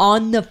was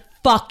on the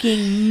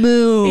fucking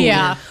moon.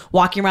 Yeah.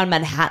 Walking around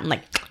Manhattan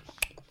like,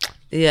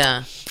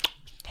 yeah.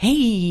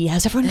 hey,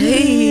 how's everyone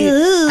Hey,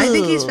 doing? I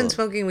think he's been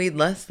smoking weed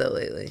less though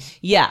lately.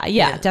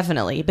 Yeah,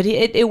 definitely. But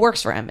it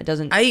works for him. It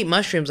doesn't I eat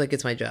mushrooms like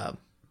it's my job.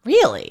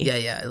 really.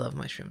 Yeah, I love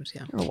mushrooms.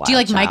 Yeah, You're a Do you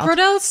like wild child.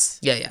 microdose?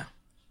 yeah.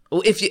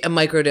 Well, if you a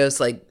microdose,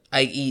 like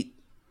I eat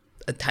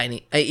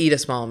a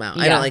small amount.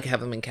 I Yeah. don't like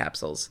have them in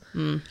capsules.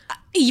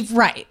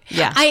 Right.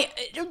 Yeah.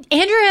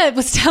 Andrea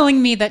was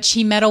telling me that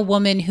she met a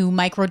woman who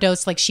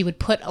microdosed, like she would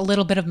put a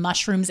little bit of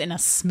mushrooms in a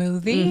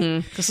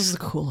smoothie. This is the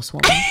coolest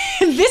woman.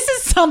 This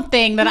is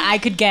something that I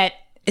could get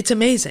It's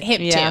amazing.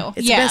 hip Yeah. to.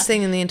 It's the best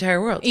thing in the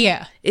entire world.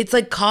 Yeah. It's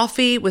like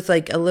coffee with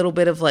like a little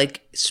bit of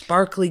like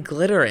sparkly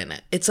glitter in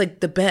it. It's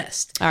like the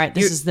best. All right,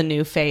 this is the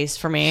new phase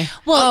for me.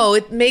 Well,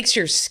 it makes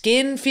your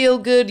skin feel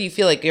good. You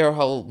feel like your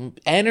whole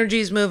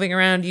energy's moving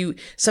around.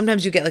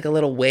 Sometimes you get like a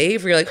little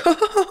wave where you're like,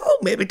 oh,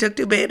 maybe took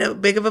too big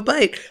of a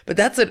bite. But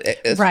that's a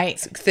Right.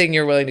 thing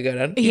you're willing to go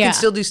down. You Yeah. can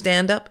still do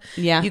stand up.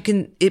 Yeah.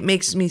 It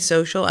makes me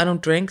social. I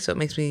don't drink, so it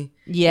makes me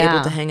Yeah.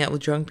 able to hang out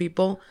with drunk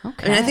people. I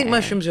mean, I think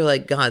mushrooms are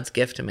like God's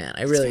gift to man.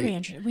 I really, very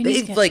interesting. We need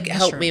to they get like some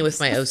help me with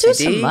my Let's OCD.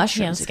 do some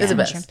mushrooms Yeah, again. the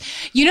best. mushrooms.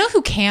 You know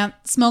who can't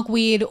smoke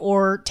weed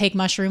or take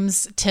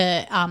mushrooms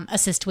to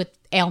assist with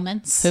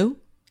ailments? Who?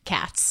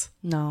 Cats.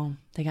 No,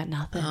 they got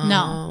nothing.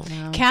 No.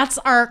 Cats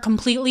are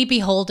completely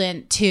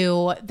beholden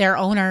to their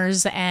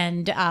owners,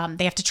 and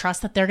they have to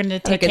trust that they're going to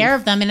take care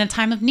of them in a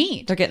time of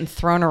need. They're getting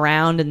thrown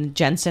around in the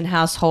Jensen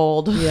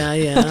household.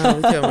 Yeah,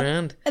 we go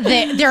around.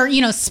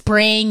 They're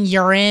spraying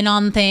urine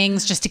on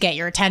things just to get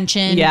your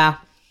attention. Yeah,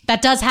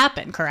 That does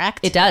happen, correct?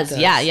 it does.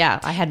 Yeah.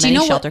 I had you many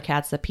know what- shelter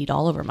cats that peed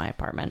all over my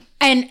apartment.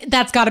 And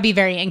that's got to be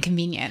very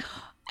inconvenient.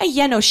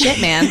 Yeah, no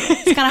shit, man.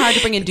 It's kind of hard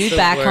to bring a dude the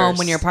back home worst.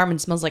 when your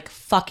apartment smells like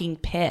fucking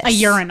piss. A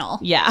urinal.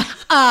 Yeah.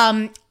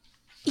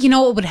 You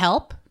know what would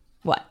help?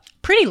 What?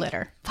 Pretty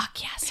litter.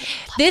 Fuck yes.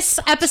 This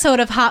episode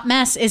of Hot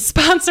Mess is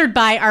sponsored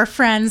by our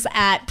friends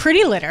at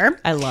Pretty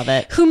Litter. I love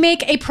it. Who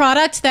make a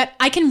product that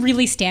I can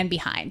really stand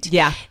behind.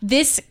 Yeah.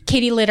 This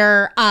kitty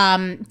litter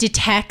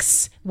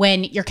detects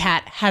when your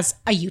cat has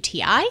a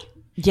UTI,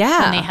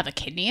 Yeah. when they have a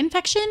kidney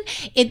infection.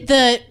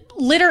 The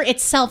litter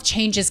itself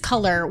changes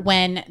color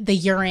when the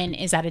urine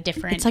is at a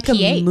different It's like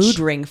pH. a mood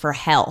ring for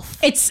health.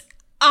 It's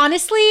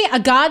honestly a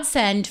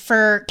godsend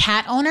for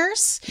cat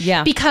owners.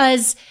 Yeah.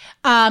 Because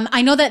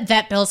I know that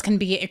vet bills can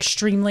be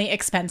extremely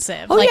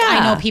expensive. Oh, like yeah.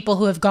 I know people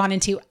who have gone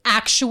into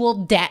actual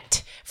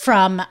debt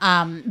from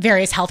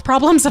various health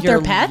problems of You're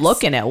their pets.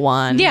 looking at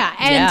one. Yeah.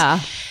 And yeah.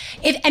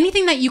 if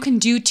anything that you can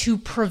do to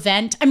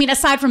prevent, I mean,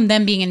 aside from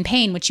them being in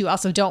pain, which you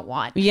also don't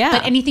want. Yeah.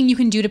 But anything you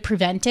can do to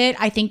prevent it,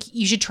 I think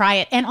you should try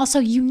it. And also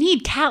you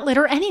need cat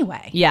litter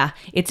anyway. Yeah,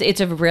 it's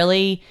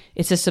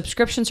a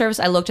subscription service.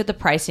 I looked at the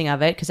pricing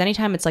of it because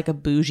anytime it's like a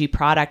bougie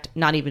product,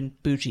 not even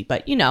bougie,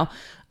 but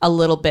a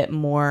little bit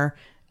more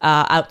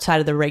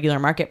outside of the regular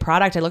market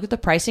product. I look at the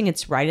pricing;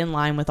 it's right in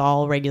line with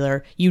all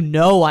regular.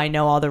 I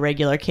know all the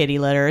regular kitty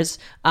litters.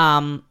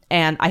 And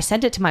I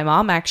sent it to my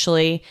mom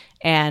actually,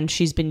 and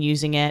she's been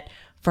using it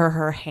for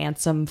her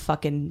handsome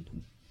fucking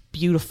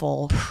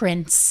beautiful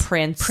Prince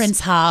Hobbs.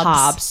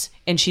 Hobbs.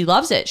 And she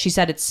loves it. She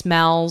said it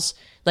smells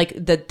like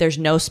that. There's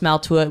no smell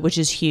to it, which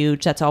is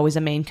huge. That's always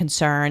a main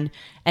concern.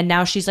 And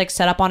now she's like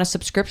set up on a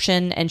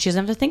subscription and she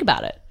doesn't have to think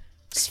about it.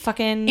 It's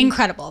fucking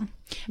Incredible.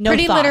 No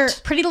Pretty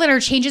thought. Pretty Litter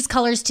changes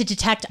colors to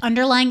detect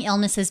underlying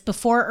illnesses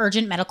before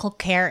urgent medical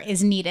care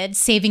is needed,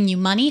 saving you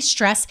money,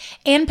 stress,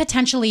 and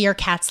potentially your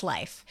cat's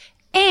life.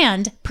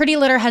 And Pretty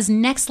Litter has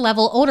next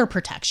level odor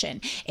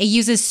protection. It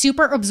uses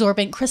super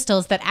absorbent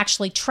crystals that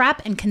actually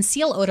trap and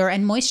conceal odor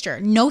and moisture.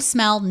 No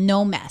smell,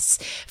 no mess.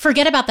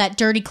 Forget about that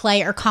dirty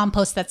clay or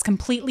compost that's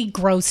completely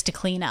gross to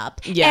clean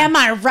up. Yeah. Am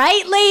I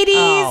right, ladies?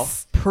 Oh,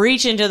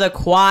 preaching to the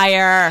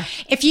choir.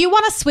 If you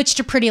want to switch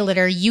to Pretty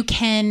Litter, you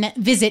can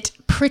visit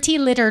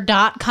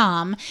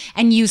prettylitter.com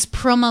and use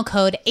promo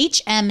code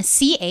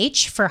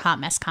HMCH for Hot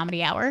Mess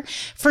Comedy Hour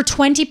for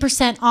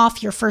 20%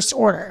 off your first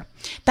order.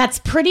 That's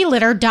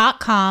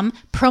prettylitter.com,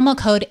 promo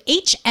code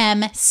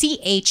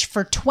HMCH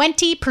for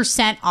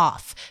 20%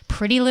 off.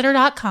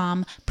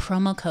 prettylitter.com,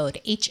 promo code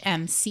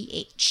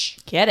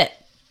HMCH. Get it.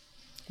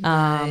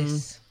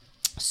 Nice.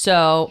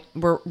 So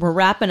we're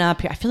wrapping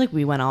up here. I feel like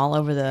we went all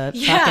over the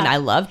fucking. I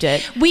loved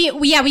it.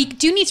 We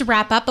do need to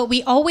wrap up, but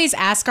we always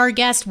ask our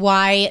guests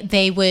why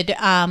they would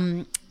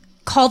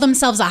call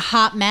themselves a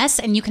hot mess,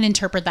 and you can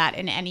interpret that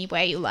in any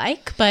way you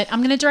like. But I'm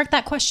going to direct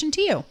that question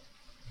to you.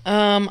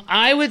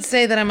 I would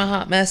say that I'm a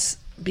hot mess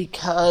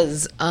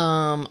because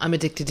I'm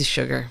addicted to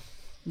sugar.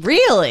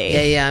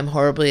 Really? Yeah, I'm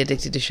horribly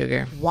addicted to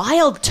sugar.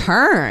 Wild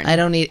turn. I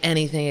don't eat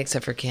anything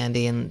except for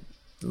candy and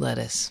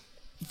lettuce.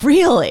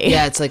 Really?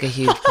 Yeah, it's like a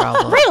huge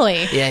problem.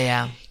 Really?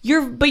 Yeah.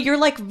 You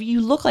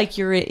look like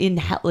you're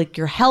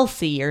you're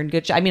healthy. You're in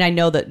good shape. I mean, I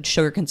know that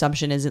sugar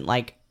consumption isn't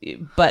like,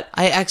 but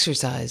I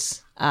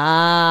exercise.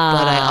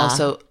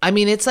 But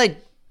it's like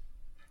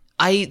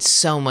I eat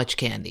so much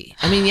candy.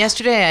 I mean,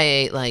 yesterday I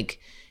ate like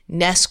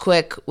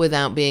Nesquik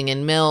without being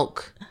in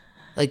milk.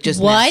 Like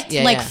just What?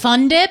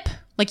 Fun dip?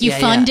 Like you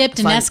fun dipped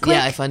a Nesquik?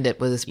 Yeah, I fun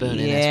dipped with a spoon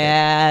in Nesquik.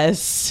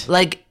 Yes.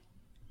 Like,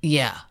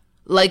 yeah.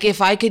 Like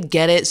if I could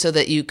get it so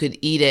that you could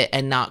eat it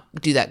and not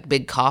do that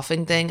big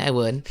coughing thing, I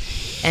would.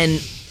 And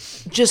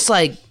just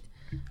like,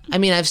 I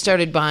mean, I've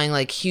started buying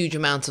like huge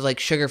amounts of like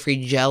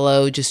sugar-free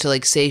Jell-O just to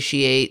like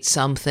satiate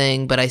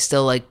something, but I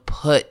still like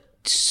put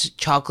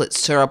chocolate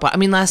syrup on. I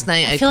mean, last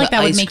night I feel put like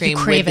that would ice make you cream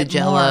crave with the it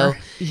Jell-O. more.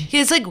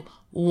 Yeah, it's like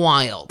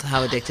wild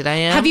how addicted I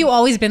am. Have you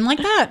always been like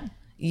that?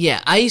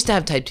 Yeah, I used to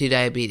have type 2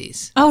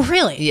 diabetes. Oh,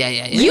 really?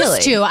 Yeah.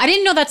 Used to. I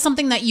didn't know that's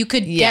something that you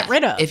could get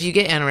rid of. If you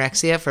get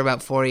anorexia for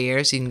about 4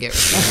 years, you can get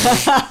rid of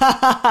it.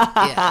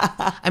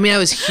 Yeah. I mean, I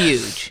was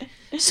huge.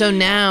 So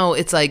now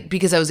it's like,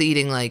 because I was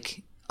eating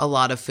like a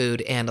lot of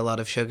food and a lot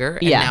of sugar,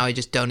 and now I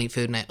just don't eat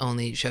food and I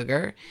only eat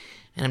sugar,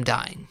 and I'm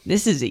dying.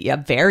 This is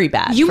very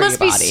bad. You for must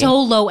your be body.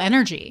 so low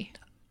energy.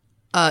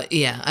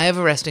 Yeah, I have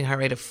a resting heart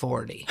rate of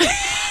 40.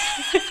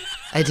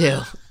 I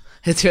do.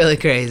 It's really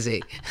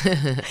crazy.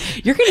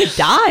 You're gonna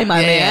die,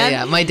 my man.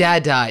 Yeah. My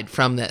dad died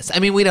from this. I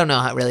mean, we don't know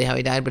how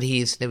he died, but he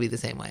used to be the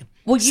same way.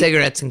 Well,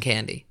 cigarettes and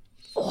candy.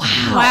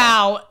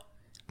 Wow.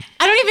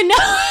 I don't even know.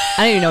 I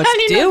don't even know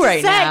what to do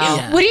right now.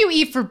 Yeah. What do you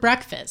eat for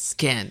breakfast?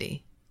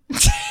 Candy.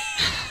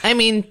 I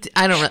mean,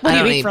 I don't do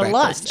you eat eat for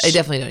breakfast. lunch? I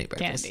definitely don't eat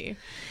breakfast. Candy.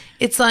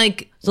 It's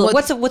like, So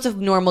what's a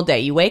normal day?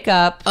 You wake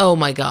up. oh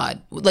my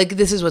God. Like,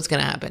 this is what's going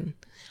to happen.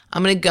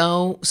 I'm going to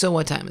go. So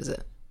what time is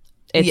it?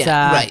 It's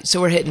right. So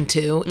we're hitting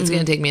 2. It's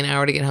going to take me an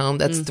hour to get home.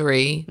 That's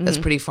 3. That's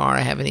pretty far. I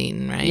haven't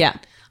eaten, right? Yeah.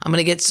 I'm going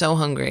to get so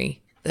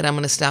hungry that I'm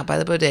going to stop by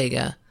the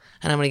bodega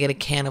and I'm going to get a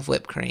can of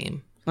whipped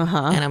cream. And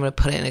I'm going to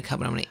put it in a cup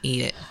and I'm going to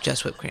eat it,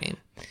 just whipped cream.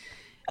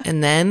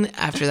 And then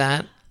after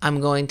that,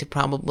 I'm going to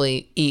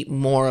probably eat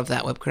more of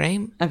that whipped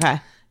cream. Okay.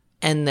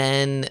 And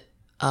then, It's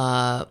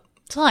a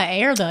lot of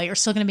air, though. You're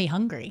still going to be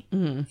hungry.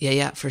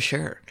 yeah, for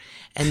sure.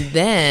 And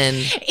then,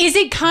 Is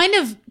it kind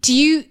of,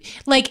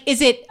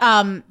 is it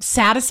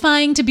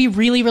satisfying to be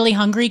really, really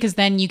hungry because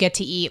then you get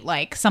to eat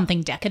like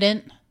something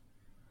decadent?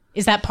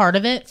 Is that part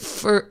of it?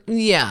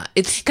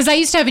 It's Because I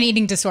used to have an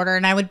eating disorder,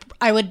 and I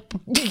would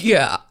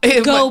yeah.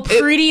 go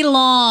pretty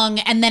long,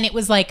 and then it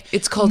was like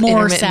It's called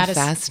more intermittent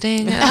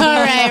fasting. All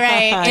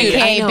right. Dude,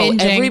 AKA I know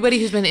binging. everybody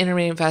who's been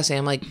intermittent fasting.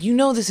 I'm like,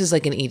 this is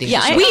like an eating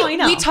disorder. I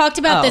know. We talked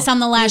about this on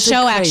the last It's like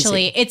show. crazy.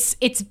 Actually,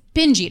 it's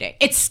binge eating.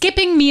 It's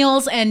skipping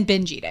meals and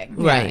binge eating.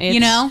 Right.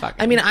 You know.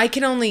 I mean, I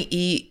can only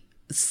eat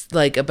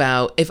like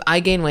about, if I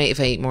gain weight, if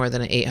I eat more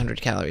than 800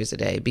 calories a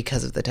day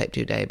because of the type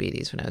 2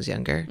 diabetes when I was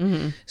younger.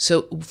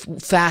 So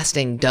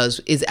fasting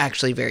is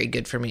actually very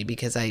good for me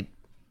because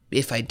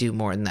if I do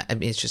more than that, I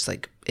mean, it's just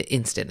like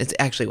instant. It's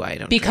actually why I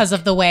don't Because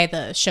of the way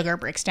the sugar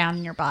breaks down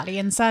in your body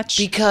and such.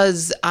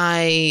 because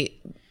I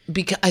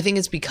think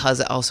it's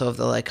because also of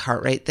the like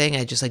heart rate thing.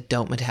 I just like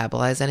don't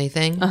metabolize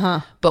anything.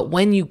 But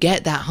when you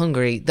get that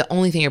hungry, the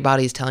only thing your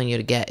body is telling you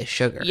to get is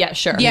sugar. Yeah,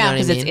 sure. Yeah. Because You know what I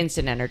it's mean?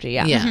 instant energy.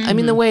 Yeah. Yeah, I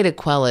mean the way to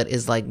quell it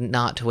is like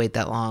not to wait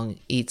that long,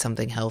 eat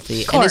something healthy,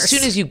 and course. as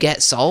soon as you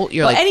get salt,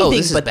 you're like, anything oh,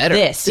 this is but better.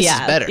 this, is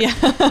yeah. better.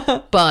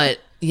 Yeah. But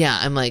yeah,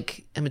 I'm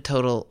a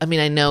total. I mean,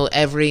 I know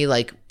every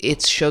like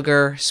it's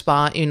sugar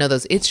spot. You know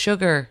those it's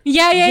sugar.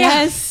 yeah.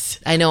 Yes.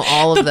 I know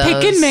all The of those.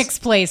 pick and mix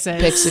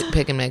places.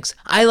 Pick and mix.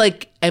 I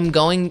like am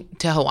going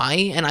to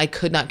Hawaii, and I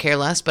could not care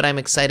less. But I'm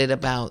excited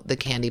about the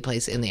candy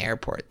place in the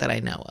airport that I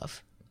know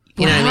of.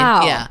 You know what I Wow.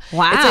 mean? Yeah.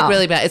 Wow. It's like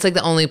really bad. It's like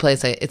the only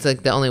place. It's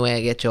like the only way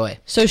I get joy.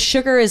 So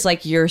sugar is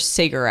like your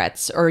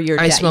cigarettes or your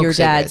I smoke your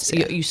dad's.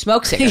 cigarettes, yeah. You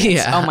smoke cigarettes.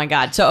 Yeah. Oh my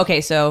god. So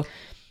okay. So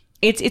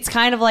it's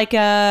kind of like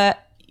a.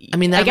 I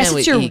mean, that I guess man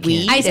it's would your eat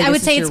weed. candy. I would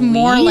say your it's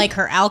more weed. like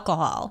her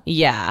alcohol.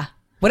 Yeah.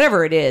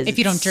 Whatever it is. If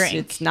you don't it's- drink.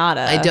 it's not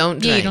a. I don't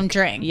drink. Yeah, you don't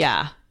drink.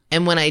 Yeah.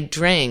 And when I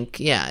drink,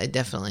 yeah, it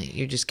definitely,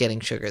 you're just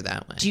getting sugar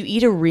that way. Do you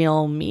eat a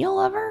real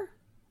meal ever?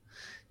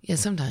 Yeah,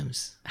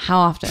 sometimes. How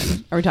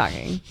often are we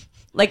talking?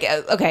 Like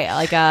okay,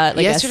 like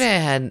Yesterday I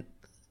had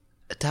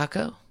a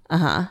taco.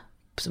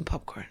 Some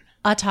popcorn.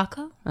 A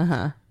taco?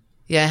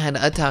 Yeah, I had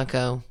a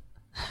taco.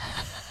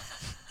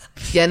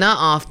 Yeah, not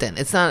often.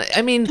 It's not,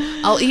 I mean,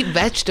 I'll eat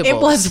vegetables. It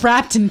was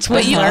wrapped in But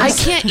Twizzlers. I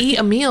can't eat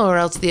a meal or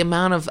else the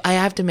amount of, I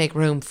have to make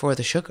room for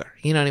the sugar.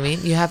 You know what I mean?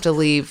 You have to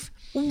leave.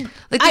 Like,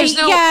 I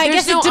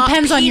guess it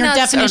depends on your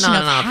peanuts are definition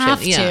not of an option.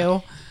 have Yeah.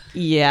 to.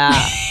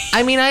 Yeah.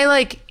 I mean,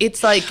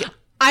 it's like,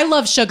 I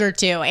love sugar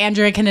too.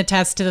 Andrea can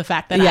attest to the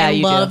fact that Yeah, I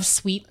you do. love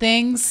sweet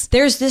things.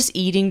 There's this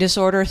eating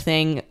disorder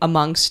thing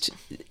amongst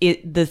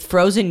the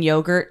frozen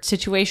yogurt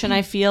situation.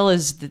 I feel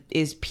is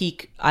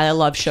peak. I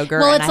love sugar.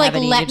 Well, and it's I like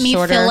have an let eating me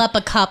disorder. fill up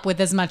a cup with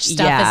as much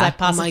stuff Yeah. as I Oh my oh my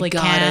possibly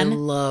God, I can.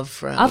 love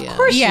froyo. Of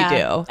course you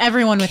do.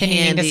 Everyone with an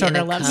eating Candy disorder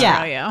in a loves cup.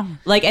 Yeah. froyo.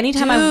 Like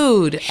anytime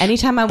Dude.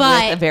 I'm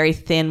But- with a very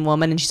thin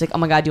woman and she's like, "Oh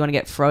my god, do you want to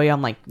get froyo?"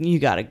 I'm like, "You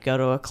got to go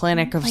to a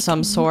clinic of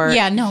some sort."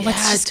 Yeah, no, let's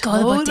Yeah, just go to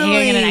the bodega and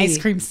get an totally. ice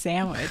cream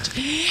sandwich.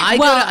 I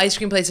go to ice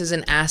cream places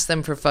and ask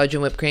them for fudge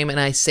and whipped cream, and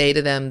I say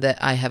to them that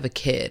I have a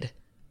kid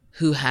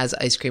who has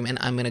ice cream, and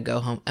I'm going to go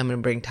home. I'm going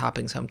to bring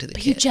toppings home to the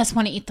You kid. just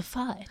want to eat the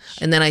fudge.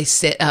 And then I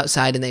sit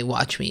outside and they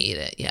watch me eat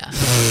it. Yeah.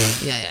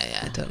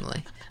 yeah,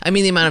 totally. I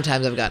mean, the amount of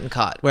times I've gotten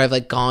caught where I've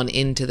like gone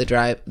into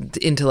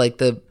like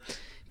the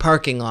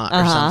parking lot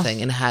or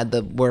something and had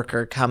the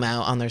worker come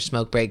out on their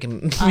smoke break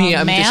and me,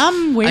 I'm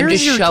ma'am, where's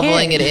just your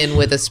shoveling kid? it in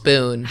with a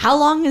spoon. How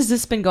long has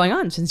this been going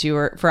on? Since you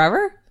were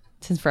forever?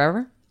 Since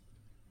forever?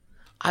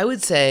 I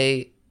would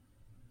say,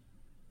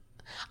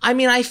 I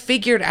mean, I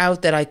figured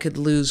out that I could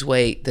lose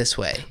weight this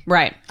way.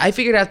 Right. I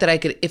figured out that I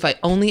could, if I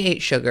only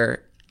ate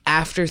sugar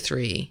after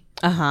 3,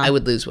 I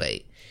would lose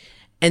weight.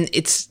 And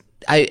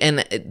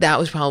that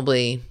was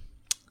probably,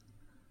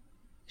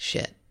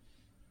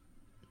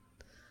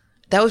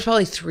 that was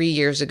probably 3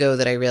 years ago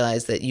that I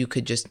realized that you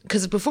could just,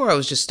 because before I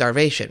was just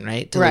starvation,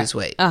 right? To lose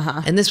weight.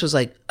 And this was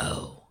like,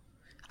 oh,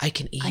 I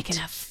can eat. I can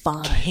have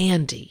fun.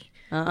 Candy,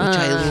 which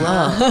I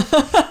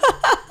love.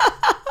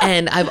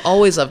 And I've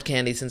always loved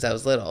candy since I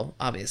was little,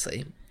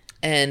 obviously.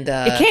 And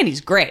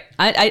Candy's great.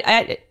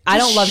 I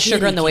don't love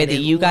sugar in the way that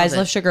candy, you guys love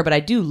love it. sugar, but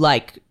I do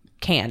like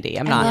candy.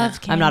 I'm not love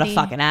I'm not a candy.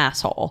 fucking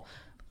asshole.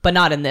 But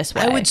not in this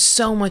way. I would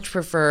so much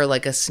prefer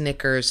like a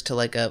Snickers to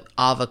like a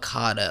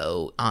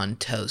avocado on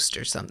toast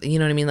or something. You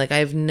know what I mean? Like I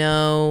have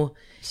no,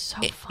 so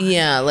fun.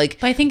 yeah, like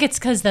But I think it's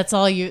because that's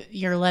all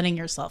you're letting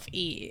yourself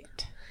eat.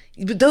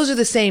 but those are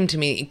the same to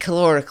me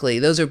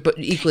calorically. Those are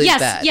equally as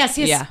bad. Yes.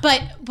 Yeah.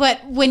 But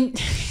when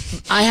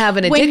I have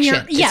an when addiction.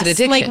 you're It's an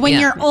addiction. like when yeah.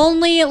 you're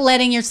only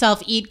letting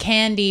yourself eat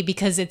candy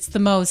because it's the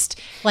most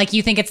like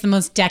you think it's the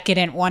most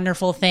decadent,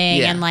 wonderful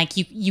thing, Yeah. and like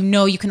you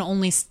know you can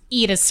only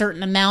eat a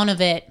certain amount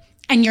of it,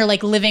 and you're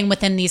like living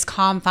within these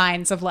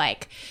confines of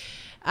like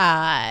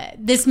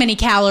this many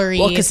calories,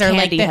 Well, because or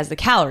candy like has the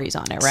calories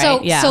on it,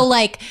 right? So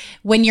like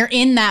when you're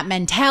in that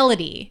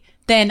mentality,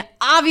 then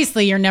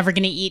obviously you're never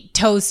going to eat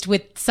toast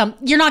with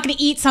you're not going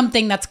to eat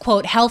something that's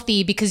quote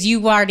healthy because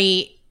you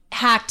already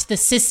hacked the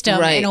system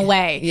Right. in a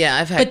way. Yeah,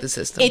 I've hacked But the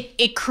system.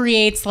 It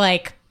creates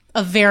like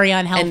a very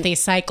unhealthy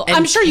cycle. And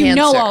I'm sure you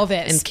know cancer. all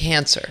this. And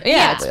cancer.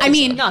 Yeah, I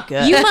mean, not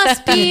good. You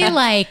must be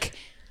like,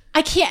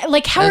 I can't.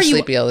 Like, how I'm are you?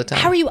 sleepy all the time.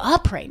 How are you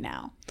up right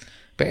now?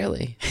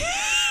 Barely.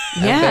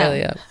 Yeah. I'm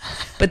barely up.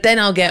 But then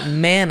I'll get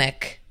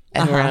manic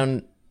at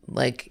around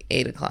like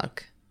 8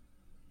 o'clock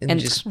and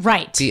just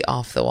Right. be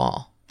off the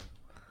wall.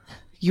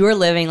 You're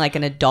living like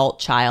an adult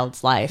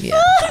child's life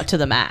to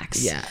the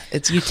max. Yeah,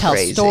 it's You tell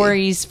crazy.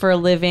 stories for a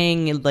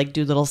living, you like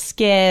do little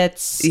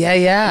skits.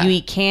 Yeah. You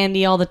eat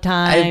candy all the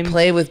I time.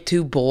 play with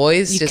 2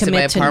 boys You just in my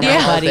commit to apartment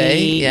all nobody.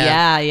 day.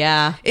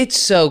 Yeah. It's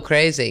so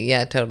crazy.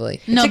 Yeah, totally.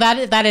 No,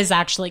 that is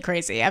actually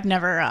crazy. I've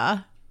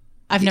never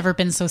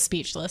been so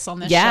speechless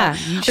on this Yeah,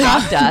 show. you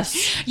shocked us.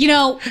 You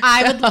know,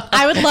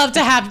 I would love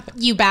to have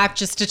you back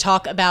just to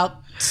talk about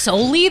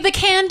solely the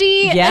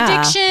candy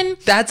addiction.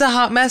 That's a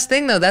hot mess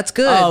thing, though. That's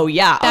good. Oh,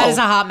 yeah. That is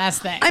a hot mess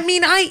thing. I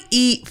mean, I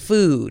eat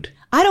food.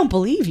 I don't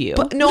believe you.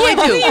 No, I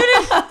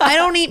do. I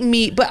don't eat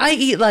meat, but I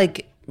eat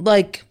like.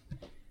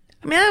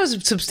 I mean, that was a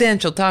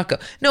substantial taco.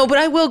 No, but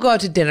I will go out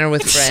to dinner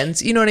with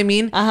friends. You know what I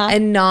mean?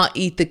 And not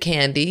eat the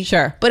candy.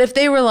 Sure. But if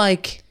they were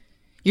like,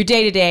 Your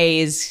day-to-day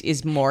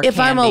is more if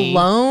I'm candy.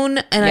 alone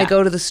and I Yeah.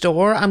 go to the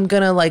store, I'm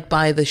gonna like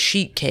buy the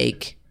sheet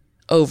cake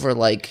over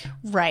like.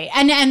 Right.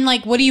 And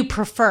like, what do you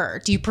prefer?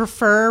 Do you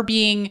prefer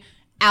being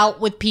out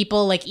with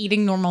people, like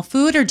eating normal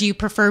food, or do you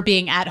prefer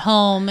being at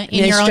home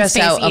in I your own stress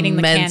space out eating the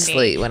immensely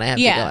candy? when I have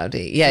to go out to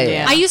eat. Yeah.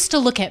 Yeah. I used to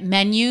look at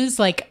menus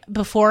like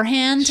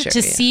beforehand Sure, to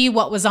yeah. see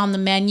what was on the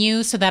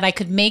menu so that I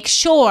could make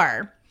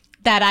sure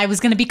that I was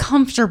going to be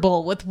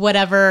comfortable with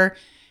whatever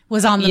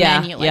was on the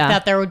menu. Like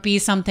that there would be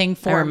something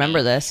for me.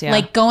 remember this, yeah.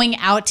 Like going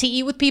out to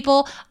eat with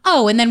people.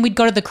 Oh, and then we'd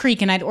go to the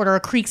creek and I'd order a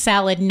creek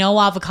salad, no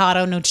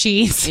avocado, no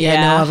cheese.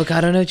 Yeah, no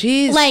avocado, no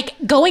cheese. Like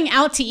going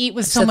out to eat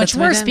was so said that much to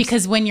my worse dad.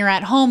 because when you're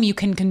at home, you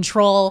can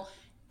control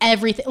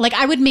everything. Like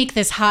I would make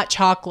this hot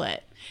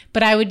chocolate,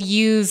 but I would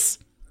use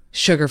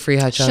sugar-free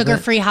hot chocolate.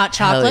 sugar-free hot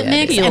chocolate yeah,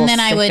 mix, dude. and then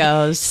I Little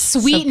would sickos.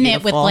 sweeten So it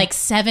with beautiful. like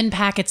 7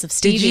 packets of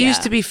stevia. Did you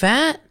used to be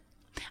fat?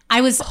 I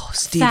was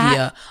Stevia.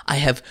 fat, I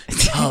have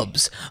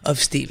tubs of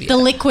stevia. the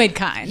liquid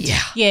kind.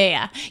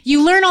 Yeah.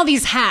 You learn all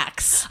these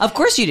hacks. Of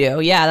course you do.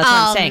 Yeah, that's what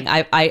I'm saying.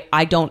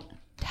 I don't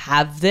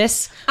have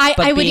this, I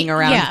but would- being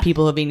around yeah.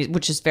 people who being,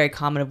 which is very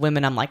common of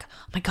women, I'm like,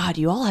 oh my God,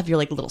 you all have your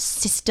like little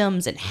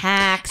systems and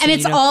hacks. And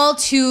it's you know- all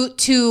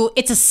to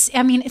it's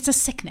a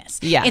sickness.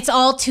 Yeah. It's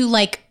all to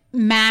like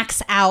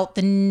max out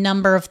the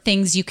number of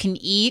things you can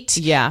eat.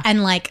 Yeah.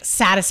 And like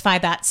satisfy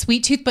that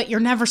sweet tooth, but you're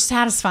never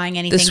satisfying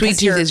anything. the sweet 'cause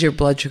tooth you're- is your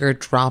blood sugar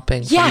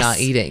dropping from Yes. not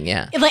eating.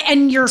 Yeah. like,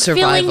 and you're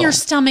filling Survival. your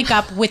stomach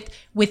up with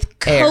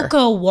Air.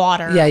 cocoa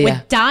water. Yeah, yeah.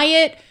 With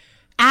diet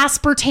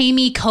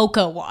aspartame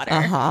cocoa water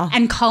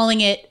and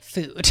calling it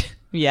food.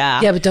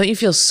 yeah. Yeah, but don't you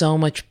feel so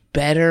much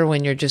better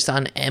when you're just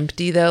on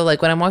empty though?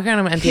 Like when I'm walking around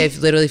on empty, I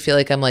literally feel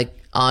like I'm like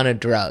on a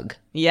drug.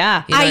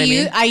 Yeah. You know what I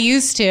mean? I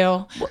used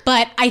to,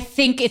 but I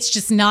think it's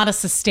just not a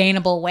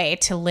sustainable way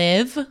to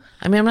live.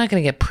 I mean, I'm not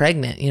going to get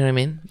pregnant. You know what I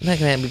mean? I'm not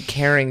going to be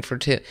caring for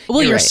two.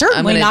 Well, you're right.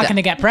 certainly I'm not di- going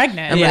to get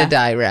pregnant. I'm Yeah. going to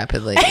die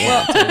rapidly.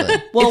 Yeah, totally.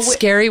 It's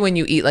scary when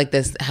you eat like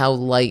this, how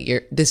light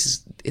your,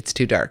 it's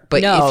too dark.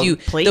 But No, if you,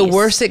 please. the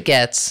worse it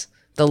gets,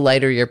 the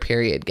lighter your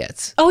period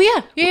gets. Oh yeah. I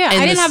And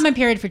didn't this- have my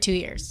period for 2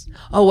 years.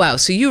 Oh, wow.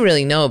 So you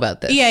really know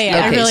about this.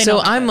 Yeah, I Okay, really so know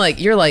about I'm like,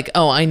 you're like,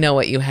 oh, I know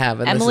what you have.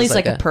 And this is Emily's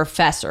like a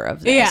professor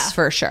of this, Yeah.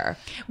 for sure.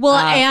 Well,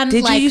 and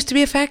Did like, you used to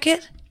be a fat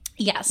kid?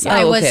 yes, Oh,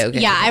 I was. okay,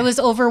 okay. I was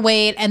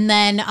overweight, and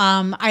then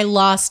I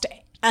lost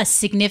a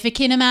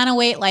significant amount of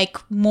weight, like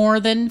more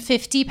than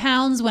 50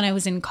 pounds when I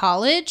was in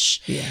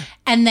college. Yeah.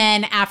 And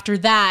then after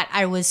that,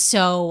 I was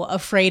so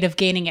afraid of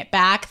gaining it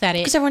back that it.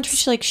 Because everyone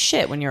treats you like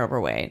shit when you're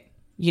overweight.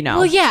 You know?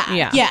 Well,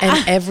 yeah.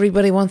 And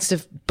everybody wants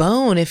to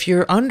bone if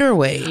you're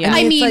underweight. Yeah. I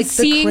it's mean, like the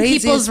seeing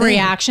craziest people's thing.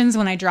 reactions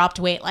when I dropped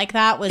weight like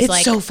that was It's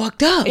like so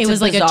fucked up. It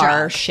was like a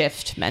bizarre drug.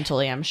 shift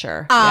mentally, I'm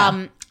sure.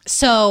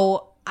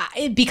 So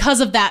because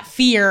of that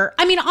fear,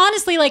 I mean,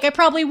 honestly, like I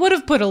probably would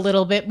have put a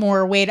little bit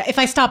more weight. If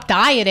I stopped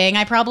dieting,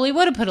 I probably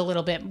would have put a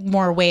little bit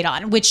more weight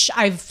on, which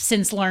I've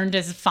since learned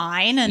is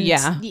fine. And,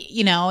 Yeah.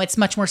 you know, it's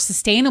much more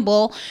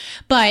sustainable.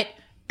 But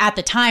at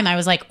the time I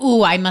was like,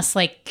 ooh, I must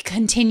like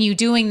continue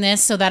doing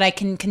this so that I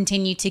can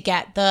continue to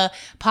get the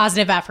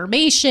positive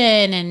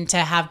affirmation and to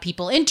have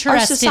people Our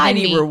interested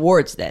society in me.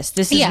 rewards this.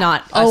 This is Yeah.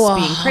 not us Oh,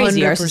 being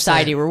crazy. Our 100%.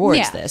 society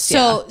rewards this.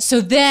 So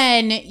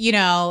then, you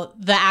know,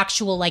 the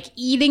actual like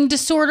eating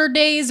disorder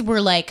days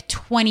were like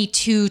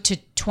 22 to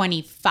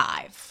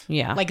 25.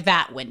 Yeah. Like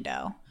that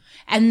window.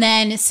 And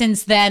then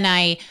since then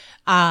I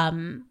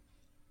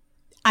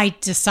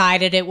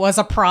decided it was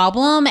a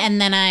problem, and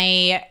then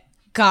I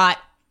got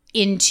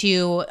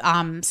into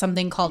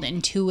something called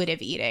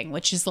intuitive eating,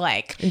 which is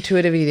like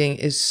Intuitive eating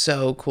is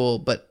so cool,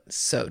 but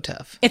so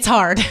tough. it's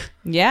hard.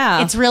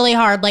 Yeah. It's really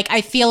hard. Like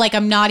I feel like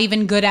I'm not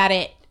even good at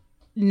it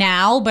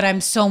now, but I'm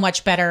so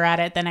much better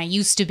at it than I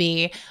used to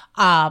be.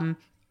 And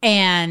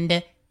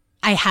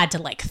I had to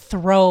like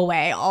throw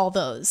away all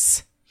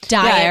those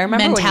diet I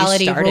remember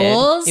mentality when you started,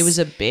 rules. it was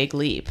a big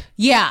leap.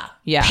 Yeah.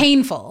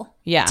 Painful.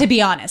 Yeah. To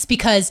be honest,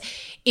 because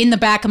in the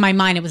back of my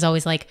mind, it was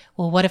always like,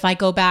 well, what if I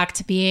go back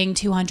to being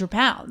 200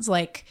 pounds?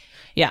 Like,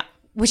 Yeah.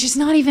 which is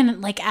not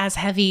even like as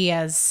heavy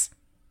as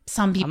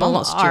some people I'm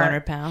almost are.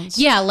 200 pounds.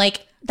 Yeah.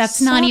 Like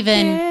that's not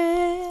even,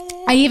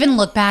 I even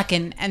look back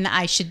and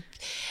I should,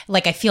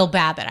 like, I feel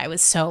bad that I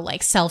was so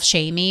like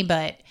self-shamey,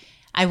 but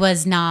I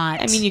was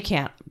not. I mean, you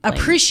can't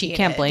appreciate You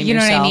can't blame You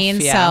know yourself. what I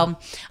mean? Yeah.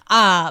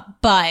 So,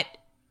 but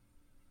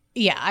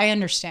yeah, I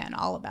understand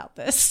all about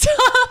this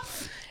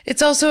stuff.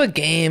 It's also a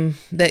game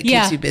that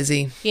keeps you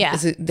busy. Yeah.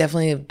 It's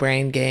definitely a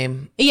brain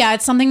game. Yeah,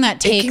 it's something that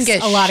takes can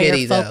get a lot of shitty,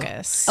 your though.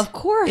 focus. Of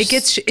course. It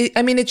gets,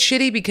 I mean, it's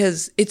shitty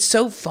because it's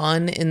so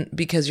fun and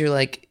because you're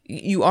like,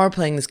 you are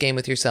playing this game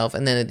with yourself.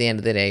 And then at the end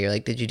of the day, you're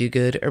like, did you do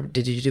good or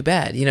did you do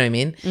bad? You know what I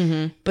mean?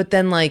 Mm-hmm. But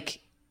then like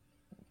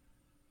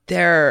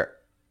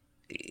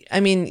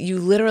you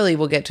literally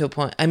will get to a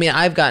point. I mean,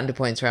 I've gotten to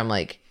points where I'm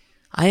like,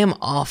 I'm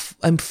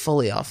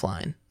fully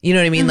offline. You know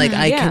what I mean? Like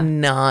I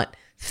cannot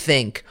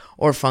think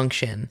or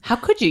function. How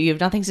could you? You have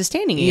nothing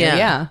sustaining you.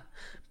 Yeah.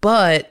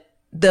 But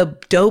the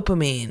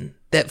dopamine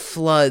that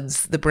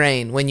floods the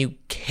brain when you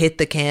hit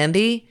the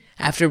candy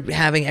after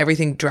having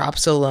everything drop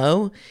so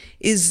low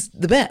is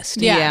the best.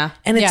 Yeah.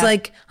 And it's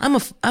like,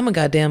 I'm a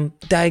goddamn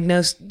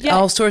diagnosed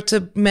all sorts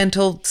of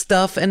mental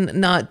stuff and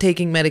not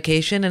taking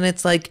medication. And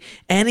it's like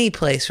any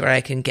place where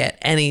I can get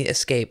any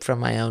escape from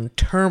my own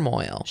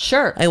turmoil.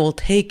 Sure. I will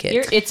take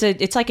it.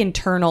 It's like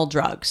internal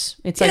drugs.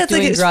 It's like it's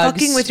doing it's drugs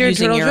fucking with your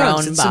using internal your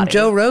drugs. own It's some body.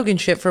 Joe Rogan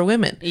shit for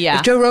women. Yeah.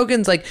 If Joe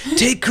Rogan's like,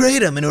 take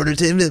kratom in order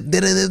to,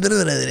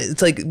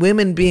 it's like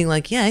women being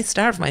like, yeah, I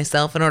starve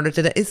myself in order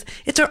to,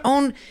 it's our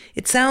own,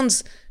 it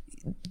sounds,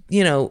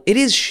 you know, it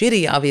is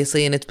shitty,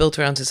 obviously, and it's built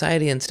around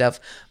society and stuff,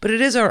 but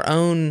it is our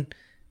own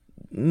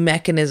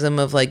mechanism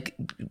of like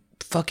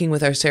fucking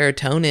with our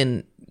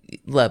serotonin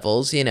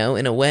levels, you know,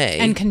 in a way.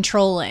 And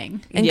controlling.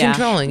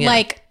 Controlling, yeah.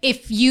 Like,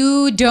 if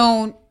you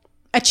don't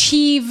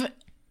achieve,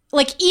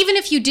 like, even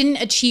if you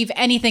didn't achieve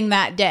anything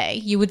that day,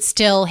 you would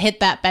still hit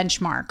that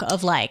benchmark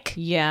of like,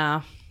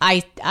 Yeah.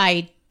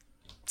 I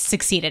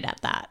succeeded at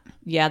that.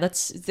 Yeah,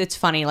 it's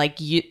funny. Like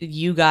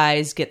you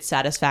guys get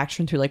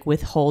satisfaction through like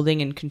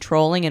withholding and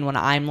controlling, and when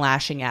I'm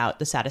lashing out,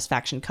 the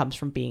satisfaction comes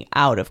from being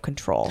out of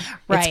control.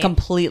 Right. It's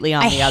completely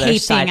on the other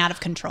hate side. being out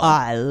of control.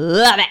 I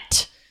love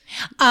it.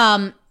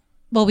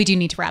 Well, we do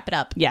need to wrap it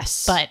up.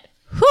 Yes, But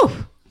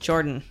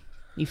Jordan,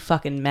 you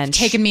fucking mensch.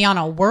 taking me on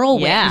a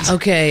whirlwind. Yeah.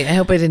 Okay, I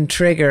hope I didn't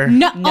trigger.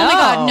 No. Oh my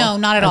God, no,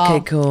 not at all.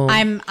 Okay, cool.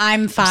 I'm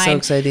fine. So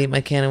excited to eat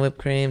my can of whipped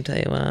cream, tell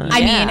you what. I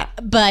Yeah. mean,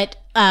 but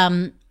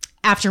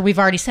after we've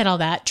already said all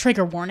that,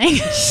 trigger warning.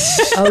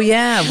 Oh,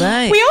 yeah,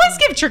 right. We always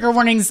give trigger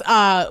warnings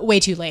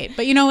way too late.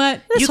 But you know what?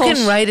 You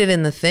can write it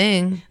in the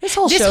thing. This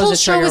whole This show whole is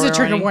show is a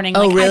trigger warning.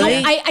 Oh, Like,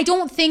 really? I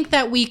don't think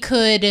that we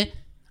could.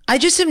 I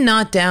just am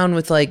not down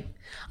with like,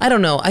 I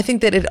don't know. I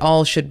think that it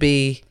all should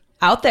be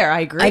Out there, I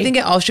agree. I think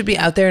it all should be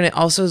out there, and it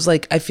also is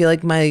like I feel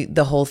like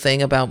the whole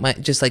thing about my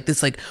just like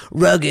this like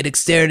rugged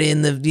exterior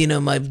in the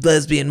my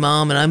lesbian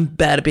mom, and I'm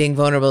bad at being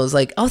vulnerable is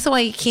like also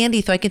I eat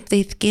candy so I can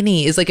stay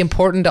skinny is like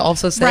important to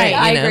also say. Right,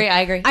 I you know? agree. I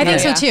agree. I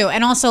think Yeah. so too.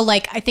 And also,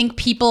 like, I think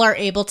people are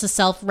able to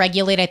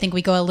self-regulate. I think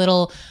we go a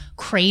little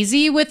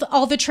crazy with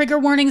all the trigger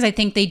warnings. I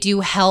think they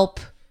do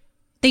help.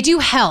 They do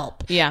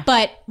help. Yeah.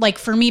 But like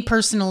for me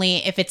personally,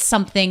 if it's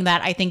something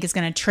that I think is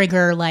going to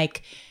trigger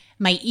like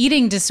my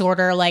eating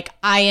disorder, like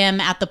I am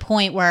at the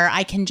point where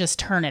I can just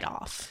turn it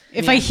off.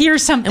 If I hear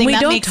something And we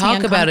that don't makes me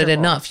talk about it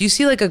uncomfortable. enough. You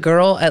see like a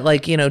girl at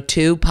like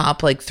 2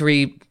 pop like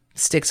 3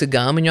 sticks of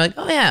gum, and you're like,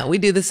 oh yeah, we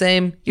do the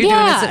same. You're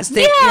Yeah. doing the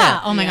same.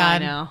 Yeah. Oh my Yeah, I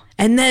God. know.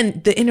 And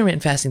then the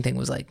intermittent fasting thing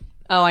was like,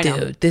 Oh, I know.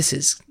 dude, this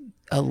is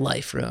a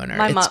life ruiner.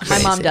 My It's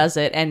mom crazy. does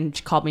it, and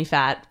she called me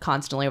fat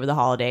constantly over the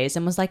holidays,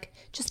 and was like,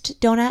 "Just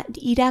don't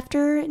eat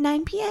after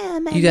 9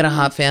 p.m." You got a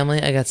hot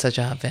family? I got such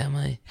a hot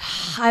family.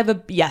 I have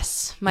a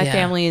my Yeah.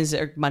 family is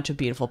a bunch of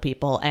beautiful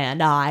people,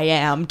 and I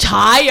am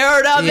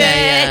tired of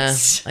Yeah.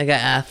 it. I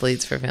got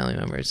athletes for family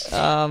members.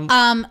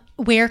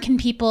 Where can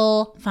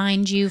people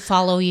find you,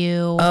 follow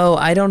you, Oh,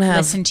 I don't have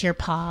listen to your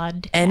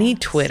pod? any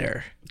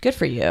Twitter. Good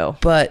for you.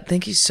 But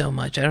thank you so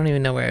much. I don't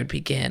even know where I'd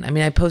begin. I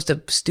mean, I post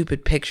a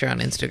stupid picture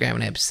on Instagram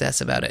and I obsess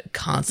about it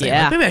constantly.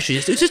 Yeah. Like, maybe I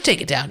should just take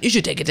it down. You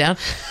should take it down.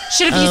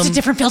 Should have used a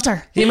different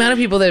filter. The amount of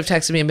people that have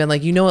texted me and been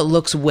like, it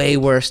looks way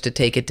worse to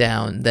take it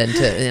down than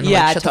to. And I'm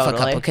Yeah, like, shut the fuck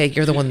totally. up, okay?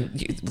 You're the one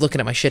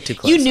looking at my shit too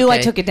close. You knew I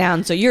okay? took it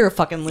down, so you're a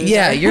fucking loser.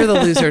 Yeah, you're the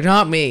loser,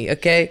 not me,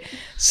 okay?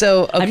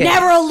 So, okay. I'm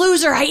never a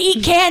loser. I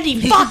eat candy.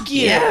 Fuck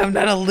you. Yeah, I'm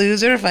not a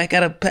loser. If I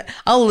got a,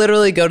 I'll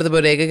literally go to the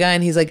bodega guy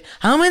and he's like,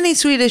 "How many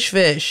Swedish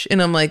fish?"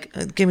 And I'm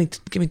like, "Give me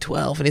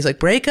 12." And he's like,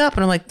 "Break up?"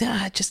 And I'm like,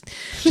 "Nah, just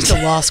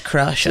a lost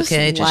crush,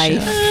 okay?"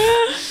 life.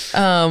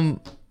 shut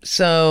up.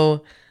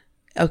 So,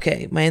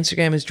 okay, my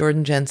Instagram is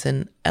Jordan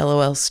Jensen.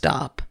 LOL.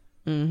 Stop.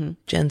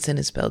 Jensen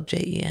is spelled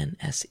Jensen.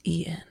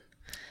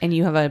 And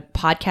you have a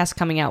podcast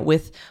coming out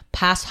with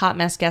past Hot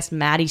Mess guest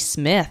Maddie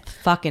Smith.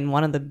 Fucking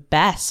one of the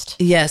best.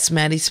 Yes,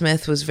 Maddie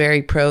Smith was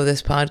very pro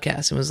this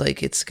podcast and was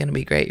like, it's going to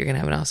be great. You're going to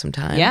have an awesome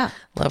time. Yeah.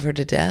 Love her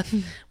to death.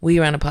 We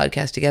ran a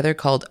podcast together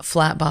called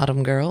Flat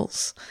Bottom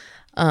Girls.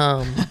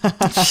 Because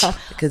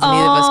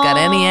neither of us got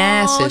any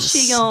asses.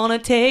 She gonna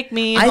take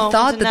me I home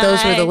thought that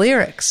those were the tonight.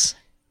 lyrics.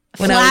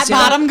 Flat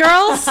bottom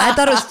girls? I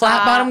thought it was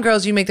flat bottom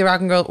girls. You make the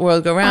rock and roll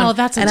world go round. Oh,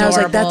 that's And I was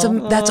like, that's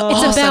adorable.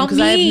 awesome about because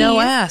I have me. no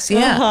ass.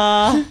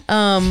 Yeah.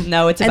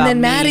 No, it's about And then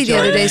me, Maddie the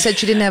other Jordan. day said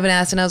she didn't have an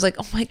ass, and I was like,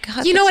 oh my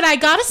god. You know what I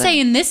gotta say,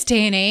 in this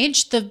day and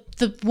age, the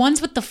ones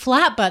with the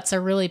flat butts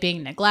are really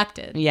being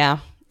neglected. Yeah,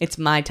 it's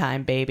my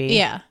time, baby.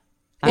 Yeah.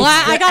 Well,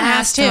 I got an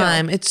ass too.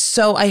 time. It's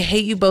so I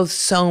hate you both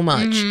so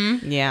much.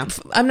 Yeah.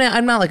 I'm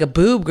not like a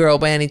boob girl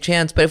by any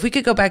chance, but if we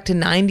could go back to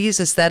 90s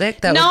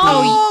aesthetic, that would be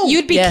Oh,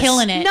 you'd be Yes.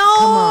 killing it. No.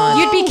 Come on.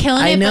 You'd be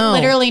killing I it, know.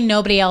 but literally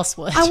nobody else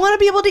would. I want to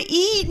be able to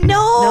eat.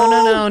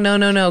 No.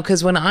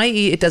 Because when I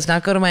eat, it does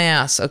not go to my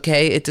ass.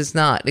 Okay, it does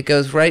not. It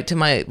goes right to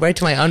my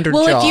underjaw.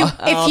 Well,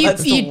 that's if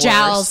the you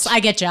jowls, worst.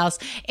 I get jowls.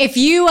 If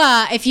you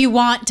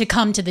want to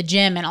come to the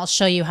gym, and I'll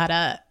show you how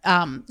to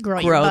grow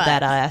your grow butt.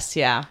 that ass.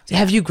 Yeah.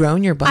 Have you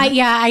grown your butt?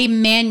 I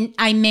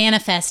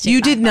manifested. You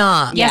my did butt.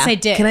 not. Yes, Yeah. I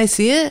did. Can I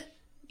see it?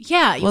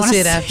 Yeah, you We'll wanna see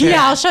it after.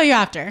 Yeah, I'll show you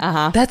after.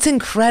 That's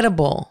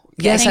incredible.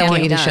 Yes, thank I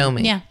want you. you to show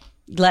me. Yeah.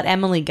 Let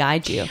Emily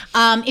guide you.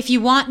 If you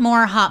want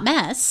more hot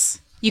mess,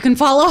 you can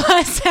follow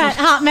us at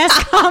Hot Mess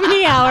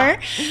Comedy Hour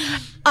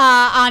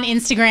on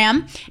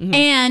Instagram.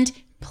 And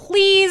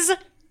please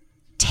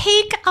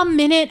take a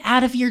minute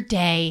out of your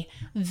day.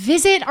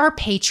 Visit our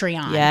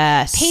Patreon.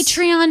 Yes.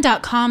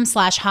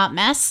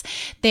 Patreon.com/hotmess.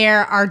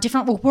 There are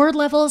different reward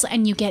levels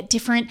and you get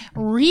different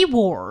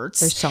rewards.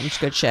 There's so much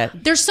good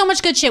shit. There's so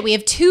much good shit. We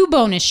have 2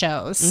 bonus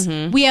shows.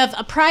 We have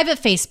a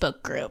private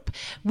Facebook group.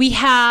 We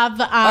have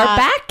Our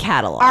back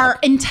catalog. our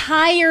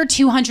entire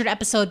 200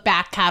 episode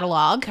back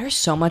catalog. There's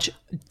so much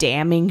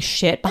damning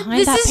shit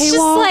behind This that is paywall.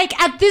 just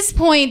like, at this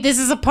point, this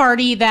is a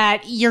party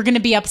that you're going to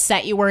be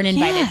upset you weren't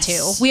invited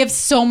Yes. to. We have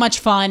so much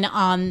fun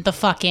on the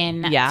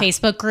fucking Yeah.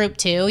 Facebook group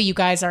too. You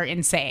guys are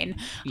insane.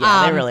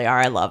 Yeah, they really are.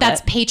 I love That's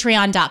it.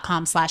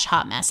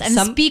 patreon.com/hotmess. And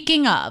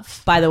speaking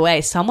of, By the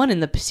way, someone in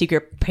the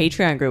secret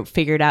Patreon group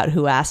figured out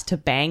who asked to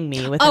bang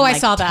me within I like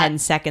saw that. 10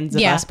 seconds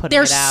of yeah, us putting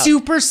they're it out.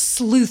 super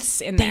sleuths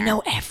in there. They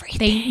know everything.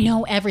 They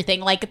know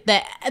everything. Like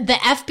the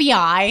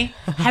FBI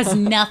has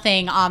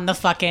nothing on the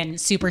fucking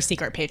super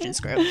secret patrons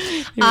group.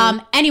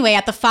 Anyway,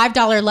 at the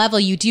 $5 level,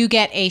 you do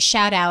get a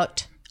shout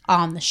out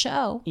on the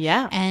show.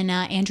 Yeah. And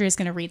Andrea's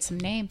going to read some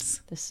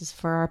names. This is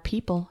for our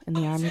people in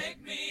the army.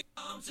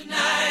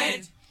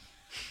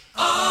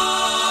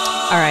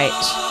 All right.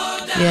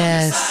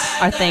 Yes.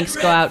 Our thanks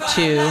go out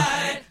to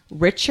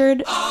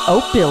Richard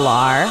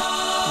Opilar,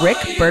 Rick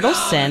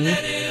Bertelson,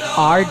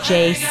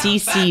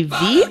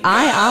 RJCCVII,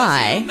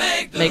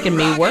 making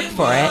me work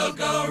for it,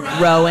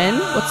 Rowan,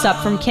 what's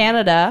up from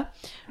Canada,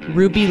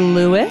 Ruby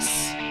Lewis,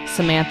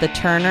 Samantha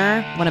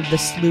Turner, one of the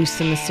sleuths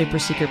in the super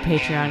secret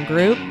Patreon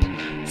group,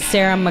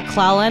 Sarah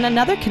McClellan,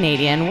 another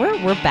Canadian,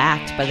 we're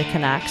backed by the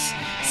Canucks,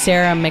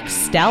 Sarah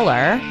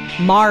Marsteller,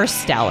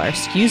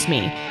 excuse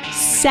me,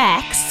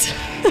 Sex,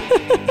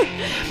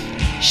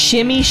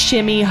 Shimmy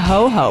Shimmy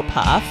Ho Ho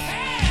Puff,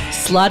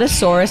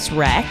 Slutosaurus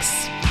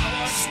Rex,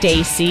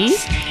 Stacy,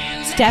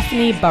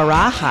 Stephanie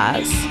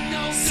Barajas,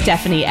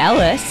 Stephanie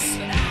Ellis,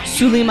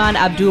 Suleiman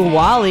Abdul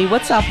Wali,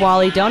 what's up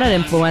Wally, donut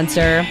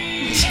influencer,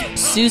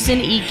 Susan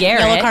E.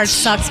 Garrett, Yellow card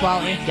sucks,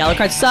 Wally. Yellow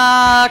Card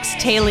Sucks,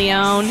 Tay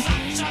Leone,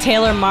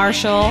 Taylor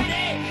Marshall,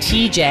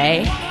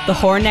 TJ, the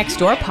Whore Next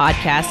Door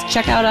podcast.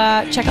 Check out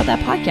that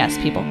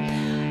podcast, people.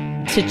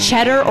 To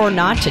cheddar or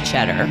not to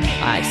cheddar,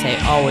 I say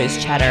always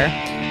cheddar.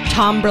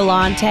 Tom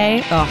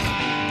Brillante,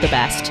 the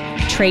best.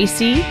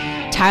 Tracy,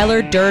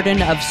 Tyler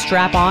Durden of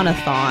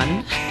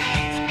Strap-On-a-thon,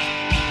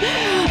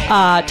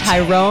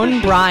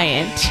 Tyrone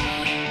Bryant.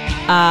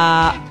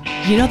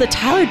 You know, the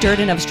Tyler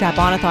Durden of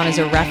Strap-On-a-thon is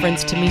a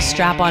reference to me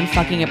strap-on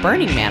fucking at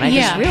Burning Man. I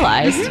just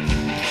realized.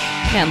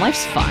 Man,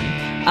 life's fun.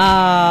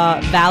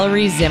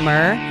 Valerie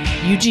Zimmer,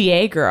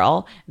 UGA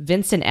Girl,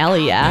 Vincent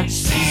Elia,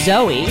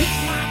 Zoe,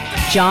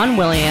 John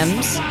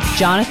Williams,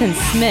 Jonathan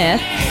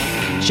Smith,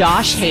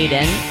 Josh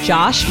Hayden,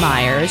 Josh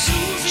Myers,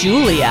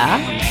 Julia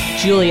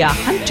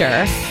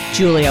Hunter,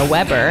 Julia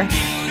Weber,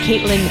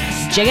 Caitlin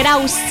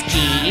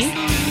Jagodowski,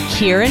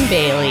 Kieran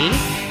Bailey,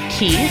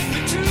 Keith,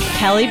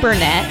 Kelly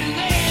Burnett,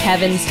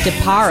 Kevin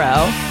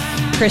Stiparo,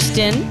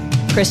 Kristen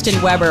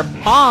Weber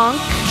Bonk,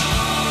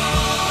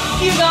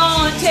 You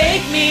Gonna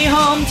Take Me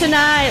Home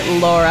Tonight,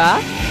 Laura,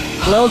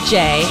 Lil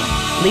J,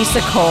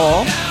 Lisa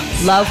Cole,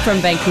 Love from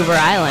Vancouver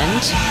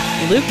Island,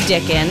 Luke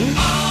Dickin,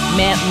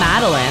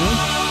 Madeline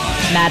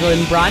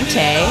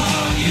Bronte,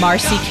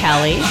 Marcy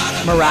Kelly,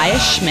 Mariah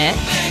Schmidt,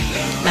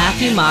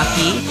 Matthew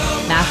Maki,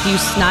 Matthew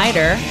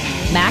Snyder,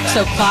 Max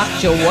O'Clock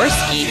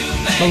Jaworski,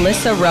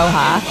 Melissa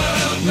Roja,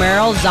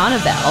 Meryl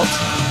Zonneveld,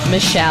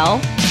 Michelle,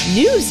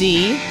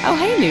 Newsy, oh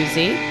hey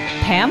Newsy,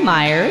 Pam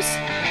Myers,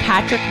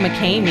 Patrick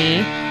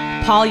McCamey,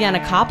 Paul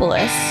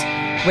Yanakopoulos,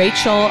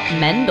 Rachel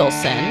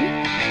Mendelson,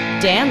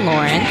 Dan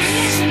Lawrence,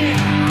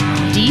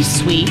 D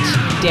Sweet,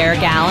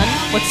 Derek Allen,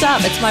 what's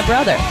up? It's my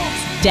brother.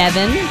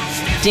 Devin,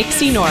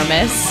 Dixie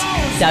Normus,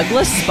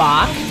 Douglas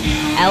Spock,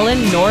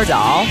 Ellen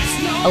Nordahl,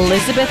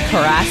 Elizabeth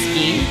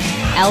Karaski,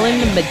 Ellen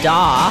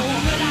Madaw,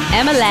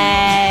 Emily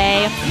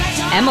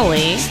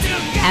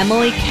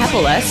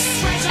Kepelis,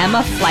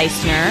 Emma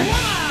Fleissner,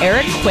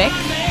 Eric Quick,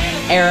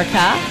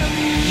 Erica,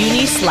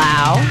 Eunice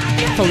Lau,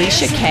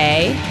 Felicia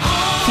Kay,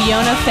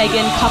 Fiona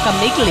Fagan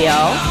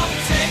Cocamiglio,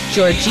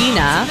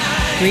 Georgina,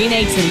 Green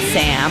Eggs and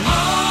Sam,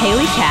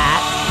 Haley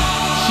Cat,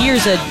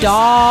 Here's $1,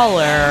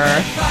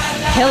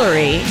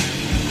 Hillary,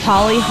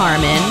 Holly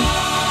Harmon,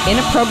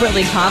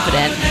 Inappropriately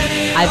Confident,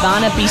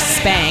 Ivana B.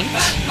 Spanked,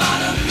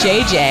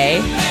 JJ,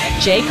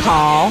 J.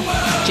 Call,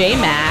 J.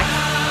 Mac,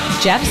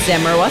 Jeff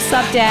Zimmer, what's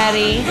up,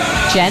 Daddy?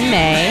 Jen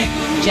May,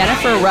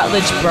 Jennifer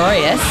Rutledge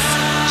Boreas,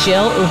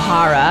 Jill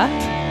Uhara,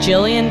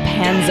 Jillian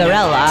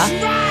Panzarella,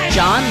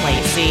 John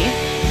Lacey,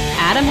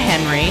 Adam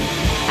Henry,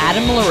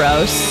 Adam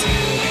LaRose,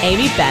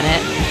 Amy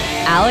Bennett,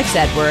 Alex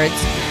Edwards,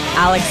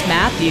 Alex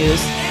Matthews,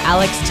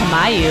 Alex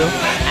Tamayu,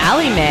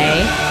 Allie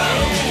Mae,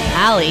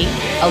 Allie,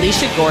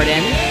 Alicia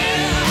Gordon,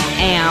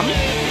 Am,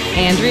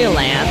 Andrea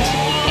Land,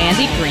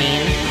 Andy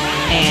Green,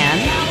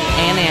 Anne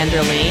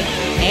Anderly,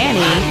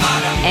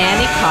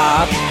 Annie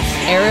Cobb,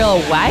 Ariel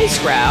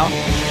Weisgrau,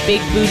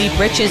 Big Booty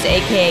Britches,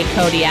 aka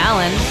Cody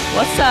Allen,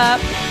 what's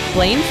up?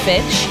 Blaine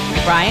Fitch,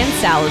 Brian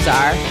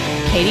Salazar,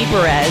 Katie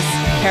Perez,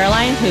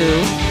 Caroline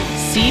Hu,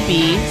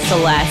 CB,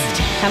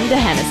 Celeste, Hemda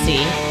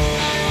Hennessy,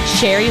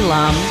 Sherry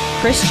Lum,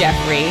 Chris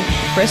Jeffrey,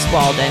 Chris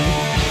Walden,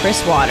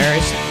 Chris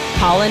Waters,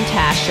 Colin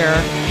Tasher,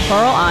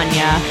 Pearl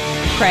Anya,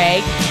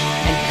 Craig,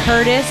 and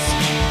Curtis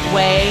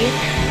Way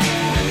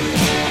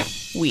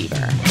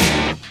Weaver.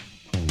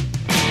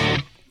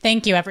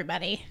 Thank you,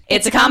 everybody.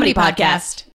 It's a comedy podcast.